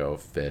I'm going to go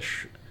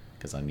fish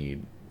because I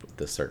need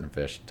this certain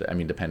fish.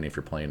 Depending if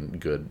you're playing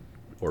good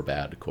or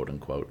bad, quote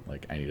unquote,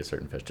 like I need a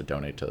certain fish to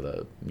donate to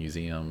the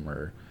museum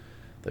or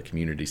the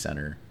community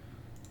center.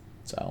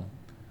 So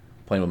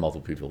playing with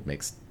multiple people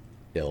makes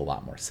it a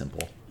lot more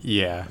simple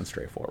and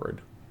straightforward.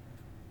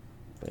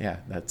 But yeah,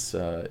 that's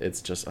it's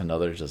just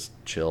another just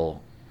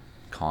chill,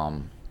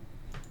 calm,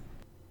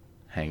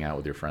 hang out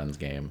with your friends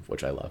game,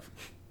 which I love.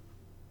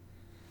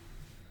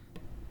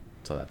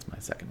 So that's my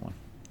second one.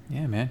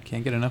 Yeah, man,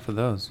 can't get enough of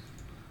those.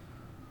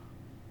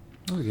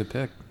 That was a good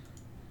pick.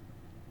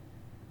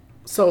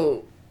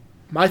 So,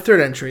 my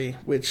third entry,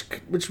 which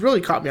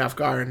really caught me off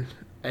guard,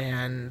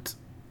 and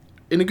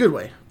in a good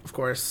way, of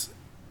course,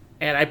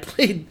 and I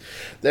played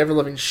the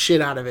ever-loving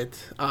shit out of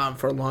it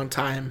for a long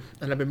time,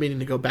 and I've been meaning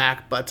to go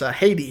back, but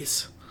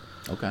Hades.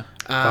 Okay.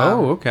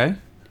 Okay.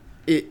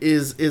 It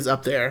is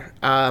up there.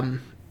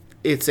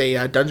 It's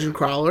a dungeon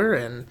crawler,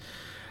 and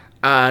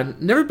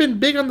never been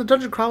big on the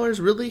dungeon crawlers,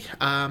 really.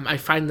 I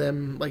find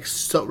them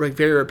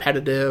very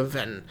repetitive,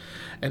 and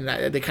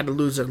they kind of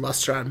lose their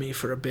luster on me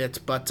for a bit,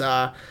 but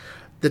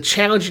the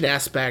challenging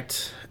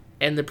aspect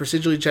and the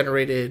procedurally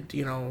generated,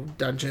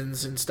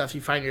 dungeons and stuff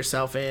you find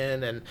yourself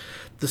in, and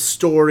the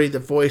story, the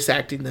voice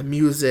acting, the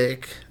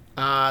music,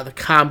 the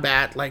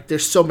combat,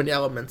 there's so many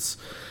elements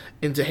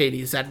into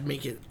Hades that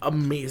make it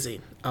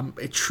amazing.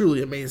 It's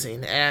truly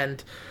amazing.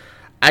 And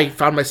I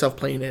found myself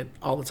playing it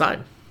all the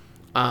time.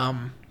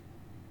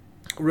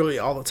 Really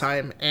all the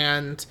time.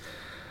 And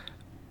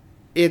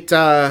it's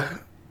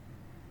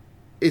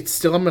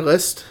still on my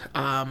list.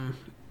 Our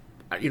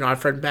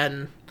friend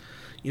Ben,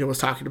 was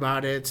talking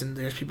about it, and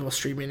there's people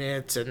streaming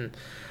it, and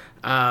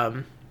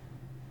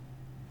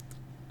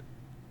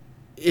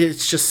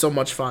it's just so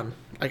much fun.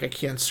 I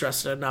can't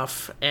stress it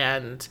enough.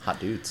 And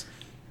hot dudes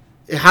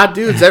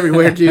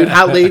everywhere, dude.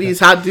 Hot ladies,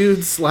 hot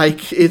dudes.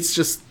 It's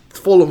just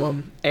full of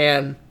them,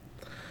 and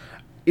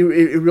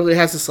it really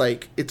has this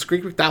it's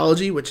Greek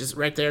mythology, which is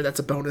right there. That's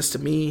a bonus to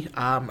me.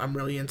 I'm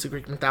really into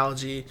Greek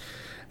mythology.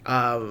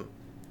 You're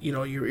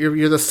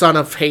the son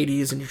of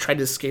Hades, and you're trying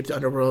to escape the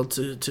underworld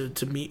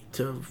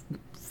to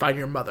find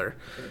your mother,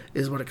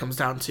 is what it comes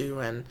down to.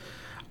 And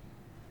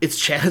it's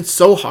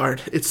so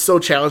hard. It's so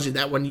challenging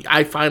that when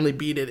I finally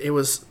beat it, it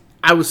was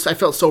I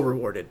felt so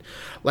rewarded.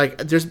 Like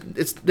there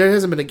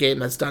hasn't been a game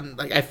that's done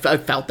like I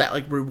felt that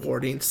like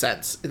rewarding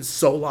sense in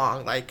so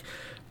long. Like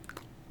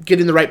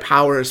getting the right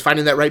powers,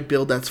 finding that right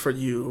build that's for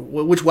you,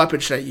 which weapon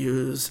should I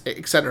use,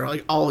 etc.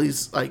 Like all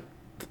these like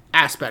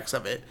aspects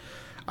of it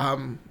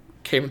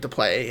came into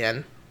play,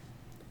 and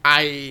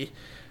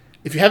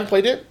if you haven't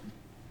played it,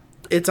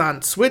 it's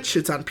on Switch,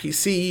 it's on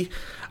PC.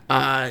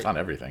 It's on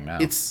everything now.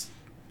 Is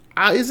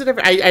it ever?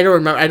 I don't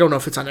remember. I don't know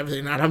if it's on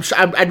everything or not. I'm sure.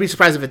 I'd be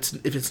surprised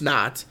if it's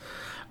not.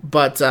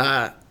 But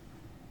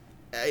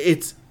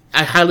it's.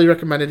 I highly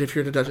recommend it if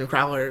you're into dungeon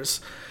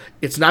crawlers.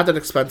 It's not that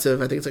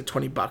expensive. I think it's like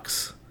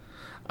 $20.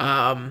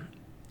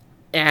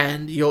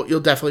 And you'll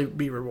definitely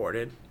be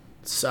rewarded.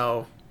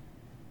 So.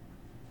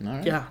 All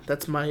right. Yeah,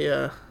 that's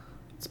my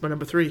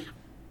number 3.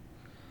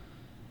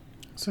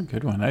 It's a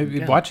good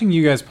one. Watching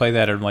you guys play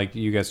that, or like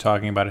you guys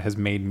talking about it, has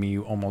made me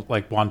almost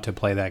like want to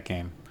play that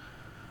game.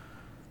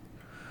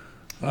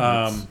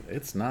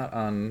 It's not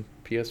on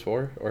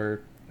PS4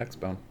 or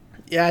Xbox.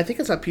 Yeah, I think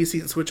it's on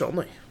PC and Switch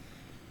only.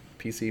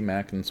 PC,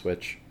 Mac, and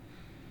Switch.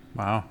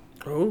 Wow.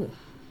 Oh,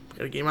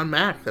 got a game on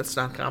Mac. That's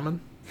not common.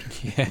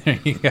 Yeah, there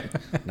you go.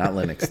 Not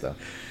Linux though.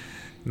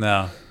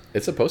 No.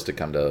 It's supposed to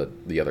come to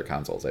the other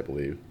consoles, I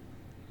believe.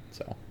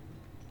 So.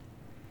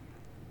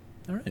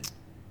 All right.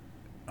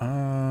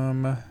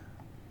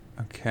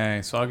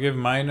 Okay, so I'll give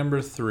my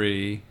number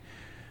 3.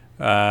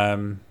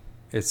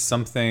 It's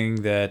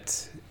something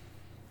that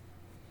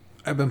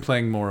I've been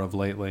playing more of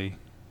lately,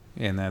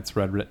 and that's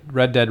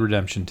Red Dead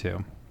Redemption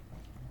 2.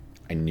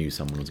 I knew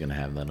someone was going to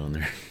have that on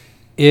there.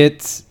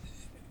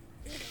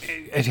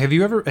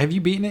 Have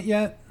you beaten it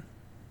yet?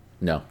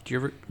 No.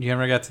 You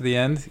ever got to the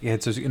end? Yeah,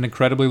 it's an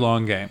incredibly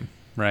long game,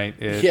 right?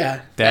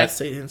 That's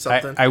saying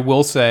something. I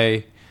will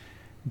say,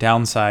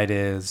 downside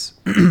is,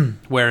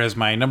 whereas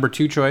my number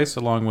 2 choice,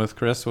 along with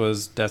Chris,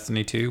 was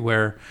Destiny 2,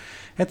 where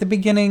at the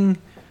beginning,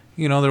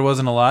 there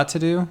wasn't a lot to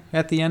do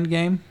at the end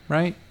game,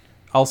 right?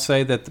 I'll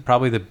say that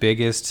probably the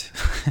biggest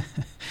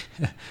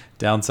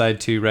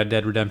downside to Red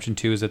Dead Redemption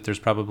 2 is that there's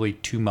probably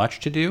too much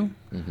to do.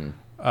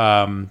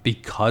 Mm-hmm.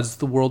 Because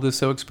the world is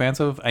so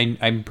expansive.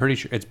 I'm pretty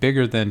sure it's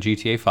bigger than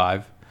GTA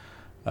 5.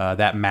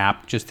 That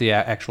map, just the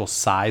actual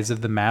size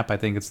of the map, I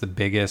think it's the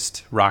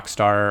biggest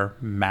Rockstar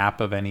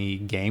map of any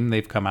game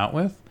they've come out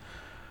with.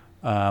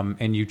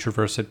 And you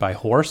traverse it by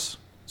horse.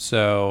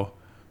 So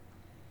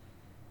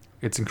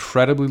it's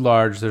incredibly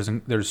large.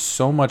 There's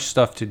so much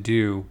stuff to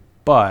do,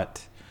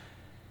 but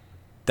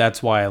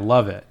that's why I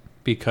love it,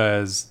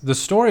 because the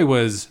story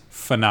was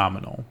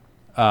phenomenal.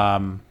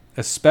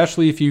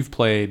 Especially if you've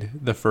played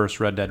the first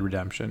Red Dead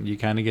Redemption. You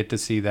kind of get to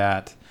see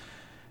that,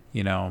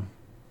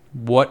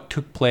 what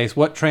took place,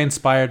 what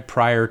transpired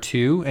prior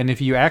to, and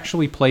if you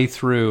actually play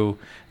through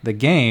the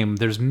game,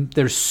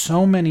 there's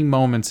so many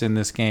moments in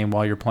this game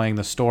while you're playing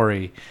the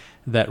story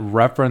that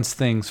reference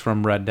things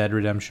from Red Dead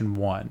Redemption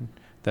 1.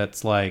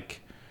 That's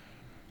like,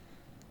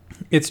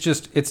 it's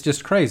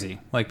just crazy.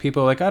 Like,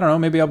 people are like, I don't know,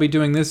 maybe I'll be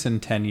doing this in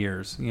 10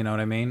 years. You know what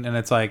I mean? And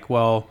it's like,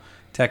 well,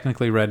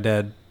 technically Red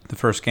Dead, the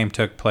first game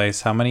took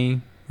place, how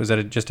many, was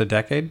that just a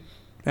decade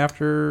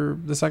after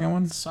the second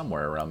one?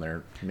 Somewhere around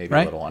there, maybe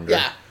right? a little under.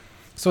 Yeah.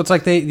 So it's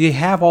like they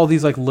have all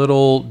these like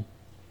little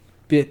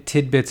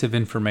tidbits of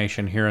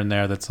information here and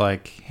there that's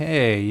like,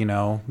 hey,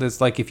 this,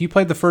 like, if you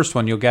played the first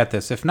one, you'll get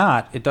this. If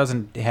not, it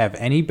doesn't have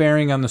any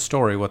bearing on the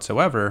story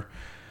whatsoever.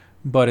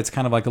 But it's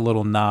kind of like a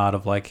little nod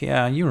of like,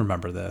 yeah, you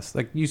remember this.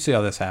 Like, you see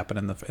how this happened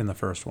in the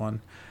first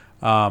one.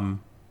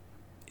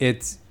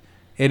 It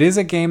is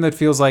a game that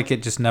feels like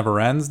it just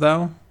never ends,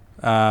 though.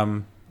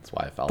 That's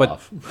why I fell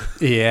off.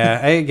 Yeah,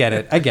 I get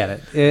it.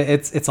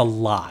 It's a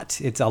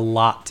lot. It's a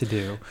lot to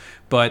do.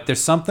 But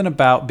there's something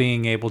about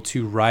being able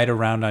to ride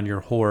around on your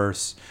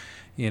horse,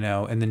 in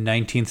the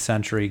 19th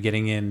century,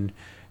 getting in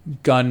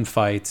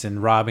gunfights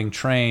and robbing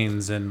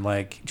trains and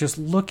like just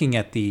looking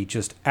at the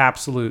just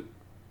absolute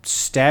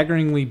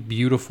staggeringly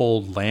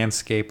beautiful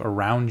landscape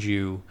around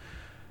you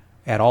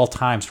at all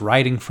times,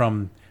 riding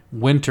from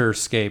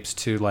winterscapes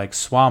to like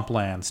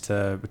swamplands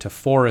to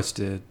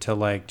forest to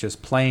like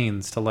just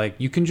plains to like,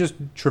 you can just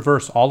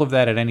traverse all of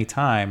that at any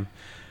time,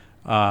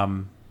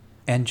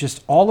 and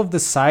just all of the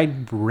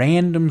side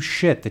random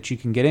shit that you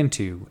can get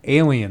into,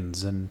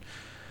 aliens, and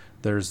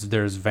there's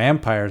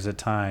vampires at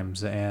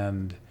times,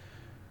 and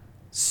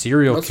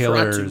serial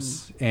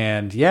killers,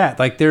 and yeah,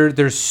 like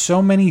there's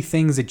so many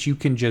things that you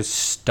can just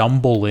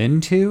stumble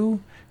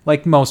into,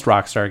 like most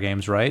Rockstar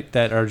games, right?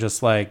 That are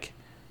just like,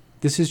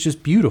 this is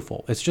just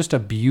beautiful. It's just a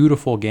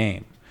beautiful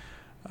game.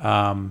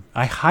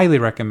 I highly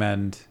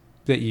recommend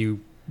that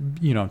you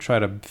try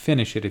to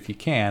finish it if you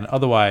can.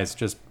 Otherwise,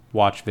 just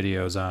watch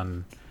videos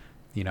on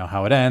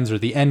how it ends or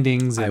the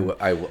endings. And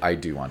I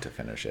do want to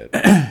finish it.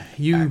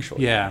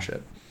 Finish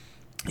it.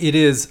 It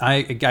is.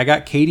 I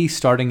got Katie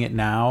starting it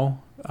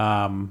now.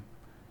 And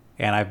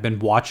I've been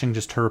watching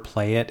just her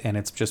play it, and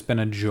it's just been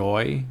a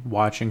joy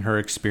watching her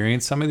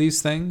experience some of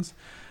these things.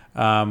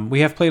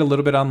 We have played a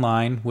little bit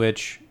online,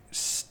 which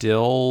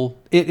still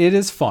it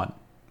is fun.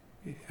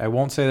 I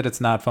won't say that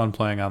it's not fun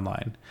playing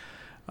online.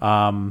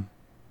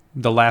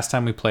 the last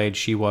time we played,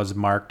 she was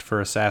marked for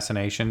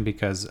assassination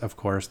because, of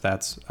course,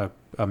 that's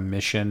a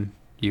mission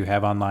you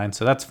have online.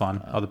 So that's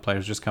fun. Other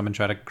players just come and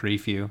try to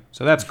grief you.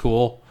 So that's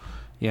cool.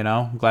 You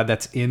know, I'm glad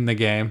that's in the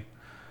game.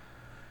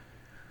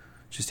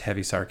 Just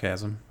heavy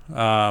sarcasm.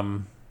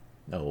 No.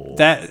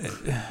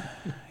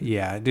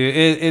 Yeah,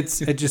 dude,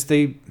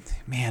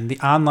 the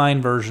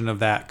online version of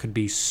that could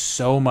be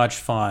so much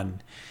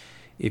fun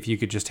if you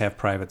could just have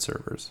private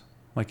servers.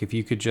 Like if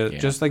you could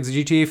just like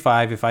GTA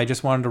 5, if I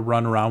just wanted to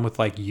run around with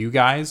like you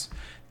guys,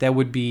 that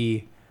would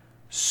be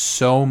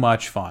so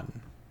much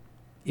fun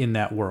in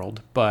that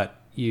world. But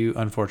you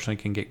unfortunately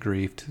can get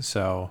griefed,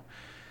 so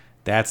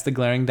that's the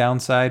glaring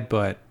downside.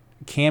 But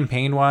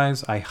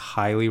campaign-wise, I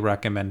highly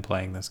recommend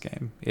playing this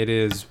game. It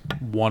is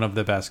one of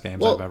the best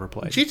games I've ever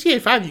played.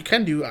 GTA 5 you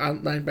can do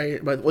online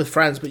with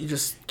friends, but you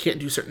just can't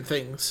do certain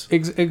things.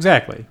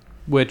 Exactly.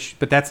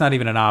 But that's not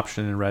even an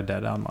option in Red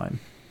Dead Online.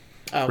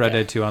 Okay. Red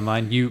Dead 2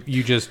 Online,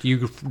 you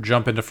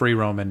jump into free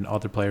roam and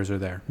other players are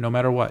there. No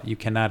matter what, you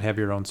cannot have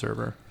your own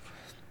server.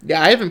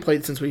 Yeah, I haven't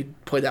played since we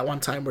played that one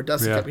time where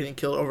Dustin kept getting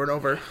killed over and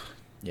over.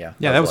 Yeah,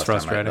 that was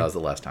frustrating. That was the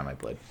last time I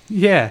played.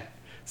 Yeah,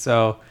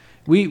 so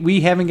we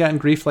haven't gotten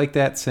grief like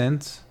that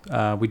since.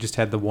 We just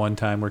had the one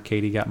time where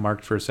Katie got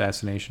marked for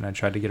assassination. I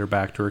tried to get her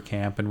back to her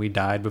camp, and we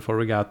died before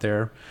we got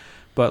there.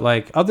 But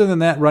like other than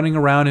that, running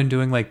around and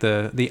doing like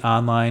the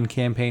online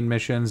campaign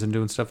missions and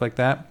doing stuff like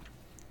that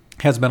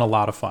has been a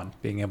lot of fun.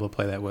 Being able to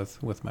play that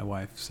with my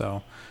wife.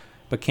 So,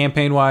 but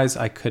campaign wise,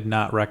 I could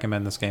not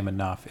recommend this game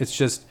enough.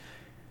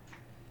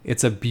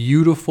 It's a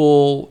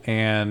beautiful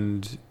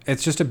and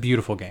it's just a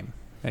beautiful game.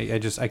 I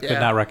could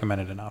not recommend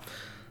it enough.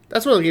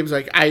 That's one of the games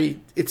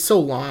it's so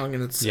long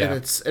and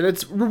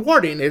it's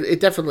rewarding. It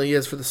definitely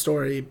is for the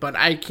story, but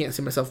I can't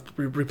see myself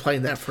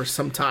replaying that for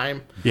some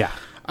time. Yeah.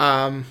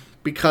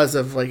 Because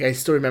of I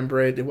still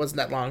remember it. It wasn't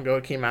that long ago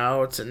it came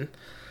out,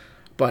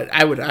 but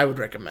I would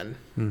recommend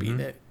beating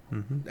it.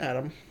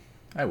 Adam,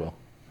 I will.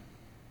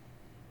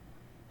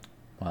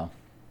 Well,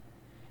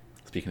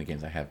 speaking of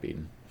games I have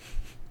beaten,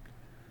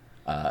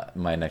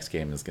 my next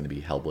game is going to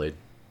be Hellblade: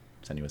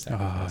 Senua's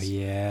Sacrifice. Oh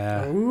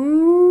yeah.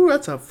 Ooh,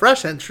 that's a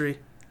fresh entry.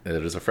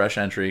 It is a fresh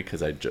entry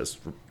because I just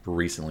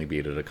recently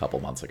beat it a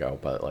couple months ago.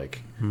 But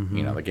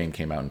the game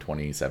came out in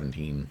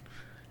 2017,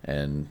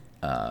 and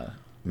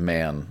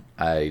man,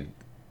 I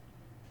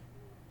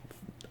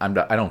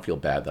don't feel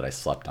bad that I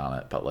slept on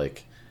it, but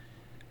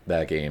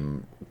that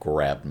game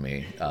grabbed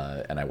me,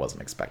 and I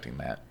wasn't expecting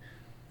that.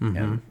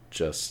 And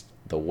just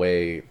the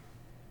way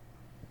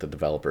the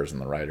developers and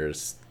the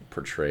writers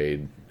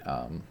portrayed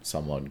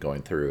someone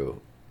going through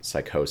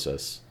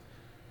psychosis,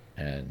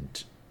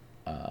 and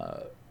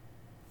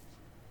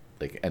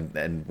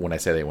and when I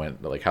say they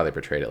went how they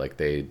portrayed it,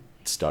 they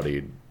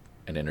studied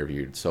and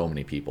interviewed so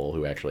many people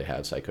who actually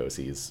have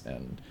psychoses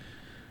and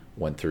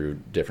went through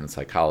different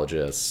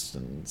psychologists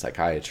and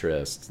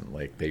psychiatrists,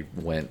 and they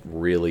went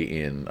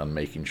really in on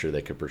making sure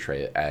they could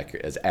portray it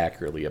as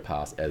accurately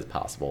as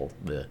possible.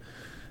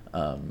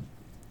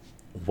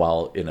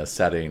 While in a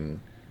setting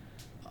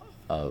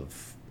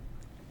of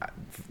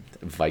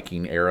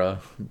Viking era,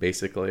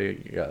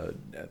 basically,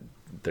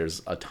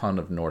 there's a ton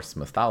of Norse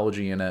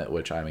mythology in it,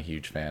 which I'm a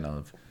huge fan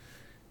of,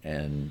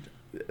 and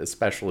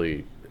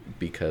especially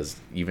because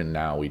even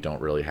now we don't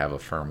really have a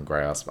firm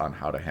grasp on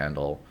how to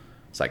handle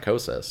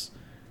psychosis.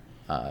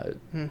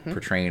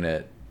 Portraying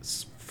it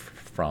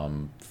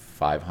from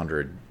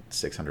 500,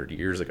 600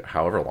 years ago,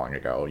 however long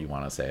ago you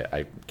want to say.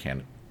 I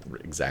can't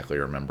exactly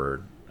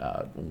remember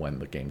when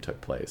the game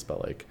took place,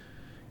 but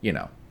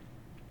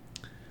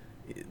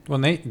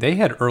when they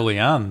had early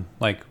on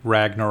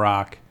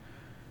Ragnarok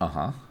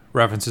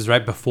references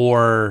right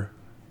before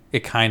it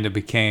kind of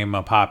became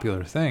a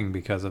popular thing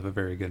because of a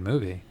very good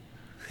movie.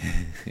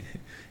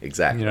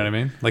 Exactly. You know what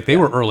I mean? They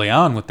were early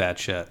on with that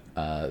shit.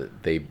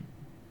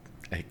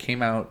 It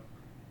came out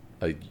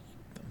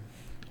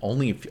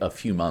only a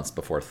few months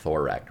before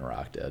Thor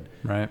Ragnarok did.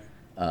 Right.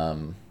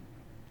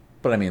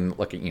 But I mean,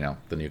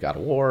 the new God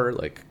of War,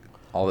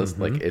 all this,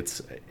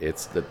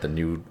 it's the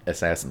new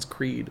Assassin's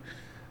Creed.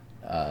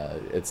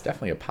 It's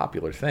definitely a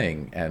popular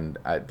thing, and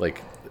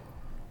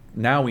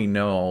now we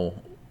know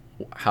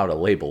how to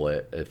label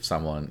it if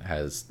someone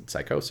has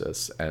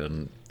psychosis,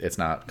 and it's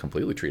not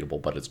completely treatable,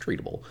 but it's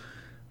treatable.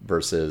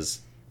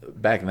 Versus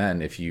back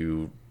then, if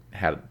you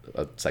had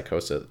a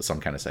psychosis, some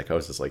kind of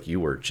psychosis,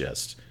 you were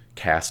just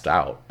cast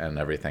out and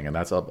everything, and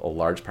that's a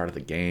large part of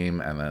the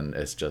game. And then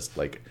it's just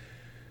at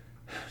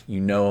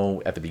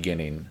the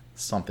beginning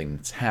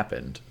something's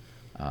happened.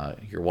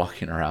 You're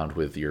walking around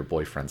with your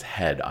boyfriend's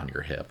head on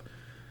your hip,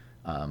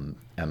 and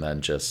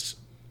then just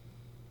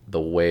the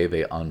way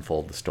they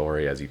unfold the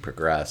story as you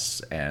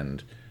progress,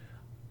 and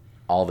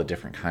all the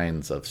different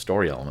kinds of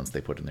story elements they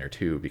put in there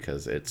too,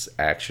 because it's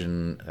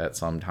action at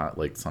some time,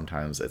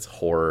 sometimes it's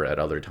horror, at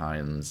other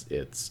times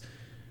it's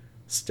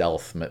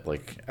stealth.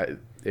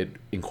 It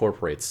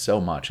incorporates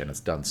so much, and it's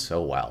done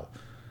so well.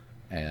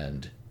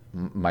 And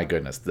my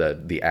goodness,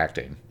 the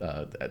acting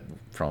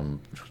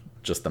from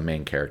just the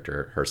main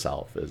character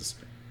herself is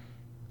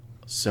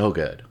so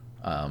good.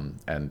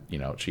 And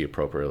she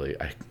appropriately,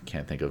 I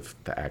can't think of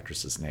the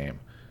actress's name.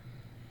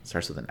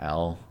 Starts with an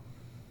L.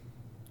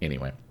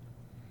 Anyway,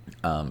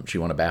 she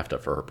won a BAFTA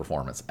for her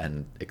performance,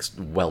 and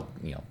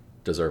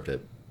deserved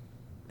it,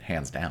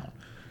 hands down.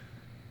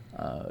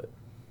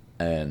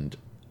 And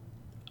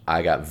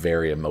I got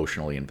very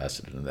emotionally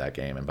invested into that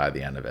game, and by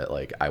the end of it,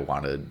 like, I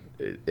wanted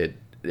it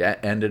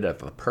ended at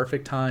the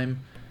perfect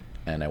time,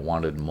 and I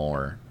wanted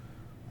more.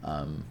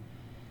 And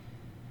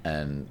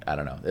I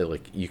don't know,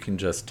 you can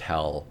just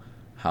tell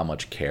how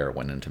much care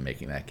went into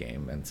making that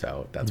game, and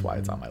so that's why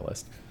it's on my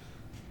list.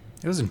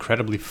 It was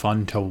incredibly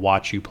fun to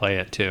watch you play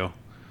it too.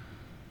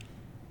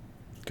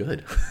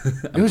 Good.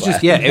 It was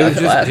just, dude,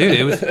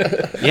 it was,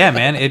 yeah,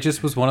 man, it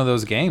just was one of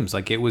those games.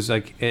 Like, it was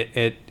like,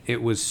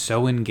 it was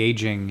so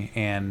engaging,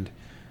 and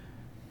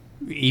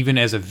even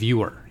as a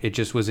viewer, it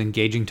just was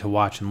engaging to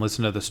watch and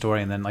listen to the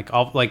story. And then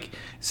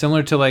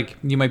similar to, like,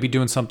 you might be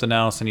doing something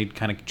else and you'd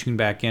kind of tune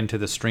back into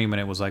the stream, and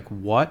it was like,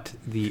 what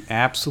the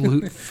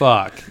absolute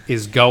fuck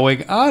is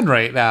going on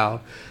right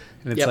now?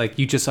 And it's like,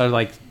 you just are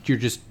like, you're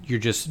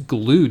just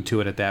glued to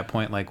it at that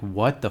point. Like,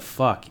 what the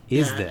fuck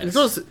is this? And it's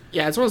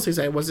one of those things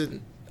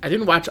I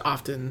didn't watch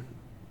often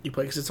you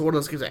play, because it's one of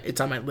those games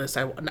it's on my list.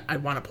 I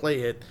want to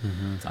play it.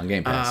 Mm-hmm. It's on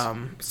Game Pass.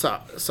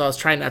 So I was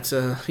trying not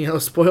to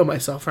spoil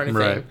myself or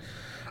anything.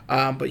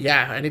 Right. But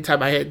yeah,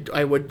 anytime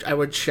I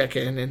would check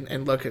in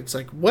and look. It's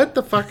like, what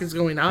the fuck is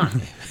going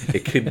on?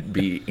 It could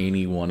be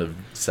any one of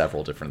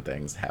several different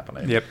things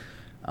happening. Yep.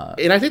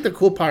 And I think the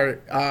cool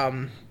part.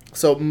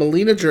 So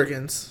Melina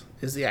Juergens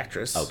is the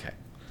actress. Okay,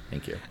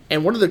 thank you.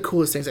 And one of the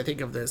coolest things I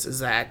think of this is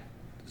that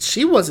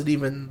she wasn't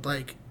even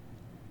like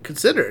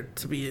considered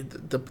to be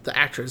the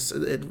actress,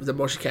 the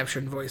motion capture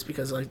and voice,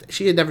 because like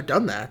she had never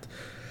done that.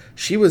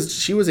 She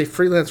was a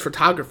freelance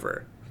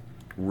photographer,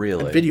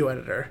 really, and video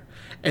editor,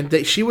 and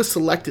she was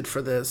selected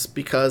for this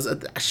because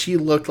she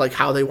looked like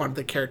how they wanted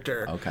the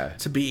character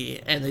to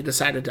be, and they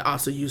decided to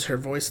also use her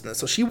voice in this.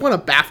 So she won a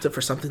BAFTA for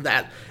something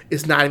that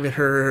is not even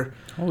her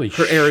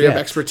area of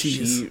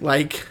expertise.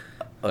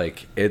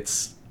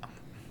 It's.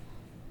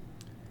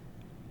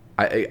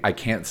 I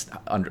can't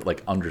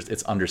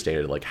it's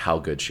understated like how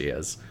good she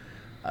is.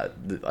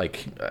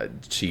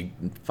 She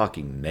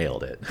fucking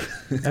nailed it.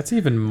 That's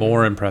even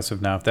more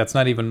impressive now. If that's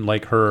not even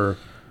like her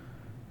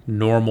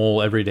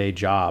normal everyday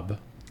job.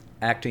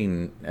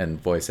 Acting and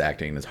voice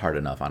acting is hard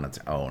enough on its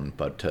own,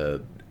 but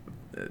to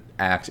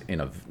act in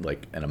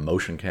a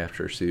motion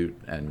capture suit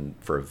and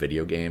for a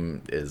video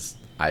game is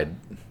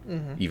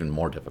even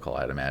more difficult,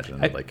 I'd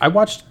imagine. I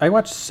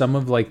watched some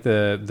of like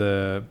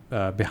the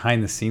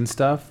behind the scenes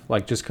stuff,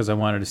 like just because I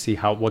wanted to see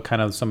what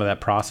kind of some of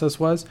that process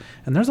was,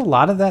 and there's a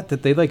lot of that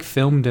they like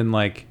filmed in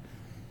like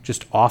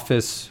just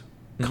office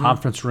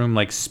conference room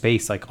like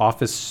space, like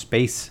office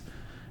space,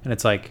 and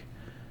it's like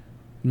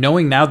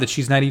knowing now that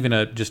she's not even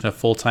just a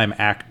full-time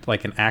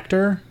an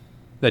actor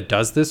that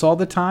does this all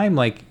the time,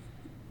 like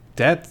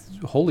that's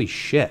holy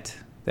shit,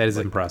 that is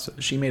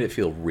impressive. She made it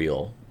feel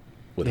real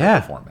with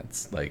her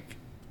performance,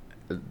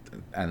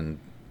 and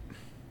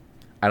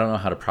I don't know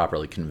how to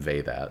properly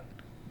convey that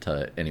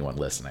to anyone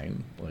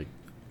listening. Like,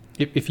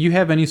 if you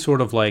have any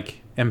sort of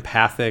like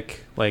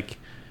empathic, like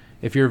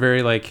if you're a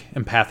very like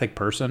empathic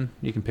person,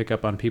 you can pick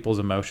up on people's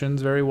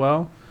emotions very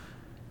well.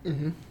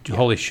 Mm-hmm.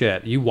 Holy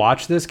shit! You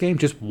watch this game,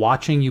 just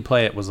watching you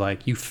play it was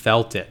like you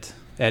felt it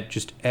at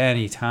just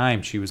any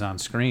time she was on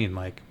screen.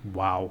 Like,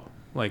 wow,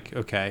 like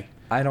okay,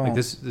 I don't. Like,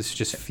 this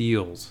just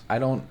feels. I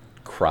don't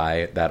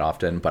cry that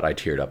often, but I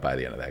teared up by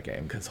the end of that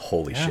game because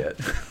holy shit,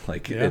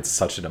 it's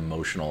such an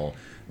emotional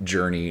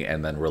journey,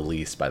 and then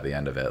release by the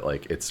end of it.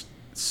 Like, it's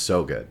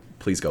so good.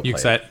 Please go play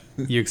it.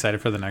 You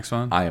excited for the next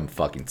one? I am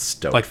fucking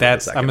stoked. Like,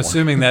 that's, I'm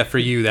assuming that for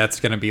you, that's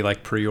going to be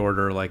like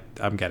pre-order. Like,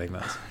 I'm getting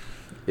this.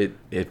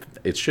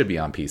 It should be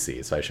on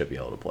PC, so I should be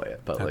able to play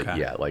it. But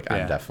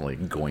I'm definitely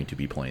going to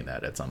be playing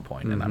that at some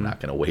point, and I'm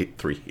not going to wait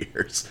 3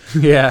 years.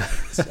 Yeah,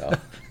 so.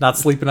 Not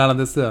sleeping on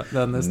this time.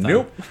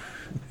 Nope.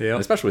 Yeah,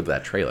 especially with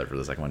that trailer for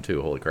the second one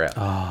too. Holy crap!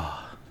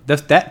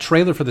 That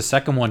trailer for the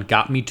second one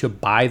got me to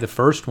buy the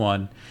first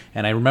one,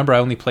 and I remember I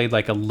only played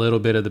like a little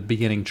bit of the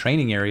beginning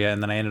training area,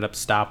 and then I ended up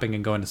stopping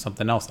and going to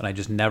something else, and I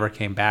just never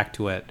came back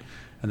to it.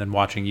 And then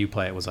watching you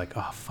play it was like,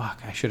 oh fuck,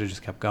 I should have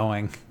just kept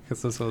going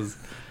because this was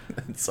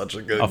it's such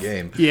a good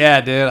game. Yeah,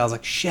 dude, I was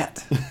like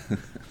shit.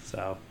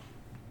 So,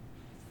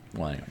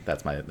 well, anyway,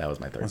 that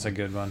was my third. That's a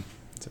good one.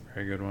 It's a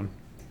very good one.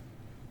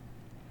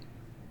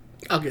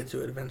 I'll get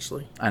to it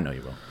eventually. I know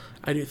you will.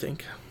 I do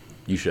think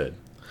you should.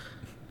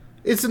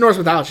 It's the Norse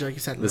mythology, like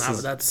you said.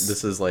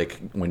 This is like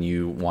when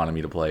you wanted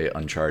me to play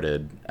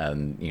Uncharted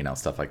and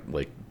stuff like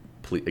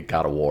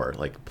God of War.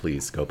 Like,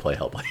 please go play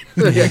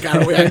Hellblade. Yeah, God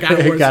of War is a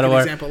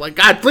good example. Like,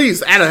 God,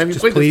 please, Anna, have you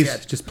played this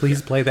yet? Just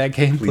please play that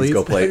game. Please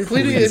go play.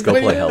 Please go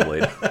play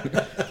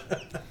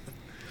Hellblade.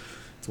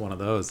 It's one of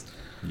those.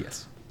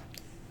 Yes.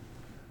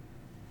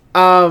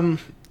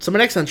 So my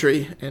next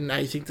entry, and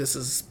I think this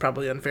is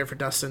probably unfair for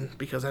Dustin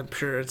because I'm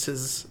sure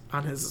it's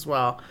on his as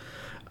well.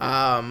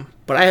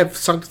 But I have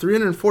sunk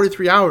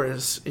 343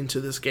 hours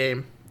into this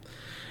game,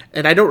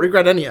 and I don't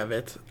regret any of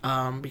it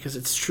because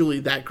it's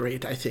truly that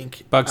great. I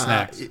think Bug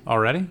Snacks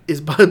already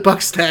is Bug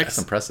That's Snacks.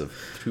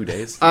 impressive. 2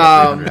 days,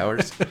 300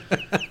 hours.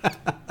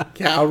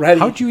 Yeah, already.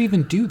 How'd you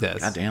even do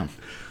this? God damn.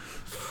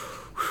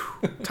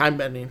 Time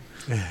bending.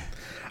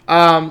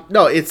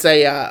 No, it's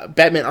a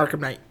Batman Arkham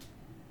Knight.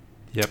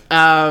 Yep.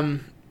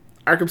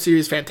 Arkham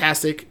series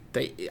fantastic.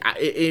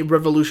 It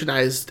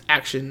revolutionized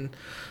action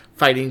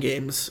fighting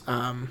games.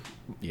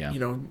 Yeah. You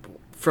know,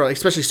 for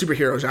especially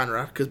superhero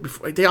genre because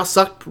before they all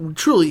sucked.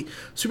 Truly,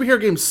 superhero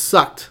games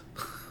sucked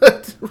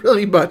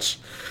really much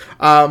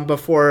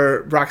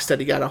before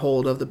Rocksteady got a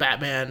hold of the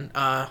Batman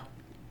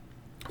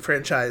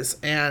franchise,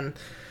 and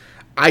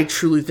I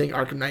truly think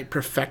Arkham Knight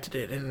perfected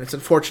it. And it's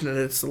unfortunate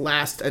it's the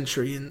last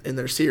entry in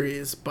their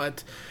series,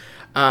 but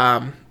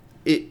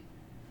it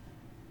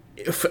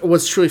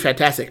was truly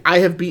fantastic. I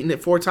have beaten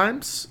it 4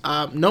 times.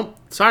 Nope,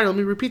 sorry, let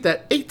me repeat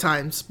that. 8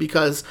 times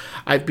because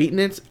I've beaten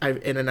it, and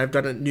then I've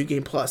done a New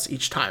Game Plus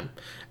each time,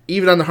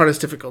 even on the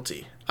hardest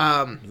difficulty.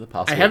 I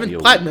haven't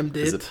platinumed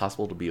it. Is it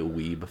possible to be a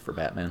weeb for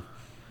Batman?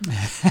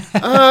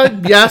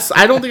 Yes,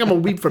 I don't think I'm a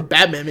weeb for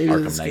Batman. Maybe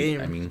Arkham this Knight, game.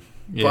 I mean,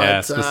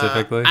 Yeah,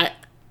 specifically.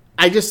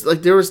 I just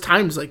like there was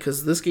times like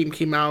because this game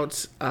came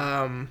out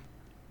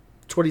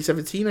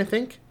 2017, I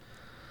think,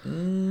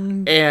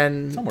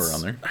 and somewhere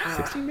around there.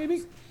 16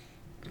 maybe?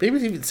 maybe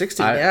even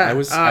 16. I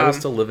was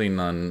still living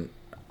on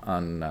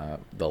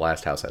the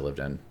last house I lived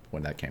in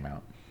when that came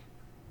out.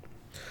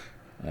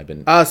 And I've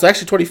been so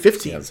actually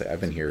 2015. yeah, I've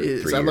been here 3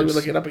 is, years. I'm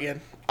looking it up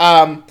again.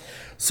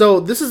 So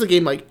this is a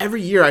game like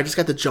every year I just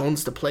got the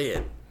Jones to play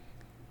it,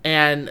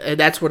 and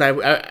that's when I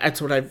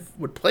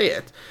would play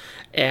it,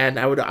 and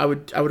I would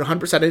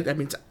 100% it. That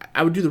means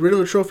I would do the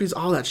Riddler trophies,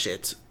 all that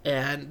shit,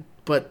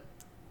 but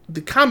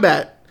the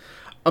combat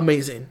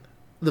amazing,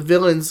 the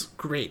villains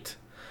great,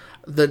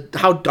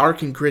 how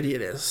dark and gritty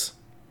it is,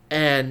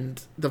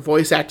 and the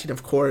voice acting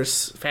of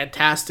course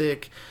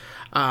fantastic.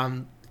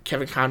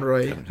 Kevin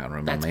Conroy,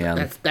 my that's,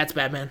 man. That's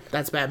Batman.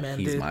 That's Batman.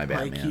 He's dude. my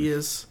Batman. Like he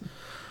is.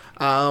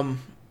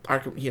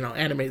 Arkham,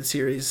 animated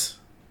series,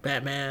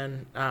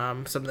 Batman.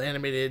 Some of the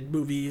animated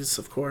movies,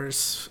 of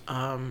course.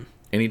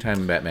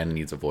 Anytime Batman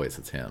needs a voice,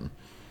 it's him.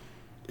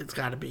 It's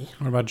got to be.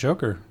 What about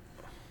Joker?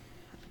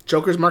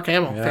 Joker's Mark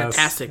Hamill, Yes,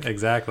 fantastic.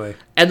 Exactly.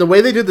 And the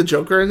way they did the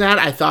Joker in that,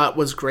 I thought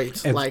was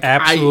great. It's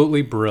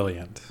absolutely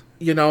brilliant.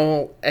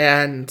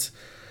 And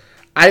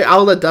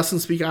I'll let Dustin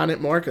speak on it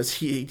more because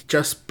he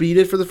just beat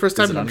it for the first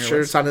time. And I'm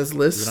sure it's on his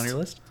list. Is it on your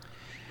list?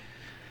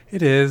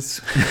 It is.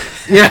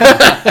 Yeah,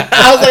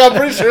 I was like, I'm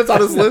pretty sure it's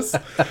on his list.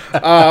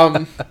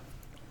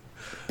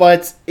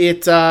 But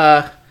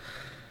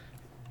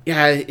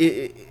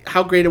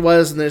how great it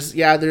was, and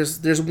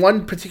there's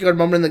one particular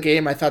moment in the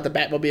game I thought the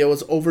Batmobile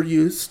was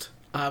overused,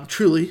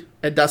 truly,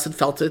 and Dustin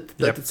felt it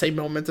at the same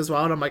moment as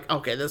well. And I'm like,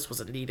 okay, this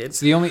wasn't needed.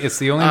 It's the only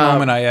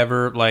moment I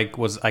ever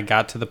I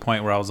got to the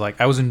point where I was like,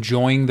 I was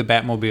enjoying the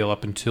Batmobile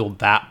up until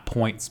that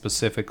point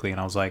specifically, and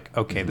I was like,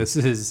 okay, this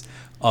is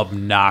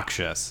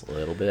obnoxious. A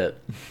little bit.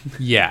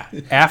 Yeah.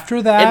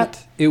 After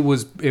that, it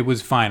was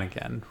fine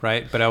again,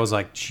 right? But I was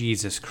like,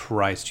 Jesus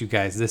Christ, you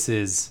guys, this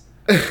is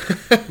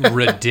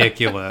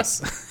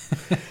ridiculous.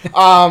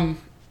 And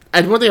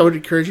one thing I would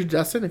encourage you,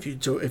 Dustin, if you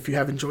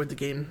have enjoyed the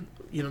game,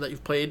 that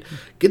you've played,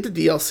 get the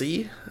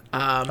DLC.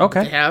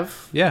 Okay. They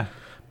have. Yeah.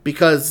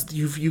 Because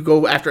you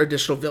go after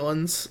additional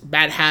villains,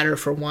 Mad Hatter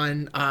for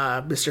one,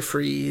 Mr.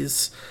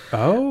 Freeze.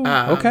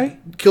 Oh, okay.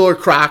 Killer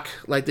Croc,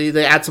 like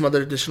they add some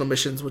other additional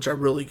missions which are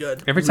really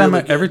good. Every time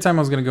I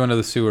was going to go into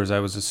the sewers, I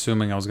was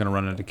assuming I was going to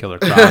run into Killer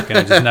Croc, and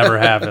I just never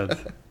have it.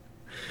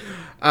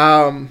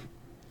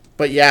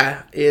 But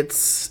yeah,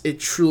 it's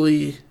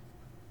truly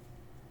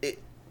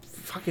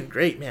fucking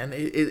great, man.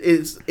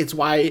 It's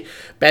why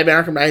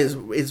Batman Arkham Knight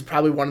is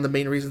probably one of the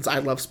main reasons I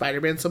love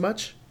Spider-Man so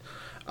much.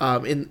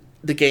 In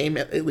the game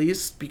at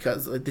least,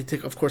 because they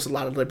took, of course, a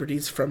lot of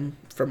liberties from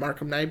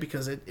Arkham Knight,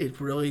 because it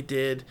really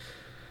did.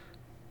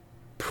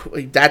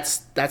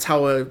 That's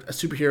how a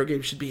superhero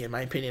game should be, in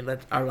my opinion.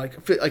 That are like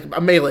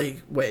a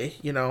melee way,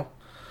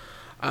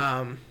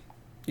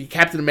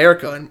 Captain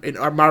America and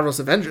our Marvel's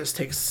Avengers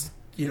takes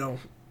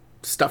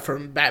stuff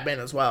from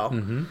Batman as well,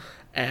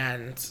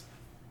 and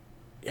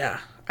yeah.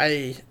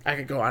 I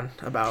could go on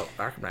about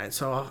Arkham Knight,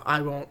 so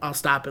I'll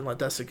stop and let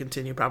Dustin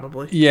continue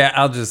probably. Yeah,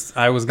 I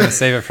was going to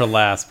save it for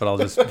last, but I'll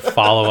just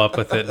follow up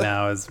with it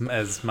now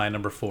as my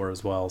number 4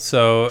 as well.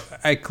 So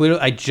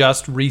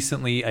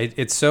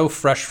it's so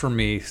fresh for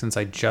me since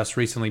I just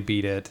recently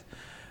beat it.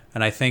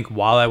 And I think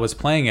while I was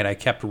playing it, I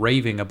kept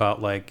raving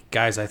about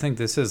guys, I think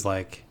this is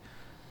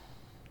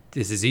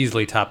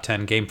easily top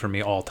 10 game for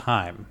me all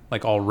time,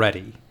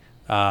 already.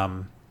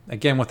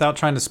 Again, without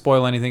trying to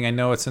spoil anything, I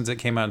know since it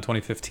came out in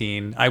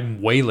 2015.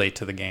 I'm way late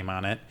to the game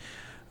on it.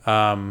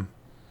 I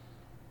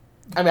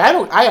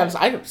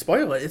don't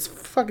spoil it. It's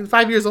fucking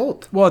 5 years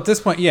old. Well, at this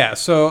point, yeah.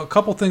 So a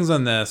couple things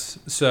on this.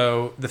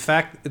 So the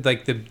fact,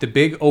 the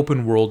big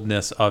open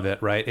worldness of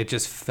it, right? It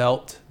just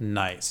felt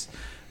nice.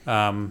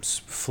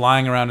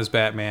 Flying around as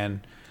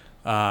Batman,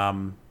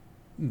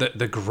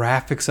 the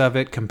graphics of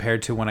it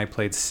compared to when I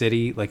played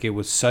City, like it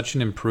was such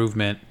an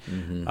improvement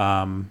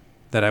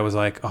that I was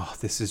like, oh,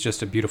 this is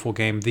just a beautiful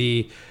game.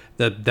 The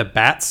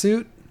bat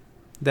suit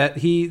that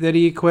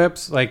he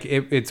equips, like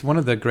it's one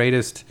of the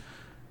greatest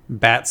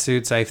bat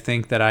suits I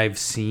think that I've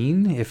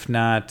seen. If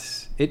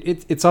not,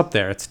 it's up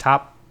there. It's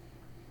top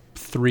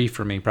 3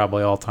 for me,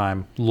 probably all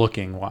time,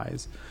 looking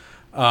wise.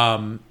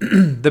 The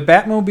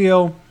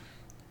Batmobile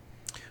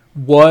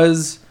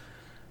was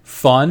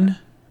fun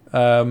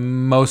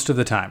most of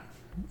the time.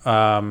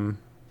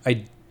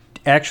 I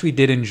actually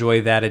did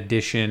enjoy that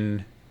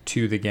addition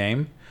to the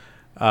game.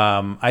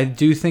 I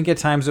do think at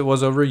times it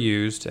was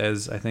overused,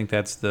 as I think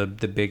that's the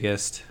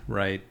biggest,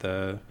 right?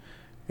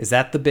 Is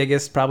that the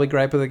biggest probably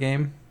gripe of the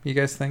game, you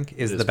guys think?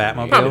 Is the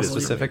Batmobile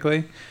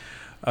specifically?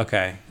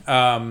 Okay.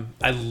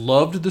 I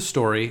loved the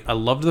story. I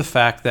loved the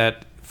fact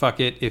that, fuck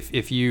it,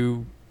 if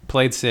you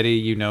played City,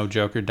 you know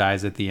Joker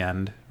dies at the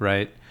end,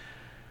 right?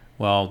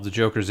 Well, the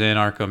Joker's in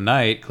Arkham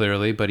Knight,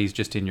 clearly, but he's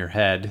just in your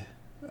head.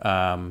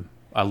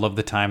 I love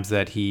the times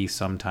that he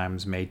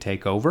sometimes may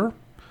take over.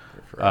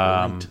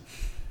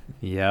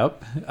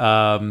 Yep.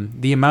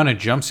 The amount of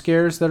jump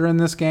scares that are in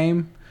this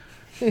game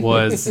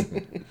was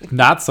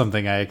not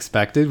something I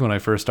expected when I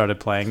first started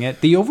playing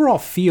it. The overall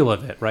feel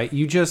of it, right?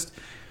 You just,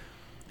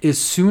 as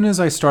soon as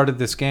I started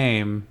this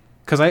game,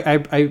 because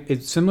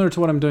it's similar to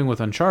what I'm doing with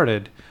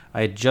Uncharted.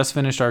 I had just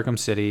finished Arkham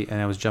City,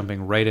 and I was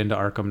jumping right into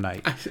Arkham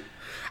Knight.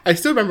 I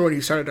still remember when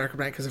you started Arkham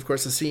Knight, because of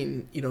course the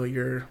scene,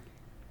 you're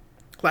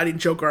lighting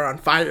Joker on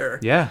fire.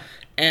 Yeah.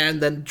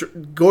 And then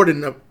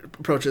Gordon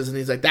approaches and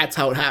he's like, "That's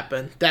how it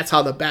happened. That's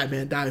how the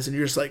Batman dies." And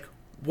you're just like,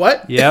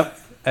 "What?" Yep.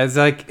 I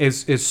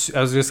was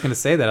just gonna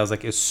say that. I was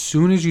like, as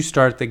soon as you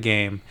start the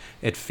game,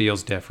 it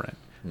feels different.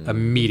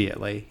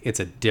 Immediately, it's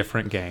a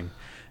different game.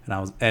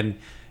 And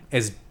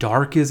as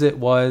dark as it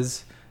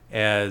was,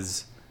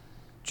 as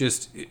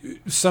just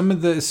some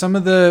of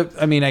the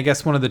I mean, I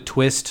guess one of the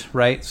twist,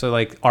 right? So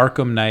like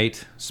Arkham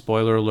Knight,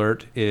 spoiler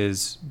alert,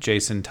 is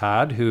Jason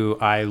Todd, who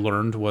I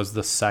learned was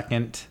the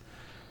second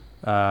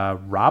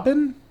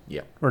Robin.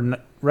 Yep.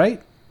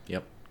 Right?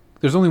 Yep.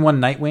 There's only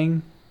one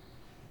Nightwing,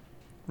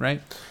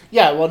 right?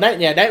 Yeah, well,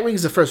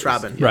 Nightwing's the first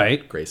Robin. Yeah,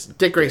 Right. Grayson.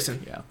 Dick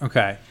Grayson. Yeah.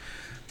 Okay.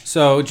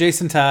 So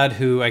Jason Todd,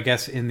 who I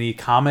guess in the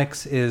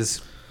comics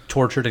is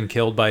tortured and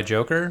killed by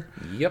Joker.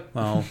 Yep.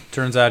 Well,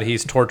 turns out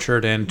he's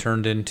tortured and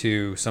turned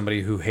into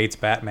somebody who hates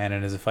Batman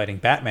and is fighting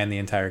Batman the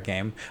entire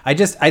game. I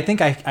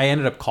think I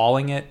ended up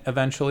calling it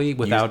eventually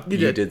without...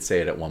 You did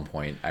say it at one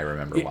point. I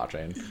remember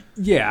watching.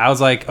 Yeah, I was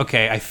like,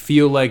 okay, I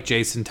feel like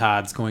Jason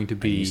Todd's going to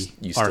be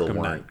You still Arkham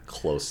weren't Knight.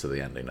 close to the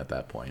ending at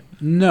that point.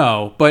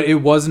 No, but it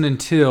wasn't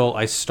until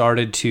I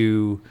started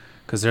to...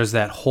 Because there's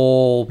that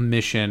whole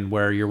mission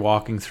where you're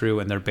walking through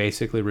and they're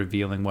basically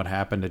revealing what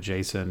happened to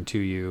Jason to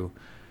you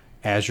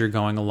as you're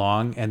going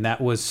along, and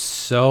that was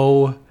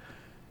so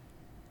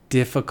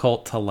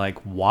difficult to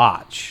like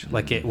watch.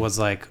 Like it was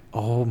like,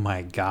 oh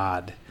my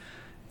god,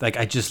 like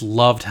I just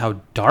loved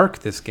how dark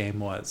this game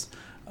was.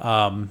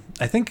 I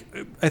think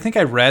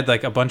I read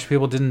like a bunch of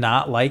people did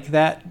not like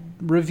that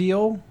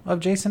reveal of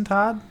Jason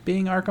Todd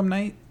being Arkham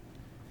Knight.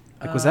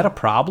 Like, was that a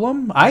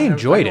problem? I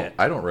enjoyed it.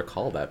 I don't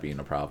recall that being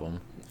a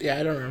problem.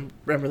 Yeah, I don't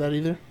remember that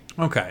either.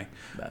 Okay.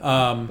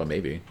 But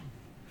maybe.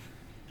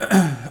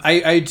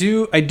 I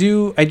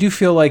do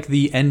feel like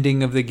the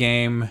ending of the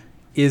game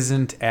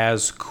isn't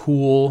as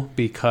cool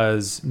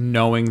because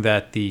knowing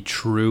that the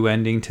true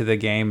ending to the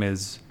game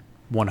is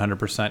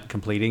 100%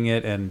 completing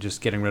it and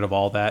just getting rid of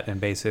all that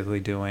and basically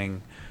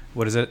doing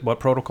what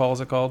protocol is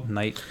it called?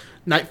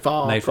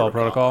 Nightfall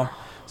protocol.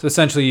 So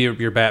essentially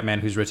you're Batman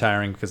who's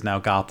retiring because now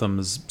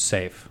Gotham's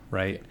safe,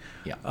 right?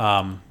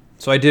 Yeah.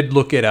 So I did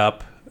look it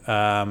up.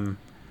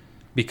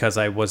 Because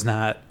I was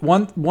not...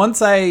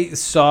 Once I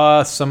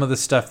saw some of the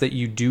stuff that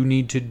you do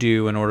need to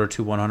do in order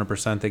to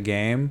 100% the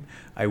game,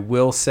 I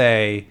will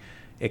say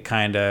it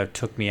kind of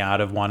took me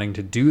out of wanting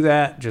to do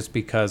that just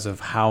because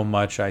of how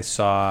much I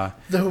saw...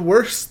 The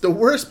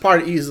worst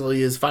part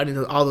easily is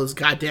finding all those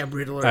goddamn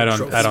Riddler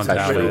trophies. I don't doubt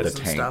Especially it. the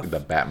tank, the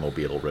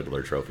Batmobile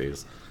Riddler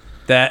trophies.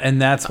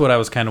 That's what I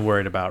was kind of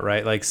worried about,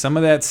 right? Like some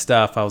of that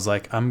stuff, I was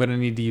like, I'm going to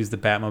need to use the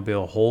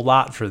Batmobile a whole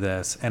lot for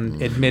this.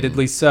 And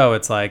admittedly so,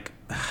 it's like,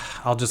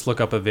 I'll just look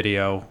up a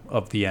video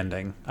of the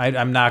ending.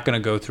 I'm not going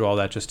to go through all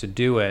that just to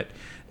do it.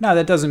 Now,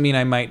 that doesn't mean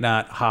I might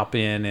not hop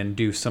in and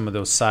do some of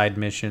those side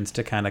missions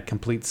to kind of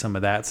complete some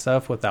of that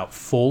stuff without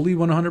fully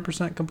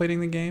 100% completing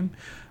the game.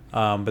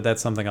 But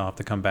that's something I'll have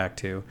to come back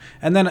to.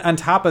 And then on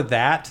top of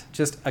that,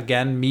 just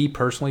again, me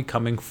personally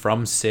coming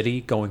from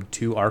City, going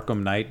to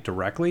Arkham Knight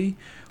directly,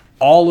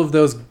 all of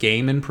those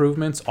game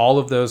improvements, all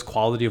of those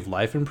quality of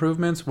life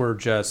improvements were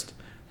just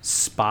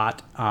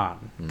spot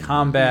on.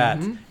 Combat,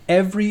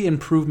 every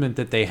improvement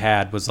that they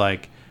had was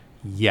like,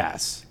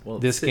 yes, well,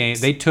 this game.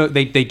 They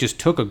just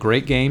took a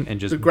great game and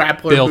just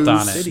built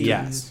on it.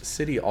 Yes,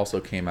 City also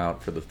came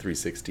out for the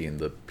 360 and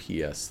the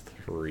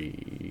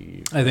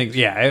PS3. I think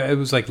it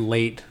was like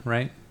late,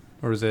 right?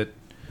 Or was it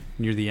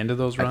near the end of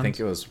those runs? I think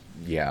it was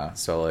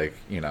So like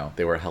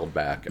they were held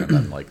back, and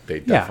then like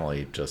they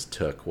definitely just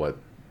took what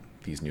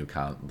these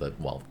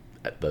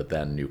the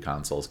then new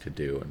consoles could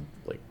do, and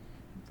like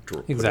put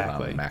it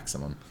Exactly. on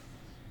maximum.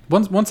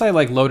 Once I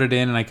like loaded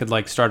in and I could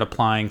like start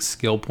applying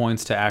skill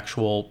points to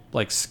actual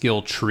like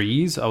skill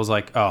trees, I was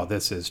like, oh,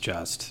 this is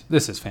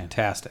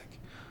fantastic.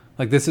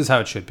 Like this is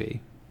how it should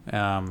be.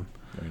 Learn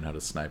how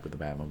to snipe with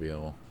the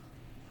Batmobile.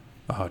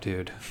 Oh,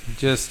 dude,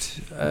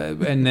 just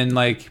and then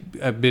like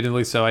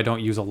admittedly, so I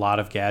don't use a lot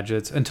of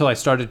gadgets until I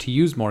started to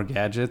use more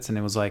gadgets, and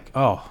it was like,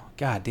 oh,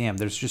 god damn,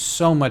 there's just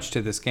so much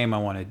to this game I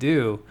want to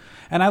do,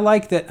 and I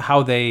like that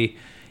how they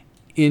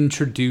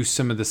introduce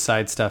some of the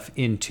side stuff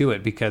into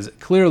it, because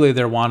clearly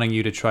they're wanting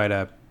you to try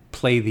to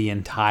play the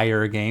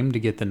entire game to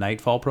get the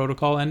Nightfall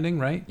Protocol ending,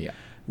 right? Yeah.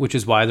 Which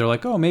is why they're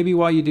like, oh, maybe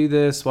while you do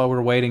this, while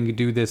we're waiting, you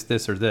do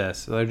this, or this.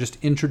 So they're just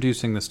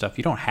introducing the stuff.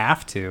 You don't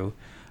have to.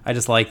 I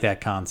just like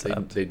that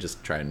concept. They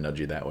just try and nudge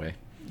you that way.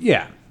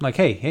 Yeah. Like,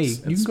 hey, you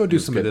can go do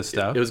some of this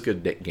stuff. It was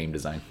good game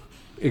design.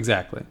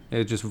 Exactly.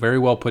 It just very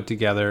well put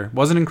together.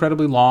 Wasn't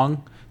incredibly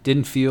long.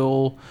 Didn't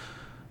feel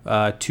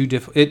too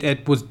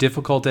it was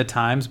difficult at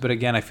times, but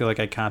again, I feel like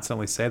I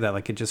constantly say that,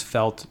 like it just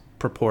felt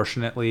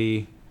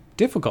proportionately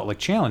difficult, like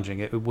challenging.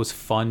 It was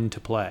fun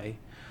to play,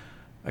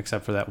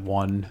 except for that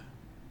one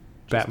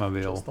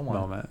Batmobile just the one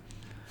moment.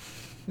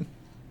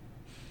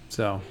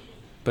 So,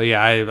 but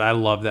yeah, I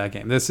love that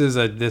game. This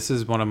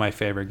is one of my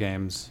favorite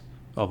games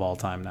of all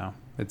time now.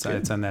 It's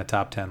on that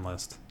top 10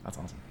 list. That's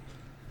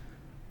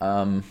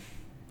awesome.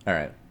 All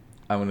right,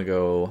 I'm gonna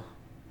go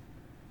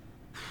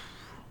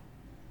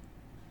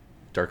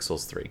Dark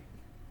Souls 3.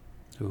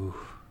 Ooh.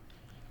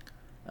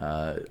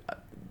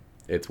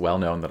 It's well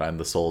known that I'm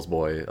the Souls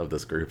boy of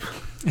this group.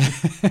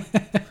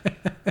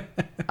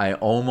 I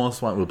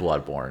almost went with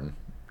Bloodborne,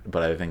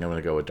 but I think I'm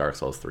gonna go with Dark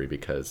Souls 3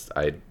 because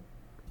I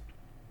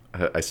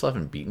still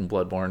haven't beaten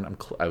Bloodborne.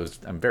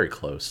 I'm very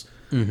close,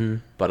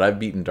 but I've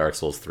beaten Dark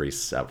Souls 3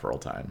 several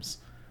times,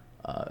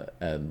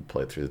 and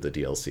played through the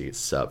DLC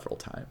several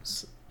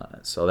times.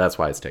 So that's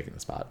why it's taking the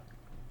spot.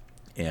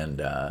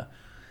 And I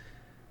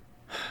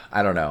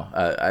don't know.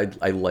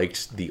 I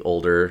liked the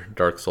older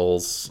Dark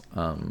Souls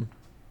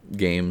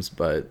games,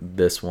 but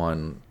this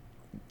one,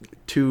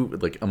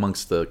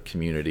 amongst the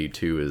community,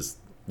 2 is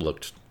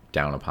looked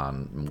down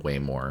upon way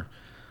more.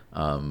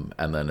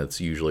 And then it's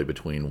usually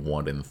between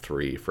 1 and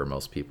 3 for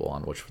most people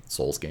on which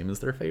Souls game is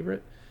their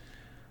favorite.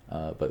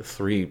 But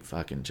 3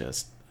 fucking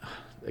just,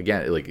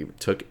 again, like it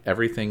took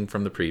everything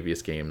from the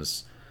previous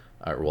games.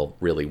 Well,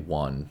 really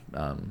 1,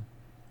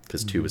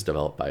 because 2 was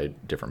developed by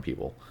different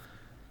people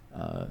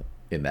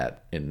in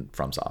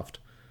FromSoft.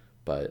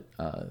 But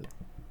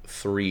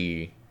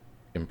 3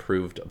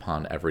 improved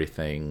upon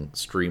everything,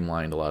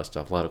 streamlined a lot of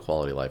stuff, a lot of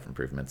quality of life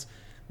improvements.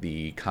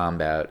 The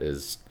combat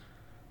is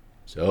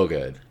so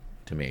good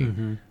to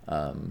me.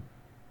 And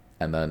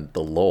then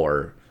the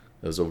lore,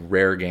 it was a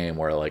rare game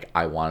where like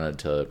I wanted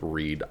to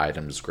read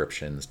item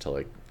descriptions to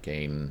like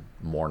gain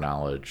more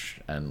knowledge,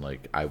 and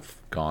like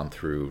I've gone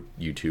through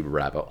YouTube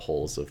rabbit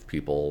holes of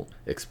people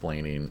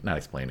not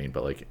explaining,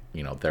 but like,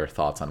 you know, their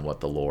thoughts on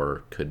what the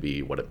lore could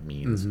be, what it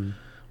means,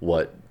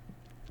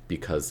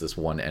 because this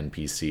one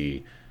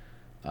NPC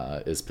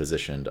is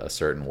positioned a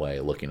certain way,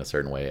 looking a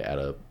certain way at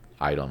a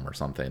item or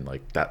something,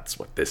 like that's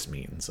what this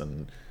means,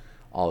 and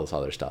all this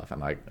other stuff.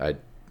 And I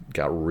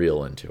got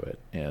real into it,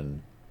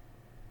 and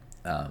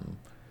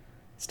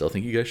still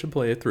think you guys should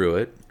play it through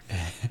it.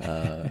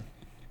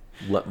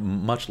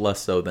 Much less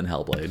so than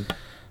Hellblade.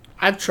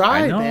 I've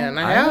tried, man.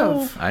 I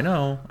have. I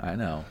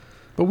know.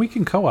 But we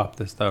can co-op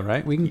this though,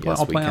 right? We can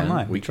all play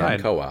online. We can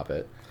co-op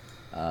it.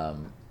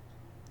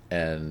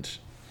 And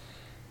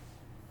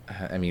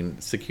I mean,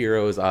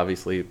 Sekiro is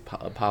obviously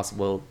a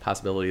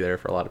possibility there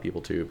for a lot of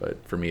people too,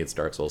 but for me it's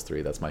Dark Souls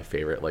 3. That's my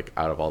favorite, like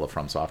out of all the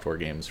From Software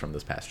games from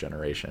this past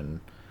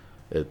generation.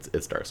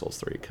 It's Dark Souls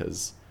 3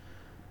 because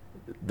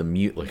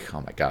like,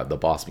 oh my god, the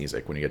boss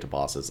music when you get to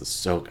bosses is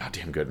so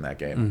goddamn good in that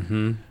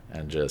game.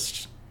 And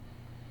just,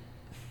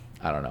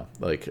 I don't know,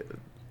 like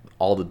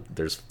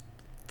there's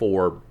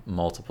 4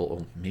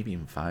 multiple, maybe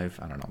even 5,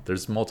 I don't know,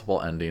 there's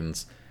multiple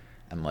endings,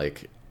 and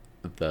like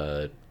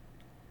the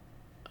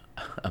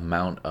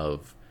amount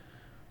of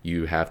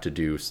you have to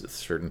do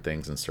certain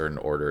things in certain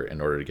order in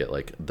order to get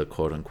like the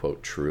quote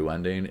unquote true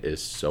ending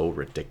is so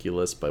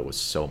ridiculous, but it was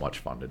so much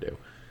fun to do.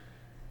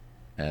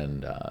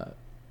 And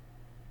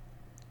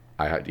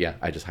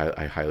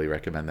I highly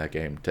recommend that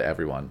game to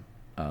everyone,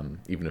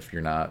 even if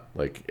you're not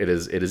like, it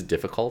is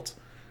difficult.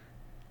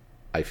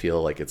 I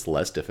feel like it's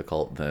less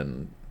difficult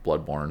than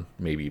Bloodborne,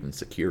 maybe even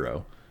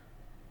Sekiro,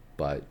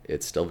 but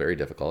it's still very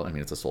difficult. I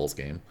mean, it's a Souls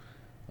game,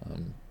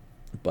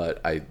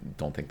 but I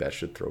don't think that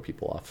should throw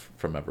people off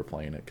from ever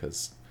playing it,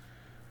 because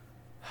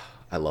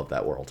I love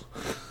that world.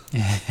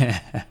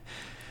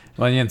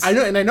 Well, Jens, I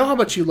know, and I know how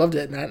much you loved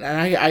it, and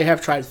I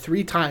have tried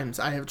 3 times.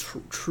 I have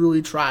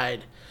truly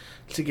tried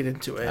to get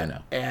into it. I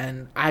know,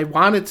 and I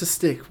wanted to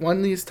stick. One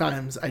of these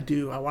times, I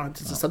do. I wanted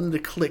to something to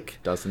click.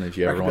 Dustin, if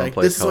you ever want to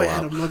play this co-op, is why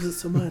Adam loves it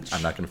so much.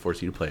 I'm not going to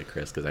force you to play it,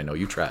 Chris, because I know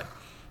you tried.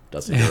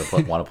 Dustin, if you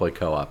ever want to play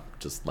co-op,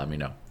 just let me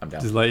know. I'm down.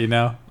 just let you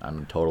know.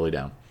 I'm totally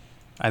down.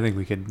 I think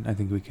we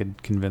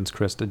could convince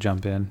Chris to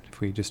jump in if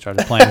we just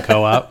started playing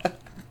co-op.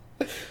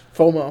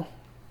 FOMO.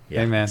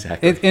 Yeah, Hey man,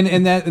 exactly.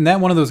 and that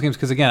one of those games,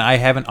 because again, I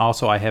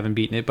haven't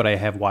beaten it, but I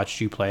have watched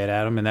you play it,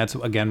 Adam, and that's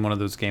again one of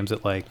those games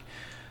that like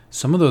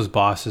some of those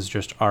bosses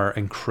just are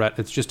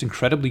it's just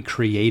incredibly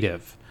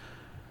creative.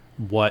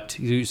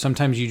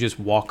 Sometimes you just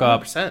walk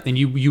up 100%. and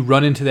you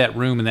run into that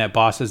room and that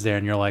boss is there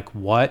and you're like,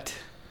 what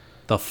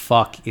the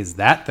fuck is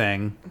that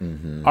thing?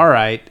 Mm-hmm. All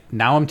right,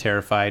 now I'm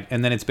terrified,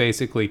 and then it's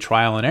basically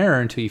trial and error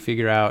until you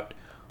figure out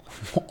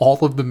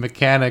all of the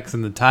mechanics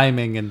and the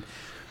timing, and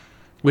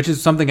which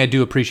is something I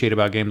do appreciate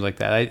about games like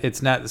that.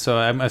 It's not so.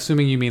 I'm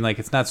assuming you mean like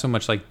it's not so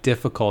much like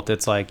difficult.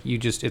 It's like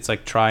it's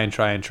like try and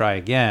try and try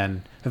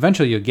again.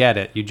 Eventually you'll get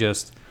it. You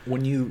just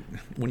When you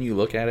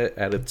look at it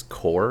at its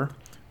core,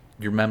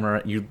 you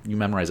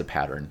memorize a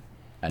pattern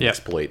and Yep.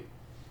 exploit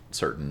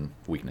certain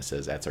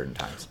weaknesses at certain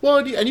times. Well,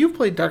 and you've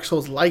played Dark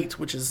Souls Light,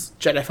 which is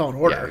Jedi Fallen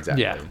Order. Yeah,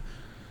 exactly. Yeah.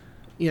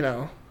 You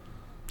know,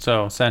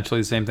 so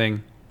essentially the same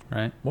thing,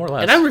 right? More or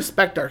less. and I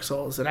respect Dark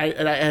Souls, and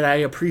I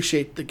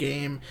appreciate the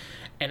game,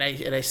 and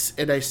I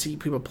see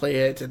people play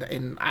it,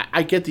 and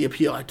I get the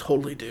appeal. I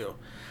totally do.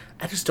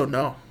 I just don't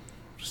know.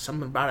 There's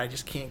something about it. I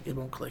just can't. It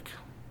won't click.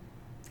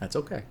 That's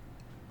okay.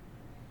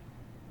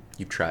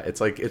 You try. It's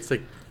like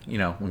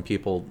when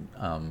people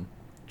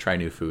try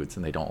new foods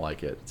and they don't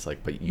like it. It's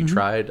like, but you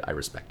tried. I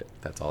respect it.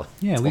 That's all.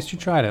 Yeah, that's at least all- you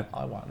tried it.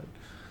 all I wanted.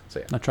 So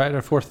yeah, I'll try it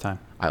a fourth time.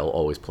 I'll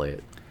always play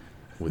it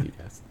with you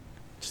guys.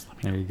 Just let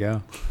me There know. you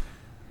go.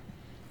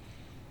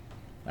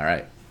 All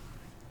right.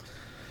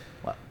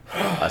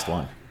 Last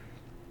one.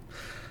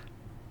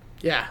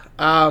 Yeah.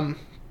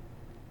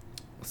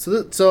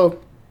 So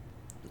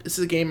this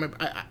is a game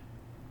I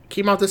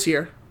came out this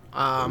year.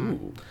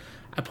 Ooh.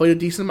 I played a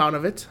decent amount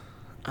of it,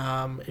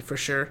 for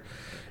sure.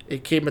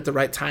 It came at the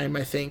right time,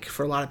 I think,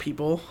 for a lot of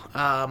people.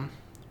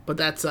 But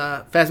that's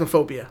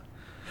Phasmophobia.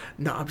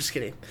 No, I'm just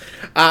kidding.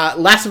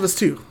 Last of Us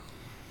 2.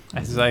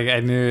 I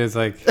knew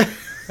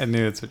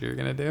it's what you were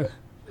gonna do.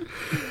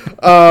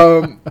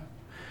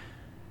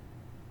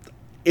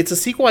 It's a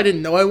sequel I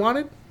didn't know I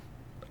wanted,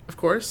 of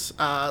course.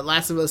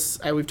 Last of Us,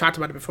 we've talked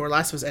about it before.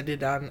 Last of Us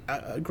ended on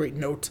a great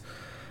note,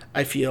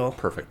 I feel.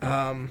 Perfect.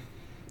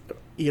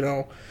 You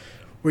know,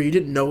 where you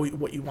didn't know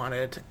what you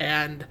wanted.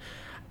 And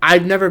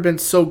I've never been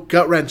so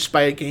gut-wrenched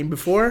by a game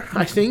before,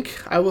 I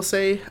think, I will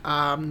say.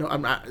 No,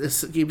 I'm not.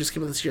 This game just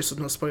came out this year, so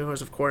no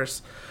spoilers, of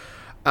course.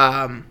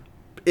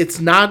 It's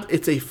not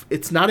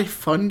a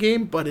fun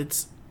game, but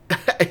it's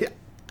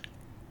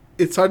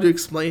it's hard to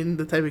explain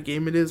the type of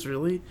game it is,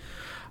 really.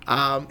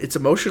 It's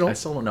emotional. I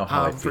still don't know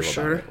how I feel for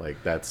sure. about it.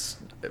 Like that's,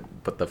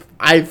 but the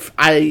I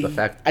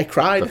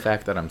cried. the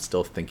fact that I'm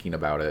still thinking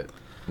about it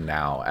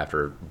now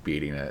after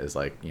beating it is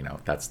like,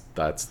 that's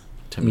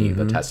to me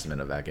the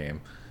testament of that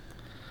game.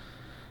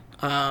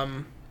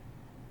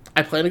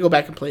 I plan to go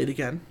back and play it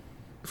again,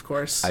 of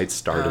course. I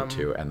started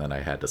to, and then I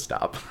had to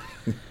stop.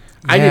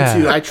 I Yeah.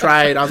 did too. I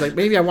tried. I was like,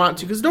 maybe I want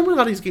to, because normally a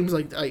lot of these games,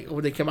 like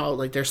when they come out,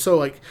 like they're so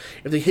like,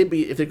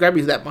 if they grab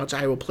me that much,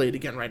 I will play it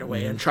again right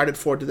away. And Uncharted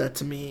 4 did that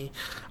to me.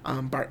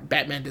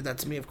 Batman did that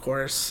to me, of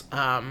course.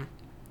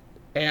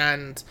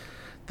 And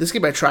this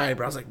game I tried,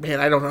 but I was like, man,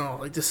 I don't know.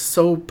 Like, this is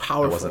so I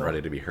powerful. wasn't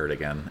ready to be hurt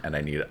again, and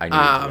I needed to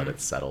let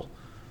it settle.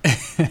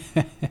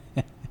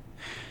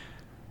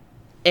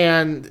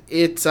 And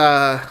it's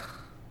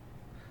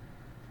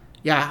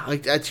yeah,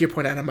 like to your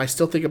point, Adam, I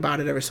still think about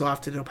it every so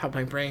often. It'll pop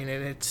my brain,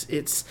 and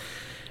it's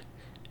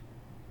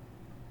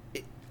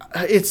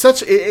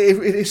such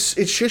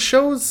it just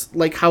shows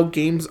like how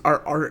games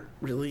are art,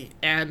 really.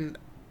 And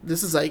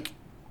this is like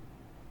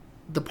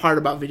the part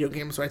about video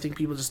games where I think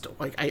people just don't,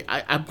 like,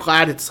 I'm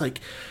glad it's like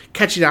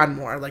catching on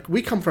more. Like,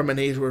 we come from an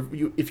age where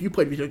if you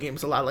played video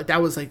games a lot, like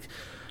that was like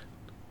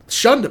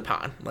shunned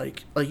upon.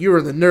 Like you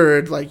were the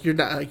nerd. Like, you're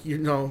not, like,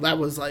 that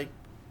was like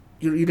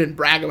you didn't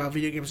brag about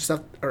video games or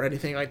stuff or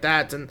anything like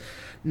that. And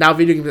now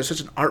video games are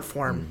such an art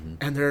form,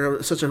 and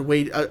they're such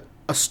a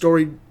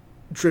story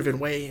driven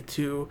way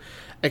to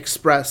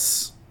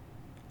express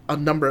a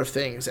number of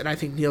things. And I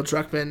think Neil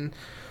Druckmann,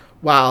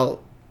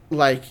 while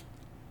like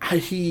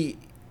he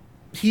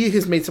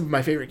has made some of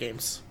my favorite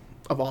games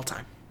of all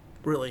time,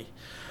 really.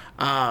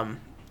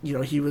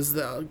 He was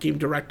the game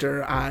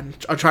director on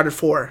Uncharted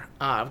 4,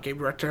 game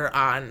director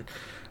on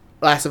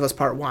Last of Us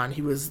Part 1.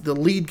 He was the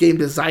lead game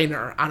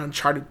designer on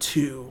Uncharted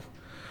 2.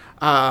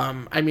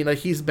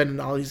 He's been in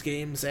all these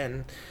games,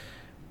 and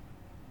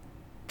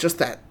just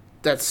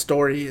that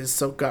story is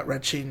so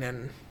gut-wrenching,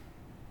 and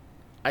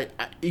I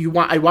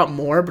want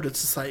more, but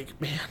it's just like,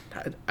 man,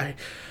 I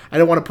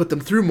don't want to put them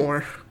through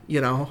more,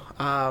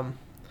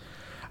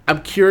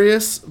 I'm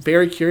curious,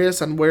 very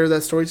curious on where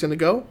that story's going to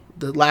go.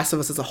 The Last of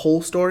Us as a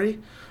whole story.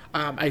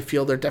 I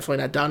feel they're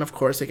definitely not done. Of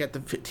course, they got the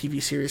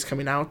TV series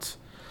coming out.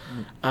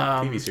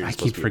 TV series I supposed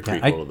keep to be a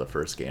forgetting- prequel to the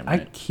first game, I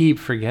right? keep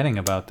forgetting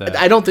about that.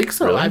 I don't think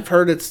so. Really? I've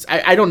heard it's.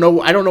 I don't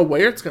know. I don't know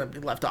where it's going to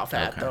be left off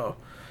at, Okay. though.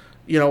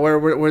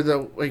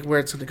 Where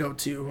it's going to go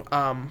to.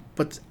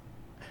 But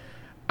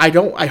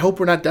I hope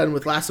we're not done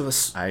with Last of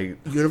Us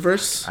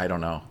universe. I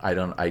don't know. I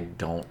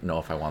don't know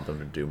if I want them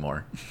to do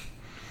more.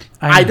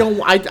 I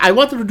don't. I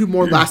want them to do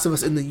more Last of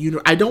Us in the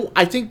universe.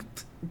 I think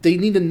they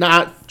need to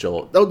not.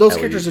 Joel, Those Ellie-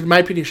 characters, in my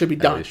opinion, should be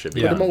done. Ellie should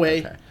be Put done. them away.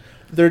 Okay.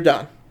 They're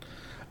done.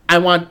 I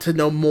want to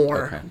know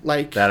more. Okay.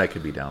 Like That I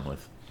could be down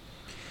with.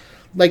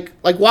 like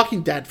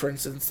Walking Dead, for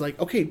instance. Like,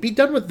 okay, be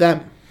done with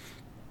them.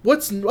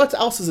 What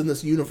else is in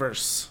this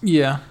universe?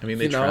 Yeah. I mean,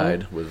 they You know?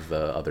 tried with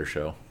the other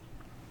show.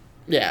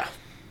 Yeah,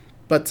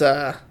 but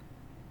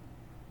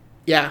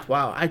yeah.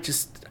 Wow.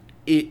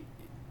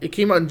 It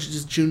came out in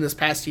just June this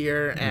past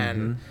year,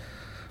 and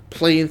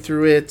playing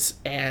through it,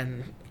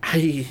 and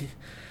I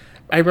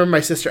remember my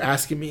sister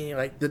asking me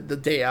like the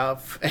day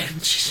of,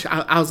 and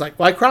I was like,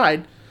 well, I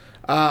cried.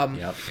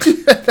 Yep.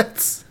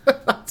 that's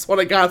what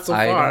I got so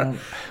far.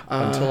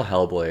 Until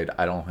Hellblade,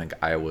 I don't think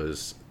I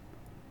was,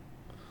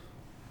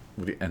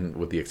 and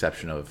with the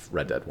exception of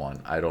Red Dead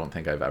 1, I don't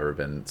think I've ever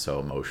been so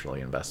emotionally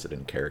invested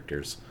in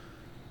characters.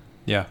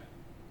 Yeah.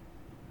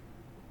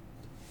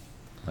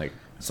 Like,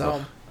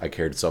 So- I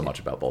cared so much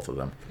about both of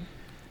them.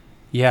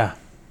 Yeah.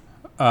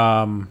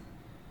 I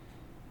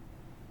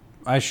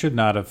should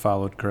not have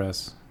followed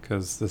Chris,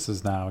 because this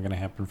is now going to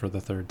happen for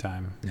the third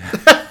time.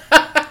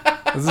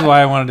 This is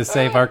why I wanted to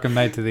save Arkham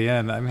Knight to the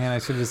end. I mean, I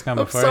should have just come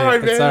I'm before sorry,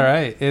 you. It's man. all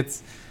right.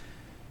 It's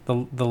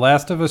the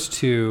Last of Us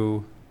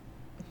 2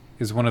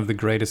 is one of the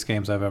greatest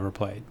games I've ever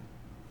played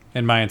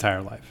in my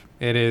entire life.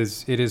 It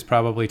is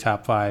probably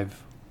top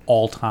 5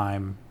 all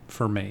time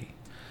for me.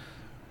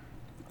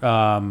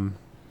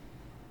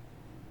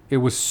 It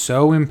was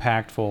so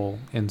impactful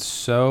and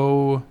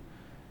so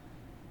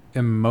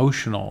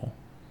emotional.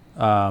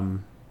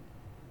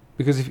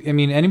 Because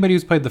anybody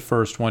who's played the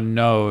first one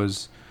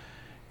knows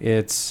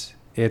it's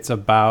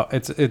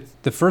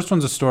the first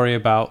one's a story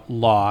about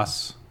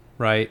loss,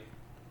 right?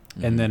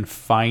 And then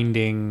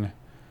finding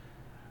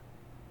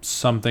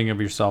something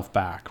of yourself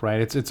back,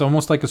 right? It's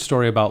almost like a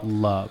story about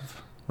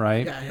love,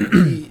 right?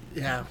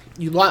 Yeah,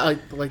 you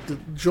like the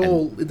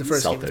Joel in the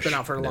first game. It's been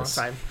out for a long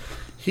Selfishness.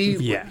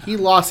 time. He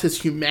lost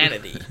his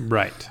humanity,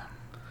 Right.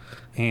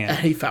 and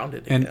he found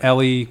it. And again.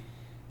 Ellie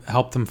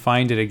helped him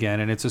find it again,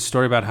 and it's a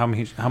story about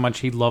how much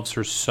he loves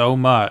her so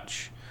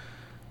much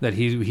that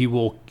he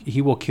will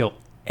kill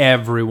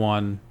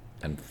everyone.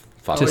 And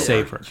fought To over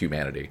save her.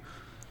 humanity.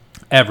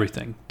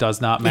 Everything does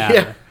not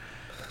matter.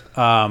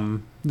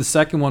 The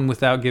second one,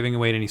 without giving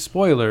away any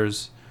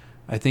spoilers,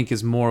 I think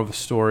is more of a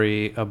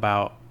story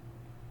about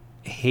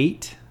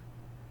hate,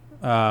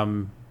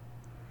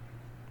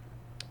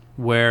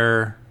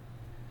 where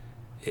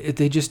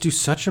they just do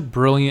such a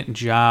brilliant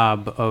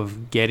job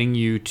of getting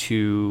you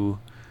to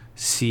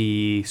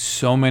see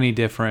so many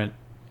different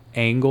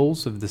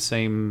angles of the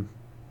same,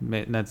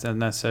 not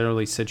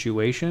necessarily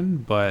situation,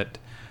 but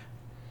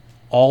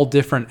all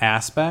different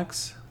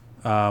aspects,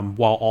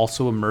 while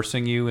also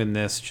immersing you in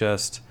this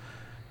just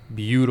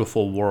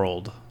beautiful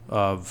world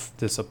of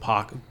this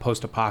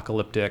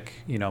post-apocalyptic,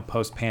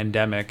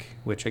 post-pandemic,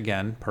 which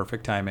again,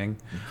 perfect timing,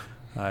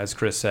 as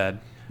Chris said.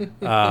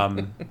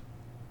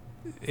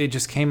 It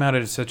just came out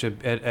at such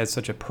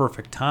a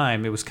perfect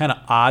time. It was kind of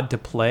odd to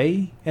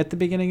play at the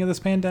beginning of this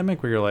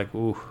pandemic, where you're like,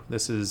 "Ooh,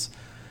 this is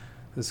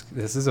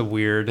a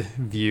weird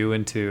view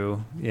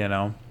into."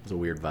 It's a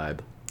weird vibe.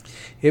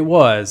 It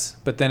was,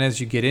 but then as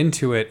you get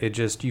into it,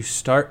 you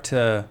start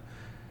to.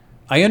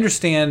 I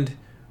understand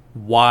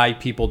why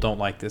people don't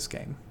like this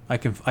game.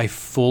 I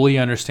fully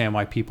understand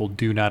why people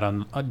do not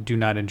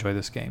enjoy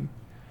this game.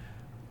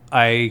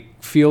 I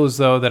feel as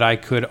though that I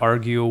could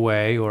argue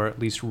away, or at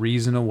least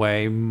reason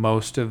away,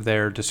 most of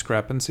their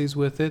discrepancies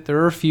with it. There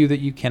are a few that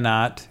you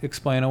cannot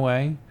explain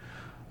away,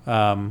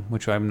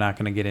 which I'm not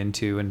going to get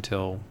into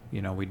until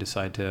we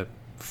decide to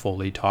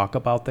fully talk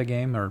about the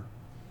game or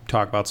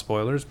talk about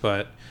spoilers.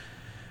 But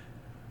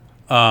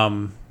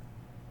on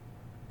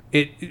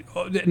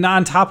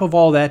top of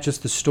all that,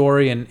 just the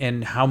story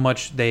and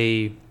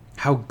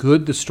how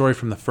good the story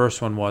from the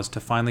first one was, to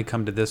finally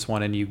come to this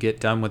one, and you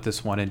get done with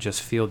this one and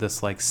just feel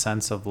this like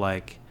sense of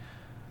like,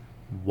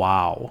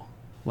 wow,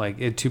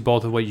 like to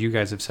both of what you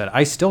guys have said.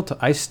 I still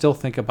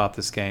think about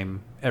this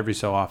game every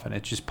so often.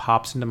 It just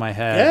pops into my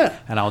head,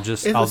 and I'll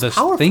just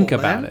powerful, think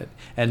about man. it,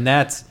 and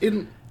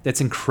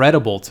that's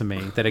incredible to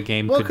me that a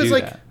game could do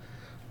that.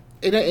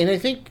 And I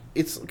think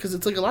it's because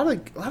it's like a lot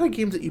of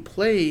games that you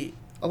play,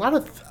 a lot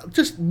of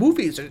just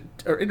movies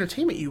or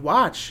entertainment you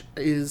watch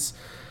is.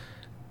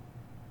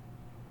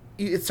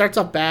 It starts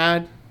off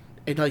bad,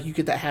 and like you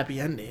get that happy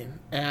ending,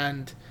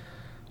 and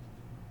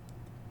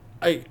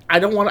I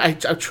don't want. I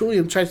truly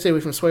am trying to stay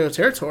away from spoiler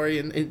territory,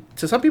 and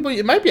to some people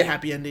it might be a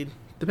happy ending,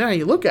 depending on how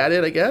you look at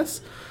it, I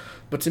guess.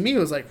 But to me, it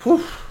was like,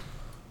 whew.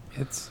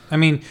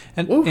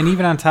 And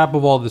even on top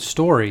of all the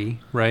story,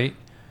 right?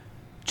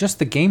 Just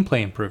the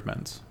gameplay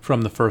improvements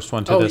from the first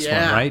one to this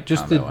one, right?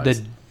 Just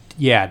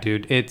yeah,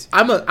 dude.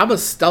 I'm a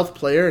stealth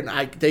player,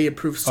 and they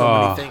improved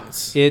so many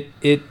things. It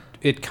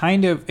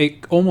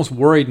almost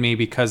worried me,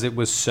 because it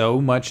was so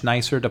much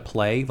nicer to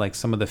play, like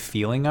some of the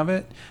feeling of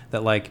it,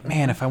 that like,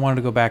 man, if I wanted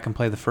to go back and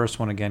play the first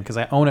one again, because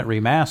I own it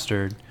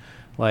remastered,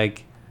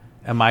 like,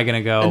 am I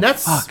gonna go? And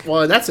that's fuck.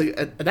 well, and I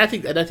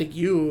think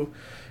you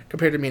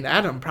compared to me and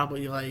Adam,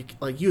 probably like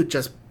you had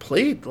just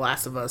played The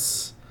Last of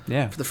Us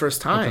Yeah. for the first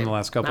time Within the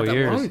last couple not of that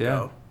years, long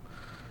ago.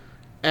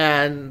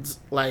 And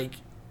like,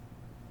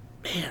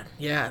 man,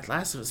 yeah,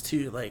 Last of Us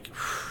 2, like,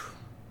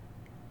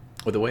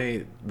 With the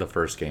way the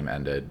first game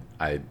ended,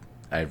 I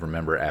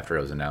remember after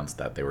it was announced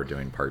that they were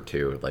doing part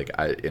 2, like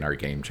in our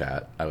game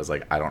chat, I was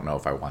like, I don't know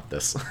if I want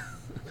this.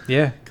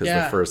 Yeah. Because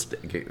Yeah. the first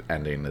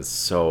ending is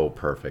so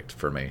perfect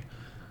for me.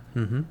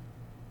 Mm-hmm.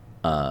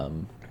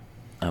 And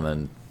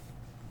then,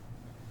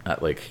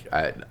 like,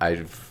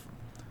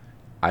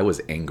 I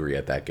was angry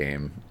at that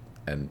game,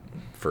 and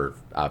for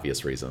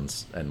obvious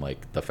reasons, and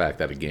like the fact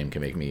that a game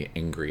can make me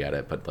angry at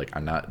it, but like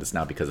I'm not. It's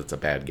not because it's a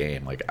bad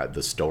game. Like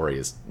the story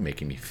is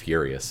making me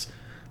furious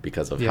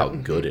because of how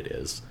good it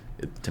is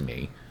to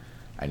me.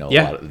 I know a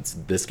lot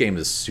of this game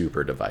is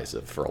super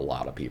divisive for a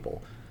lot of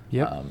people.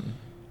 Yep.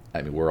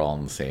 I mean, we're all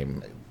in the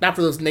same. not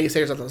for those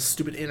naysayers on the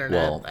stupid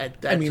internet Well,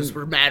 that I mean, just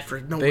were mad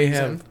for no They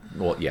reason. have,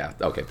 well, yeah,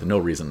 okay, for no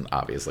reason,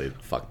 obviously,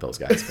 fuck those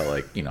guys. But,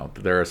 like, you know,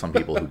 there are some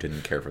people who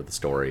didn't care for the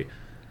story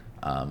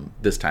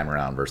this time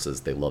around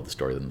versus they love the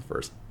story in the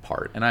first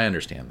part. And I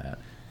understand that.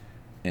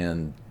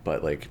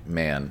 But, like,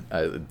 man,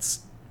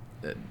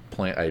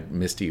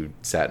 Misty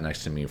sat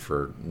next to me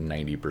for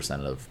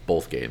 90% of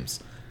both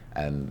games.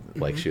 And,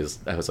 like,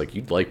 I was like,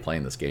 you'd like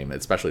playing this game,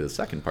 especially the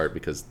second part,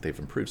 because they've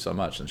improved so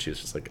much. And she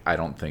was just like, I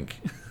don't think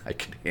I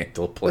can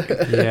handle playing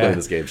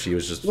this game. She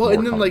was just more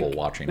comfortable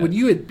watching it. When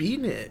you had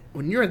beaten it,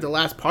 when you were at the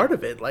last part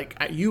of it, like,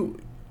 me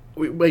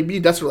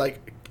and Dustin were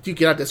like, "Do you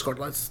get on Discord?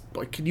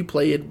 Can you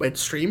play it by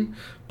stream,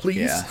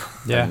 please?"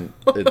 Yeah. And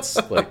it's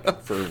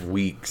like for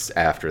weeks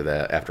after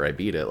that, after I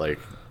beat it, like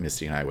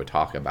Misty and I would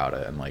talk about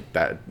it and like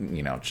that,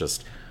 you know,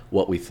 just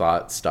what we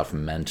thought stuff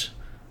meant,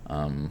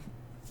 and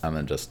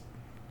then just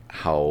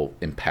how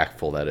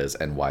impactful that is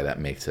and why that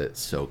makes it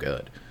so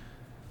good.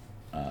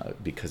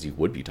 Because you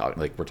would be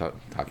talking, like we're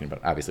talking about,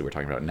 obviously we're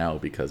talking about it now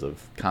because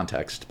of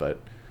context,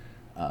 but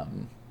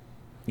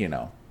you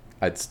know,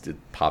 it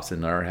pops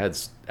into our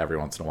heads every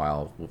once in a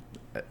while.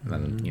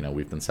 And you know,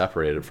 we've been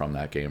separated from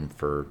that game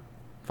for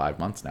 5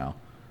 months now.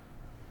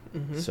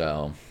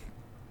 So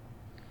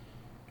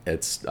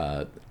it's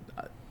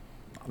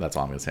that's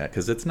all I'm gonna say,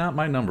 because it's not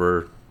my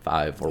number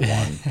 5 or 1.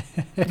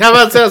 How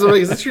about that?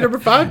 Is this your number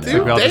 5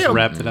 too? We all just Damn.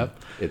 wrapped it up.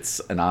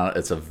 It's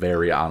a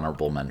very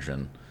honorable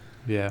mention.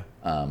 Yeah.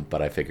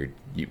 But I figured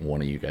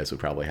one of you guys would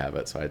probably have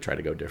it, so I tried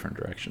to go different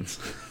directions.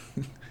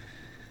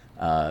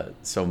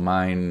 So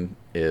mine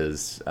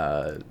is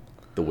The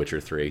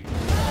Witcher 3.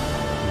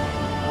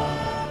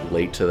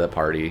 Late to the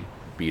party,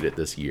 beat it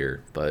this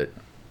year, but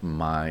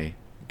my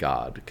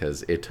God,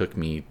 because it took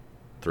me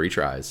 3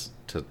 tries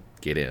to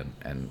get in,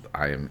 and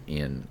I am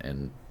in,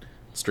 and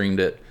streamed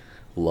it,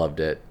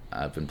 loved it.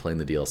 I've been playing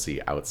the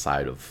DLC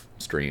outside of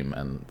stream,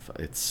 and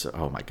it's,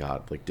 oh my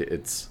God, like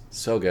it's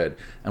so good.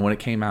 And when it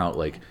came out,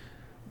 like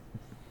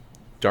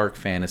dark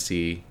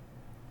fantasy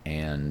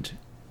and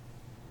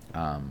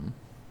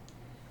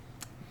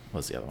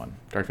what's the other one?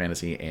 Dark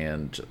fantasy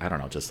and I don't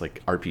know, just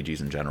like RPGs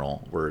in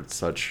general were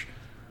such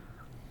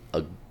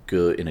a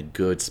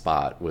good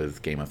spot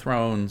with Game of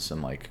Thrones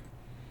and like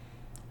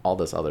all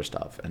this other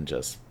stuff, and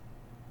just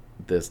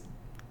this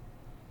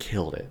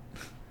killed it.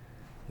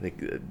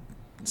 Like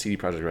CD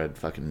Projekt Red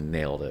fucking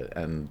nailed it,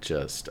 and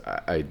just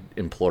I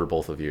implore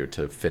both of you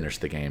to finish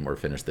the game or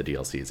finish the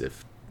DLCs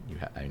if you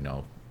I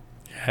know.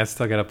 Yeah, I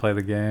still gotta play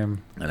the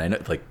game. And I know,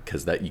 like,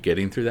 because that you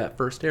getting through that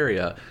first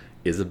area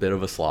is a bit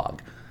of a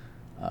slog,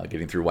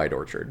 getting through White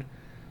Orchard.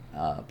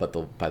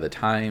 But by the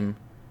time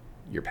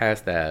you're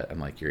past that and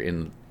like you're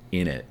in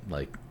it,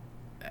 like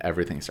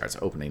everything starts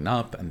opening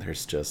up, and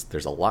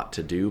there's a lot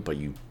to do. But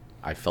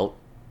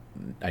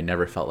I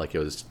never felt like it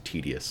was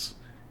tedious.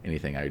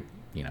 Anything I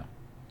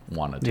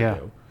wanted to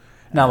do.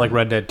 Not like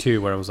Red Dead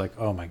 2, where it was like,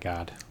 oh my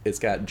God. It's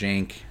got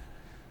jank,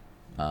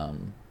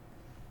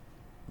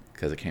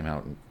 because it came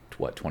out in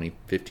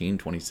 2015,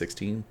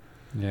 2016.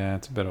 Yeah,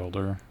 it's a bit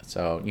older.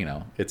 So,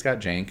 it's got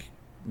jank,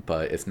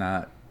 but it's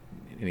not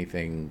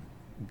anything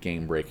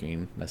game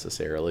breaking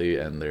necessarily.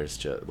 And there's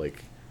just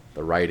like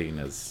the writing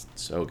is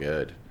so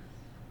good.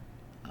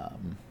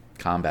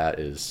 Combat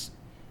is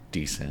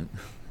decent.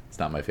 It's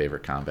not my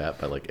favorite combat,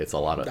 but like it's a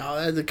lot of.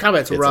 No, the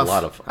combat's it's rough. a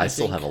lot of. I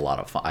still think. have a lot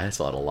of fun. I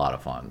still had a lot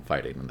of fun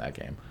fighting in that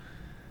game.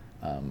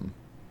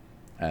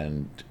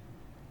 And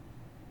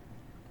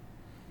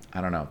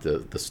I don't know,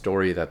 the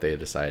story that they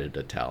decided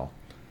to tell,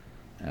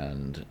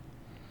 and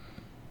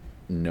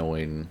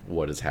knowing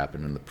what has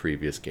happened in the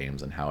previous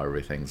games and how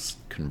everything's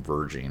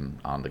converging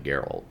onto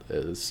Geralt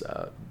is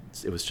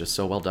it was just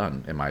so well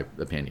done in my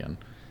opinion.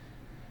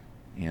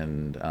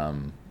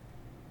 And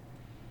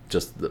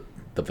just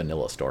the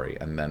vanilla story,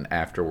 and then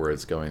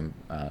afterwards going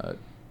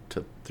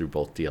through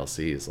both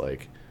DLCs,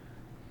 like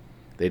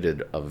they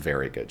did a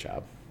very good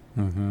job.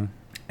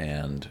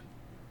 And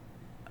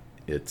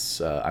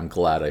it's I'm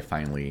glad I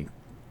finally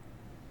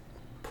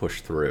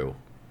pushed through.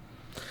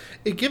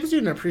 It gives you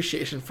an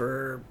appreciation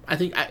for, I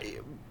think,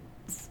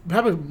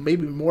 probably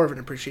maybe more of an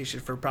appreciation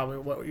for probably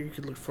what you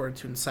could look forward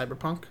to in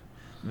Cyberpunk.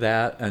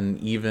 That, and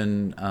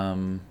even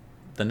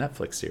the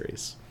Netflix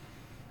series.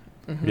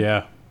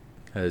 Yeah.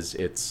 Because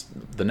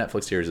the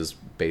Netflix series is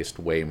based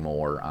way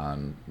more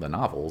on the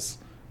novels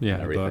Yeah,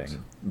 and the books.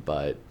 everything.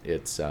 But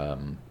it's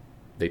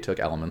they took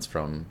elements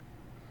from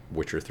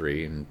Witcher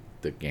 3 and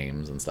the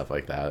games and stuff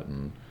like that,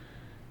 and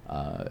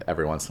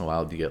every once in a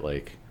while you get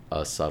like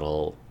a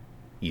subtle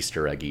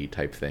Easter eggy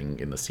type thing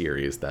in the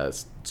series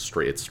that's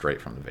straight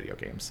from the video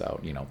game. So,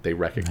 you know, they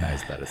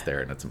recognize that it's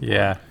there and it's important.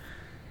 Yeah.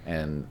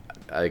 And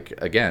like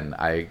again,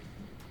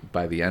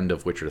 by the end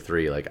of Witcher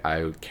 3, like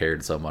I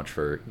cared so much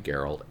for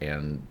Geralt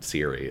and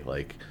Ciri.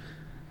 Like,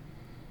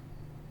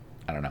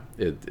 I don't know,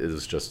 it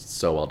was just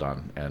so well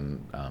done.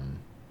 And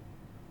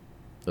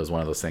it was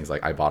one of those things,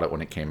 like I bought it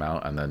when it came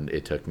out, and then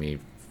it took me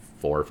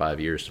 4 or 5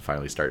 years to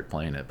finally start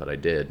playing it, but I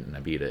did, and I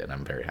beat it, and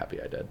I'm very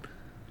happy I did.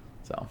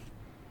 So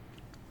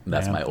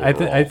that's Man, my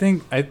overall. I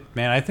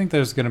think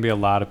there's going to be a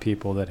lot of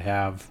people that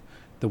have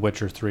The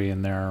Witcher 3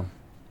 in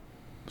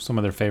some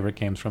of their favorite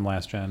games from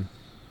last gen.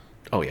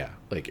 Oh yeah,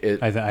 like it.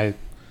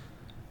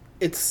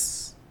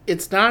 It's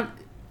not.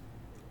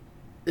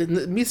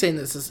 Me saying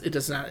this it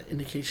does not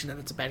indication that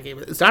it's a bad game.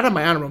 It's not on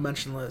my honorable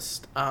mention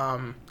list.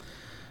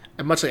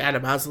 And much like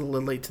Adam, I was a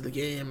little late to the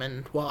game,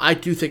 and while I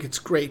do think it's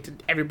great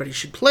and everybody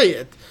should play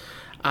it,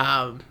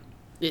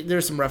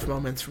 there's some rough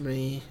moments for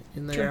me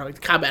in there. Sure. Like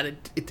the combat,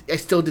 I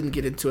still didn't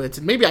get into it,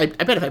 and maybe I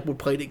bet if I would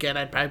play it again,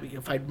 I'd probably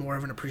find more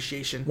of an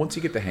appreciation. Once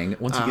you get the hang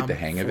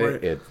of for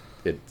it,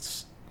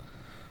 it's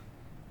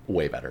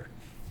way better.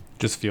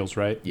 Just feels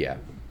right. Yeah,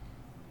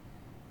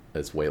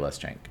 it's way less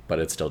jank, but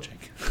it's still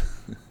jank.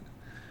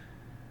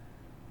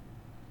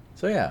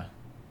 So yeah,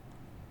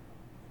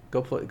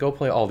 go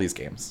play all these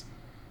games.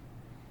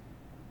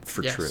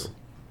 For Yes. true.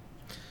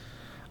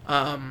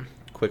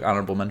 Quick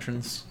honorable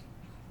mentions.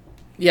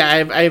 Yeah,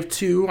 I have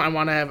two I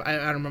want to have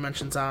honorable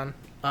mentions on,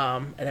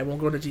 and I won't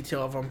go into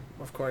detail of them,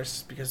 of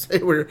course, because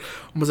we're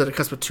almost at a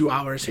cusp of 2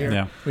 hours here.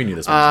 Yeah. We knew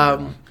this one was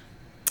gonna be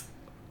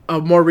A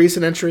more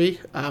recent entry,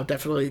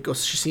 definitely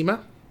Ghost of Tsushima.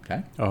 long.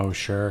 Okay. Oh,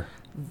 sure.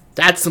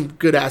 That's some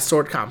good ass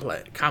sword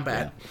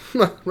combat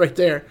right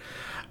there.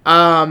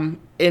 And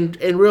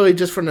really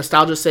just for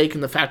nostalgia's sake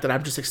and the fact that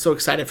I'm just so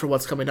excited for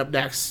what's coming up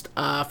next,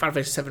 Final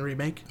Fantasy VII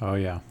Remake. Oh,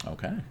 yeah.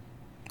 Okay.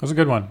 That was a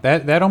good one.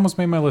 That almost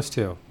made my list,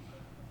 too.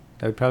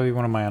 That would probably be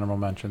one of my honorable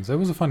mentions. It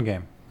was a fun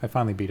game. I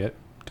finally beat it.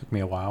 Took me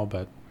a while,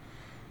 but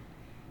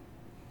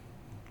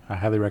I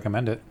highly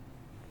recommend it.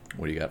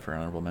 What do you got for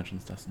honorable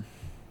mentions, Dustin?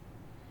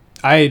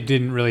 I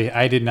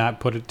did not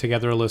put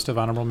together a list of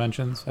honorable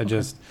mentions. I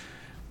just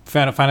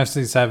Final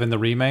Fantasy VII, the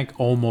remake,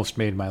 almost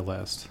made my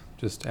list,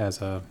 just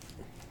as a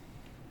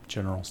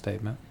general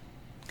statement.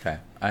 Okay.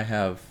 I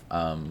have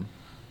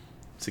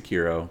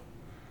Sekiro,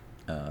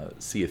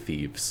 Sea of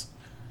Thieves.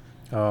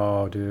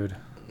 Oh, dude.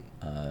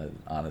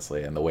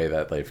 Honestly, and the way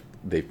that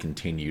they've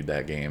continued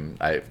that game,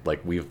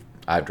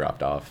 I've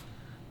dropped off,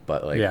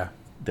 but like Yeah.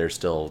 they're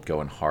still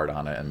going hard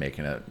on it and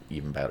making it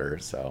even better.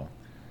 So,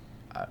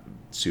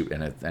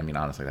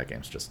 honestly, that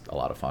game's just a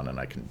lot of fun, and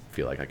I can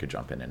feel like I could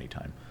jump in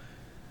anytime.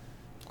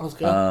 Let's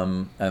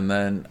go. And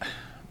then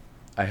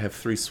I have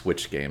 3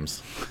 Switch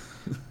games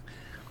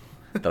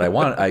that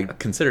I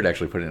considered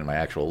actually putting in my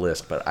actual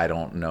list, but I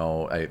don't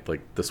know.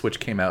 The Switch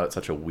came out at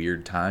such a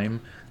weird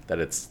time that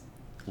it's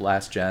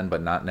last gen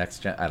but not next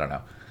gen. I don't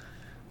know.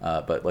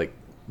 But like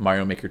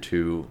Mario Maker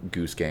 2,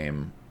 Goose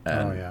Game,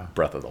 and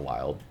Breath of the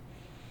Wild.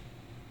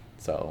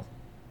 So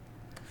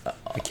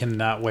I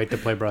cannot wait to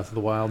play Breath of the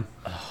Wild.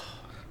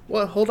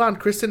 Well, hold on.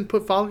 Kristen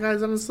put Fall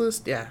Guys on his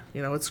list. Yeah,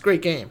 it's a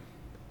great game.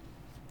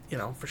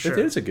 For sure.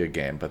 it is a good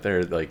game, but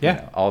they're like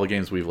all the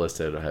games we've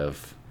listed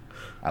have,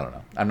 I don't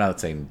know. I'm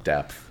not saying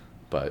depth,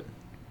 but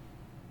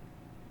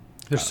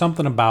There's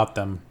something about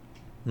them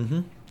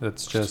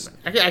that's just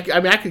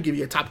I could give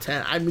you a top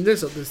 10. I mean,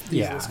 there's these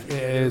Yeah, lists. It's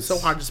it's- so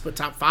hard to just put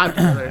top 5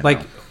 together.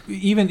 like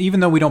even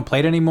though we don't play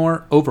it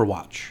anymore,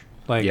 Overwatch.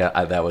 Like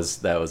that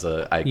was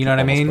a. you know what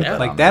I almost mean? put that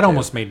Like on that there, too.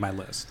 almost made my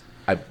list.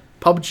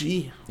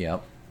 PUBG,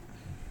 Yep.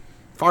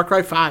 Far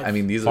Cry 5. I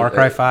mean, these Far are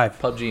Cry 5.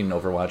 PUBG and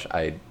Overwatch.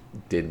 I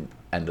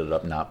ended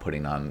up not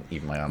putting on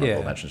even my honorable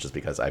Yeah. mentions just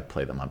because I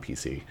play them on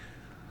PC.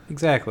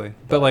 Exactly.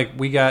 But like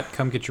we got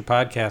Come Get Your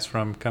Podcast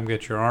from Come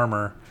Get Your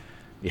Armor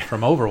Yeah.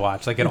 from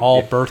Overwatch. Like it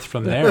all birthed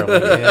from there.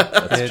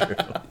 Like,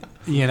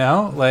 you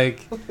know,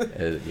 like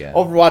Yeah.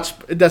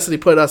 Overwatch and Destiny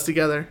put us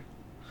together.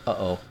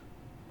 Uh-oh.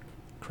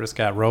 Chris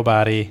got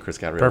Robot-y. Chris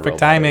got real Perfect robot.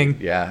 timing.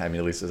 Yeah, I mean,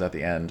 at least it's at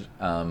the end.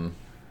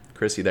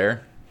 Chris, you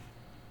there?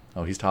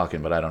 Oh, he's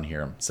talking, but I don't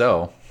hear him.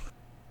 So,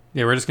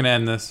 Yeah, we're just gonna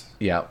end this.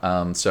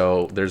 yeah.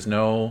 So there's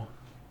no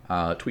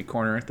tweet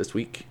corner this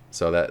week,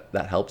 so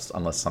that helps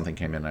unless something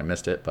came in and I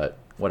missed it. But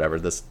whatever.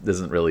 This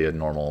isn't really a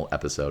normal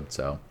episode,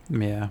 so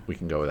Yeah. we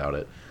can go without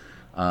it.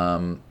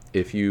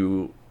 If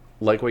you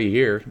like what you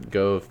hear,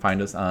 go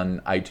find us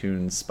on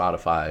iTunes,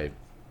 Spotify,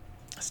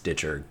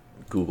 Stitcher,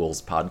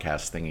 Google's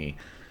podcast thingy,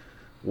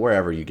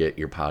 wherever you get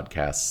your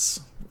podcasts.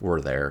 We're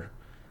there.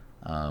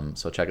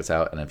 So check us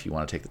out, and if you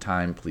want to take the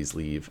time, please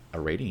leave a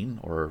rating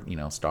or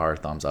star,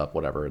 thumbs up,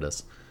 whatever it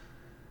is.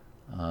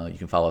 You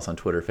can follow us on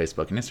Twitter,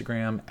 Facebook, and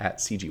Instagram at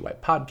CGY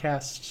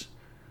Podcast.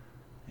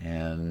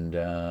 And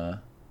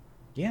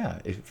yeah,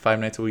 5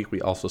 nights a week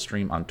we also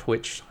stream on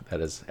Twitch. That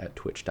is at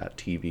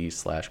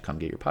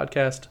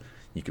twitch.tv/comegetyourpodcast.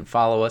 You can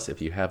follow us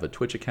if you have a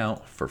Twitch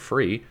account for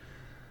free.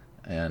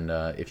 And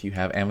if you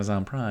have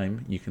Amazon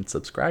Prime, you can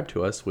subscribe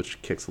to us,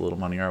 which kicks a little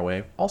money our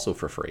way, also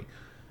for free.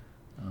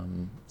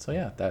 So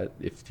yeah, that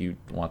if you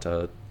want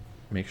to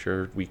make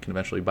sure we can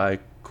eventually buy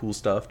cool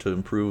stuff to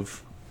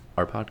improve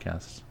our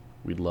podcast,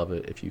 we'd love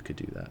it if you could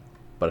do that.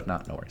 But if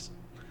not, no worries.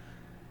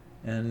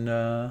 And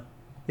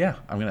yeah,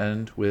 I'm going to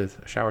end with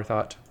a shower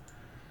thought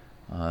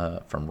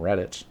from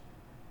Reddit.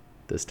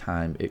 This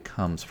time it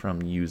comes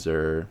from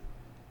user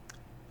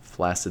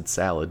Flaccid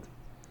Salad.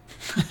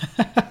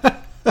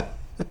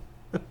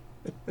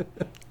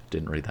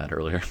 Didn't read that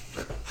earlier.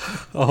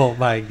 Oh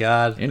my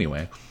god.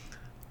 Anyway,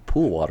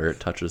 pool water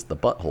touches the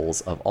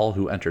buttholes of all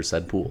who enter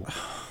said pool.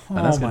 And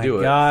that's going to do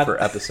it for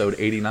episode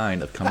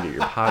 89 of Come Get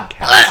Your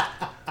Podcast.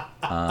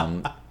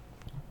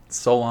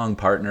 So long,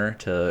 partner,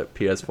 to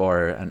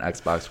PS4 and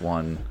Xbox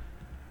One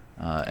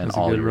and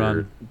all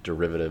your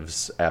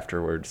derivatives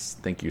afterwards.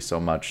 Thank you so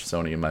much,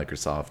 Sony and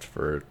Microsoft,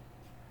 for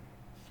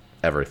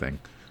everything.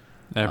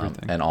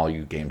 And all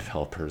you game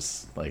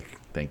developers, like,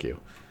 thank you.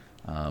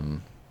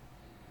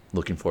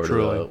 Looking forward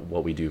to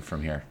what we do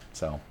from here.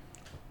 So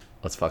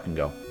let's fucking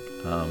go.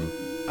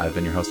 I've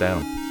been your host,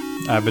 Adam.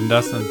 I've been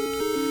Dustin.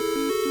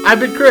 I've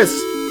been Chris.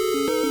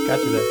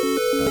 Got you there.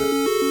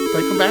 Did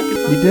I come back?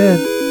 You did.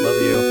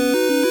 Love you.